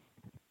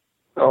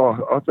 Oh,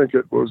 I think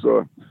it was,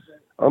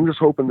 I'm just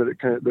hoping that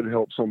it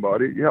helped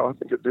somebody. Yeah, I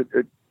think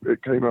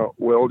it came out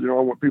well.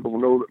 I want people to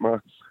know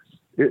that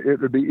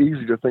it would be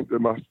easy to think that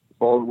my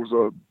father was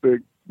a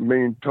big,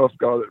 mean, tough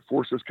guy that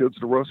forced his kids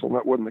to wrestle, and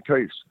that wasn't the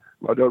case.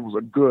 My dad was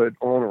a good,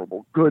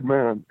 honorable, good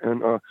man,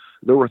 and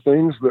there were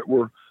things that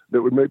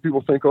would make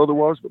people think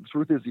otherwise. But the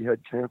truth is, he had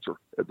cancer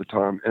at the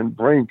time, and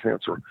brain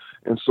cancer,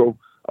 and so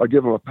I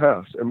give him a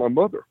pass. And my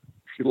mother,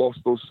 she lost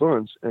those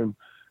sons, and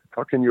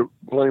how can you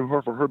blame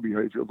her for her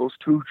behavior? Those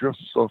two just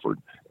suffered,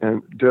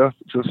 and death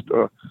just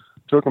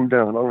took them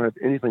down. I don't have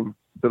anything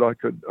that I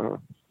could,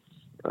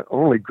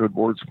 only good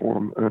words for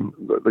them, and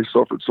they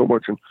suffered so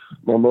much. And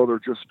my mother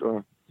just,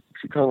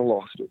 she kind of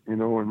lost it, and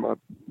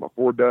my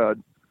poor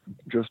dad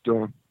just,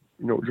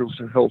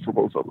 just hell for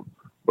both of them.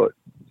 But,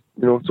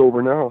 it's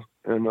over now.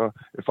 And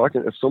if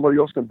somebody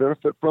else can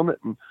benefit from it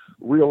and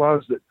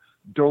realize that,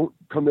 don't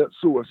commit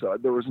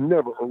suicide. There is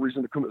never a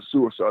reason to commit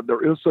suicide.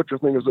 There is such a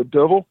thing as a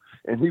devil,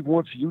 and he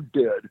wants you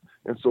dead.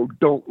 And so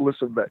don't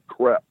listen to that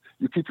crap.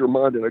 You keep your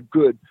mind in a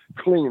good,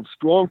 clean,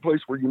 strong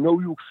place where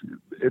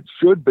it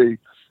should be,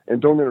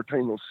 and don't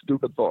entertain those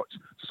stupid thoughts.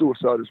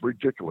 Suicide is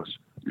ridiculous.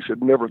 You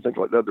should never think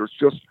like that.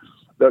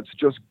 That's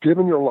just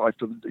giving your life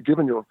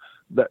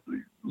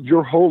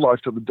your whole life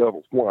to the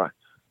devil. Why?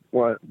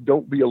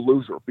 Don't be a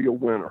loser. Be a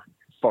winner.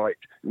 Fight.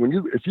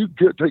 If you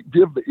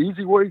give the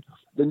easy way,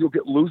 then you'll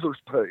get losers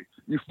pay.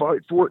 You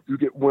fight for it, you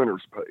get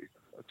winners pay.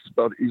 That's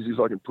about as easy as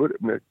I can put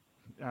it, Nick.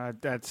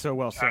 That's so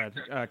well said,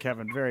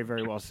 Kevin. Very,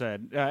 very well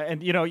said.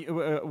 And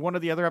one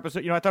of the other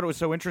episodes, I thought it was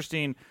so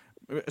interesting,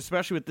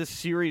 especially with this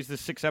series, the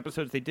 6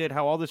 episodes they did,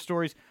 how all the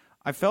stories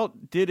I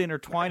felt did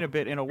intertwine a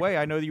bit in a way.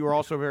 I know that you were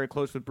also very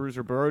close with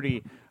Bruiser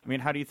Brody. I mean,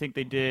 how do you think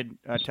they did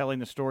telling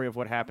the story of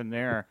what happened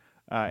there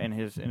in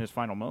his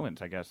final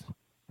moments, I guess?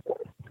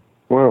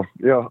 Well,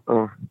 yeah.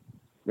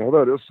 Now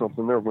that is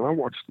something there. When I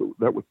watched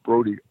that with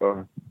Brody,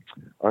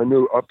 I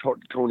knew I've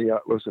talked to Tony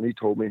Atlas, and he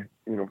told me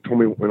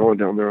what went on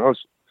down there. I was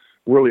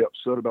really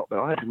upset about that.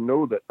 I didn't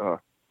know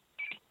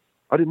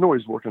he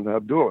was working with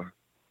Abdullah,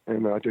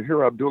 and to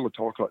hear Abdullah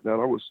talk like that,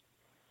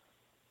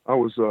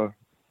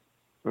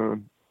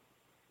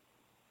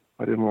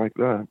 I didn't like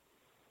that.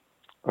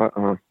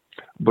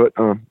 But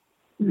I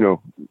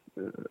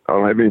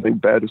don't have anything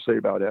bad to say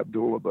about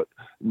Abdullah, but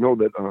know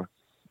that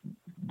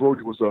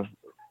Brody was a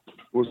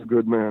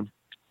good man.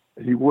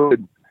 He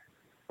would,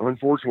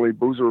 unfortunately,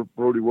 Bruiser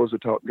Brody was a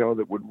top guy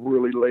that would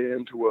really lay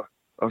into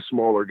a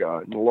smaller guy,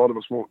 and a lot of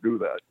us won't do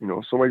that.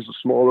 If somebody's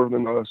smaller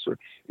than us, or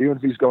even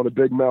if he's got a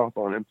big mouth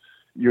on him,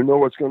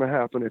 what's going to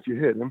happen if you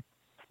hit him,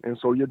 and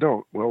so you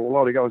don't. Well, a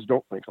lot of guys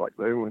don't think like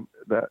they when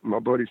that. My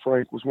buddy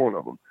Frank was one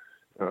of them.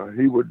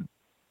 He would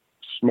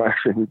smash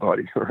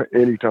anybody or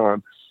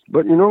anytime,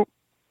 but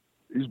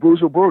he's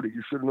Bruiser Brody.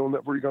 You should have known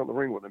that before you got in the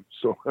ring with him.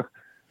 So,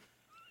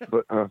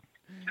 but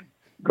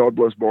God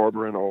bless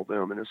Barbara and all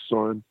them and his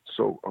son.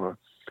 So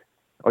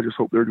I just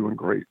hope they're doing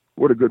great.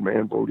 What a good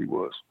man Brody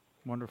was.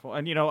 Wonderful.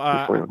 And,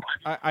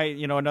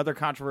 another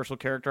controversial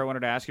character I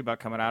wanted to ask you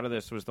about coming out of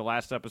this was the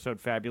last episode,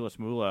 Fabulous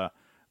Moolah.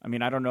 I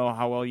mean, I don't know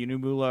how well you knew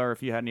Moolah or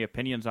if you had any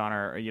opinions on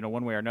her.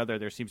 One way or another,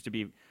 there seems to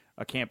be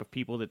a camp of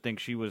people that think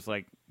she was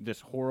like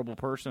this horrible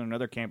person,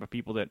 another camp of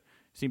people that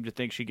seem to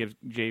think she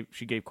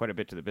gave quite a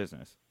bit to the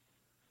business.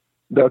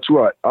 That's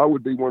right. I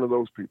would be one of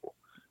those people.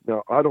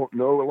 Now, I don't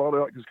know a lot of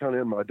that because kind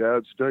of in my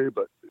dad's day,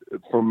 but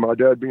from my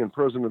dad being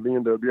president of the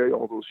NWA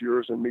all those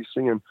years and me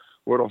seeing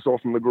what I saw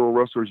from the girl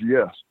wrestlers,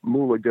 yes,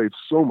 Moolah gave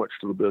so much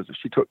to the business.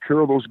 She took care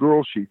of those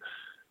girls. They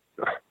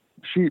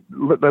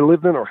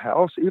lived in her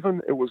house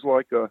even. It was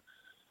like,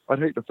 I'd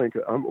hate to think,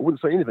 I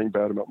wouldn't say anything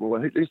bad about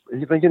Moolah.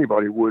 I think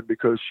anybody would,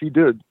 because she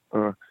did,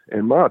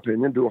 in my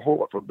opinion, do a whole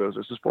lot for the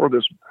business. As far as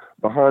this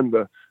behind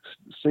the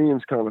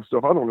scenes kind of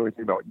stuff, I don't know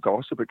anything about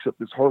gossip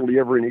except it's hardly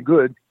ever any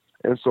good.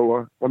 And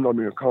so I'm not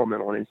going to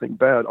comment on anything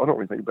bad. I don't know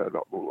anything bad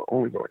about Moolah.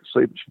 Only what I can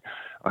say that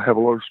I have a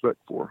lot of respect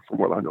for her from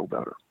what I know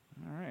about her.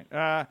 All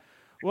right.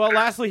 Well,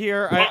 lastly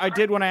here, I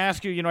did want to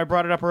ask you, I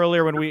brought it up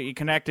earlier when we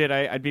connected.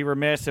 I'd be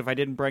remiss if I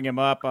didn't bring him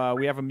up.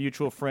 We have a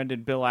mutual friend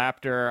in Bill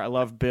Apter. I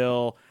love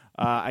Bill.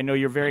 I know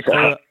you're very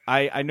close.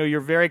 I know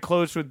you're very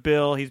close with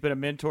Bill. He's been a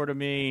mentor to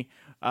me.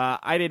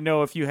 I didn't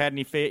know if you had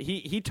any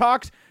he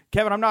talks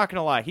Kevin, I'm not going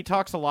to lie. He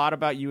talks a lot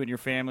about you and your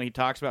family. He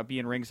talks about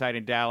being ringside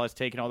in Dallas,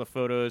 taking all the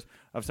photos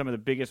of some of the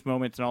biggest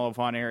moments in all of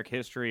Von Erich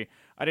history.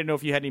 I didn't know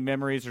if you had any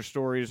memories or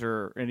stories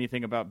or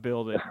anything about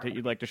Bill that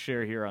you'd like to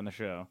share here on the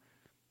show.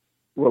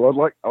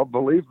 Well, I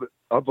believe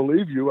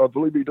you. I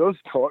believe he does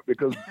talk,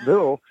 because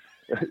Bill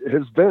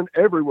has been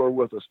everywhere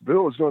with us.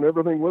 Bill has done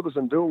everything with us,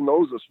 and Bill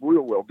knows us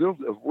real well. Bill's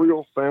a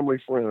real family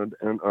friend,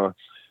 and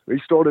he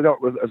started out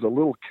as a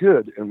little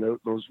kid in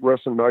those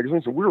wrestling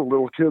magazines, and we were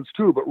little kids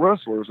too, but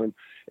wrestlers.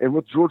 And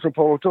with George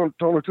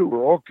Napolitano too,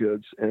 we're all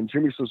kids. And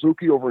Jimmy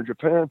Suzuki over in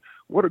Japan,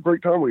 what a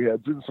great time we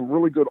had. Did some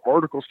really good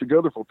articles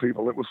together for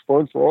people. It was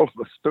fun for all of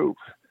us too.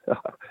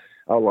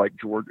 I like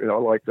George. I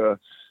like I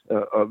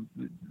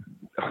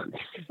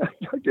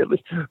get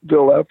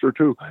Bill After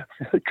too.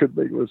 It could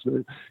be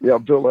listening. Yeah,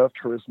 Bill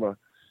After is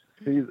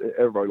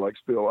everybody likes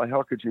Bill.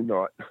 How could you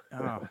not?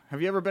 Oh.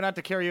 Have you ever been out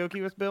to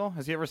karaoke with Bill?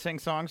 Has he ever sang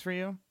songs for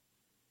you?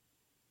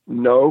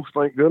 No,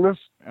 thank goodness.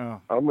 Oh.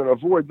 I'm going to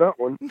avoid that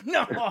one.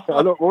 No,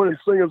 I don't want him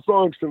singing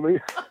songs to me.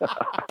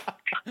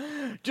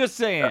 Just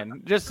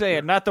saying.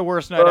 Not the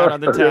worst night out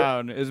on the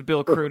town is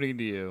Bill crooning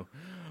to you.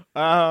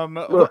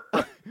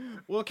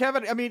 Well,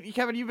 Kevin,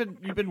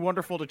 you've been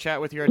wonderful to chat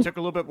with here. I took a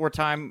little bit more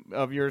time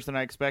of yours than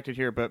I expected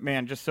here, but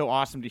man, just so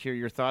awesome to hear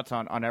your thoughts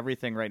on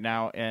everything right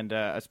now, and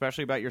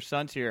especially about your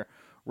sons here,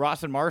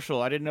 Ross and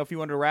Marshall. I didn't know if you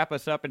wanted to wrap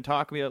us up and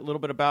talk to me a little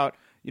bit about,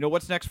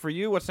 what's next for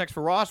you, what's next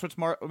for Ross, what's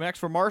next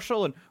for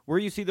Marshall, and where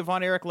you see the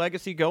Von Erich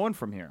legacy going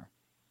from here.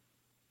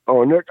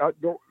 Oh, Nick,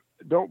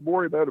 don't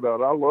worry about it.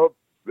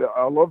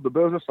 I love the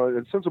business,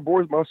 and since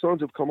my sons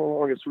have come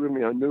along, it's given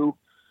me a new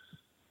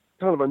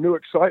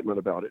excitement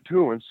about it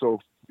too, and so.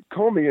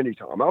 Call me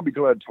anytime. I'll be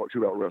glad to talk to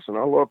you about wrestling.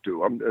 I love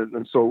to.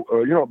 So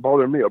you're not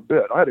bothering me a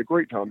bit. I had a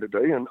great time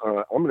today, and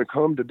I'm going to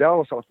come to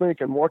Dallas, I think,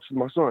 and watch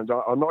my sons.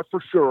 I'm not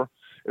for sure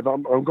if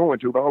I'm going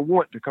to, but I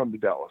want to come to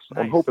Dallas.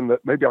 Nice. I'm hoping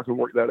that maybe I can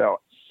work that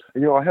out.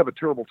 And, I have a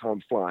terrible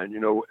time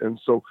flying, and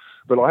so,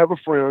 but I have a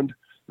friend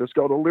that's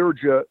got a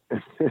Learjet,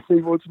 and he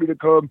wants me to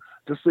come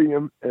to see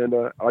him, and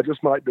I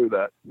just might do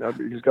that.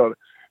 He's got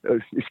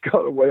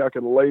a way I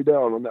can lay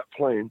down on that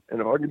plane,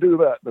 and if I can do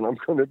that, then I'm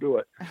going to do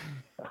it.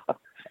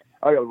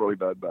 I got a really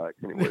bad back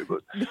anyway,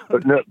 but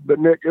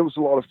Nick, it was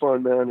a lot of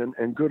fun, man,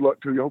 and good luck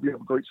to you. I hope you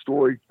have a great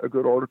story, a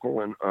good article,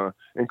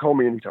 and call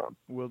me anytime.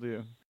 Will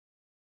do.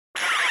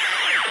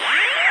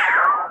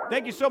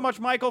 Thank you so much,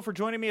 Michael, for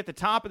joining me at the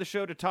top of the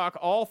show to talk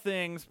all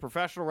things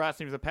professional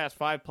wrestling for the past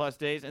 5+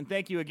 days. And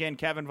thank you again,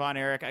 Kevin Von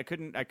Erich. I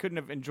couldn't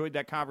have enjoyed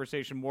that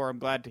conversation more. I'm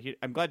glad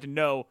to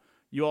know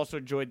you also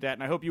enjoyed that,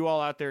 and I hope you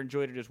all out there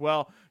enjoyed it as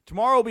well.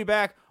 Tomorrow we'll be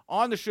back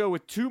on the show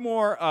with 2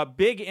 more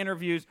big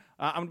interviews.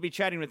 I'm going to be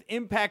chatting with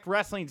Impact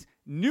Wrestling's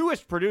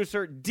newest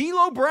producer,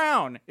 D'Lo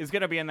Brown, is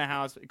going to be in the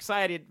house.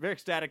 Excited, very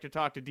ecstatic to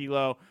talk to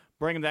D'Lo,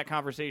 bring him that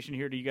conversation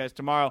here to you guys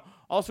tomorrow.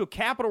 Also,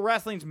 Capital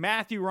Wrestling's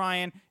Matthew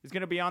Ryan is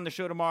going to be on the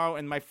show tomorrow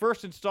in my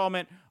first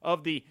installment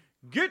of the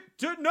Get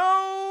to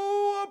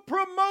Know a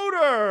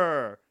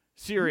Promoter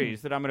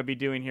series that I'm going to be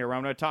doing here, where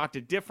I'm going to talk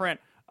to different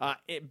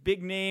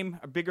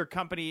bigger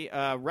company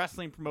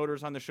wrestling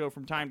promoters on the show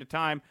from time to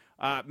time.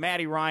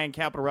 Matty Ryan,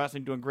 Capital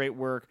Wrestling, doing great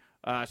work.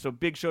 So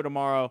big show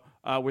tomorrow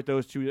with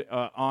those 2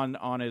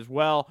 on as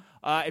well.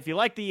 If you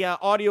like the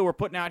audio we're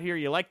putting out here,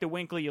 you like the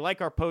Winkley, you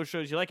like our post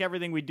shows, you like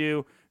everything we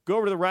do, go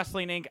over to the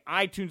Wrestling Inc.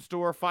 iTunes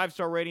store,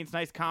 5-star ratings,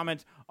 nice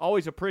comments,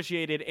 always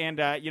appreciated. And,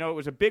 it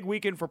was a big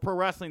weekend for pro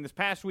wrestling this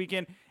past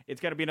weekend. It's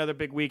going to be another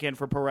big weekend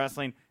for pro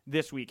wrestling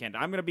this weekend.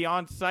 I'm going to be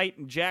on site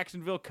in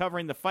Jacksonville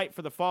covering the Fight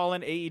for the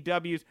Fallen,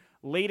 AEW's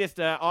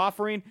latest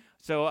offering.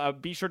 So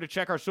be sure to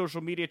check our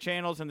social media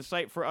channels and the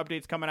site for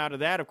updates coming out of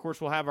that. Of course,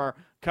 we'll have our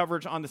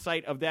coverage on the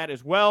site of that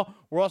as well.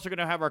 We're also going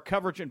to have our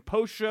coverage and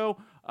post-show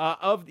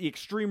of the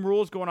Extreme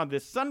Rules going on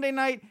this Sunday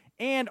night.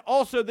 And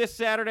also this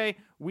Saturday,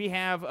 we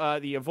have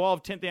the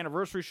Evolve 10th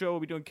Anniversary Show. We'll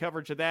be doing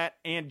coverage of that.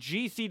 And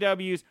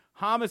GCW's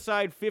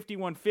Homicide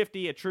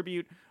 5150, a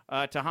tribute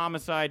to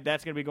Homicide.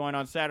 That's going to be going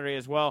on Saturday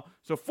as well.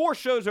 So 4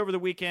 shows over the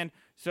weekend.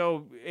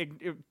 So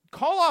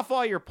call off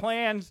all your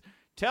plans.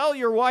 Tell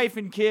your wife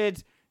and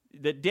kids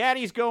that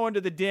Daddy's going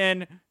to the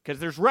den because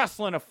there's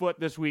wrestling afoot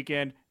this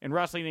weekend, and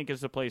Wrestling Inc.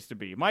 is the place to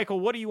be. Michael,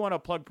 what do you want to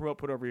plug, promote,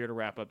 put over here to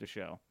wrap up the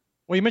show?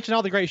 Well, you mentioned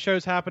all the great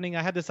shows happening.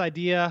 I had this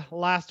idea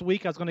last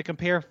week. I was going to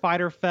compare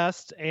Fyter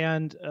Fest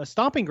and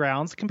Stomping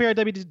Grounds, compare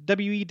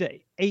WWE to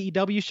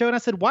AEW show. And I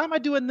said, why am I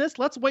doing this?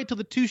 Let's wait till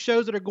the 2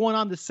 shows that are going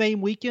on the same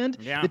weekend.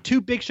 Yeah. The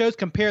 2 big shows,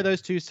 compare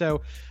those 2.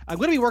 So I'm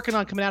going to be working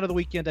on coming out of the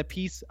weekend a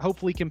piece,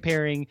 hopefully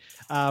comparing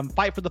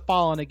Fight for the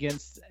Fallen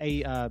against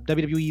a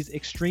WWE's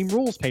Extreme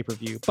Rules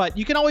pay-per-view. But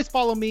you can always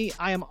follow me.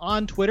 I am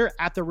on Twitter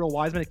at The Real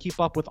Wiseman to keep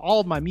up with all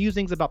of my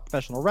musings about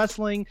professional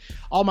wrestling,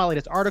 all my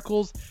latest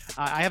articles.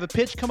 I have a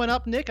pitch coming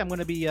up, Nick. I'm going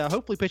to be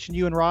hopefully pitching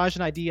you and Raj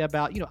an idea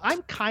about,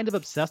 I'm kind of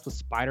obsessed with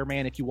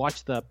Spider-Man. If you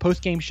watch the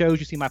post-game shows,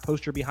 you see my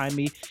poster behind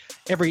me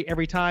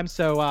every time.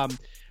 So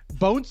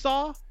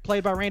Bonesaw,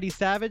 played by Randy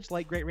Savage,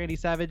 late great Randy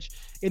Savage,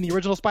 in the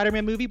original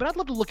Spider-Man movie. But I'd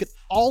love to look at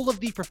all of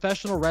the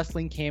professional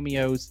wrestling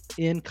cameos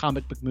in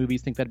comic book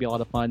movies. Think that'd be a lot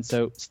of fun.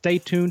 So stay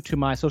tuned to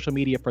my social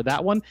media for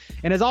that one.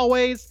 And as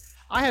always,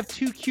 I have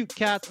 2 cute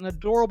cats, an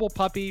adorable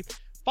puppy.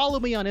 Follow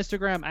me on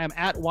Instagram. I am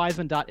at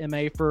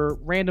wiseman.ma for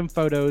random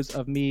photos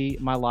of me,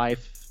 my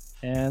life,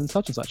 and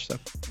such and such. So.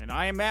 And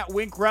I am at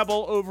Wink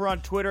Rebel over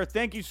on Twitter.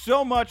 Thank you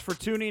so much for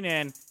tuning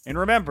in. And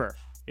remember,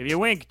 if you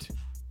winked,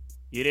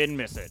 you didn't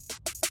miss it.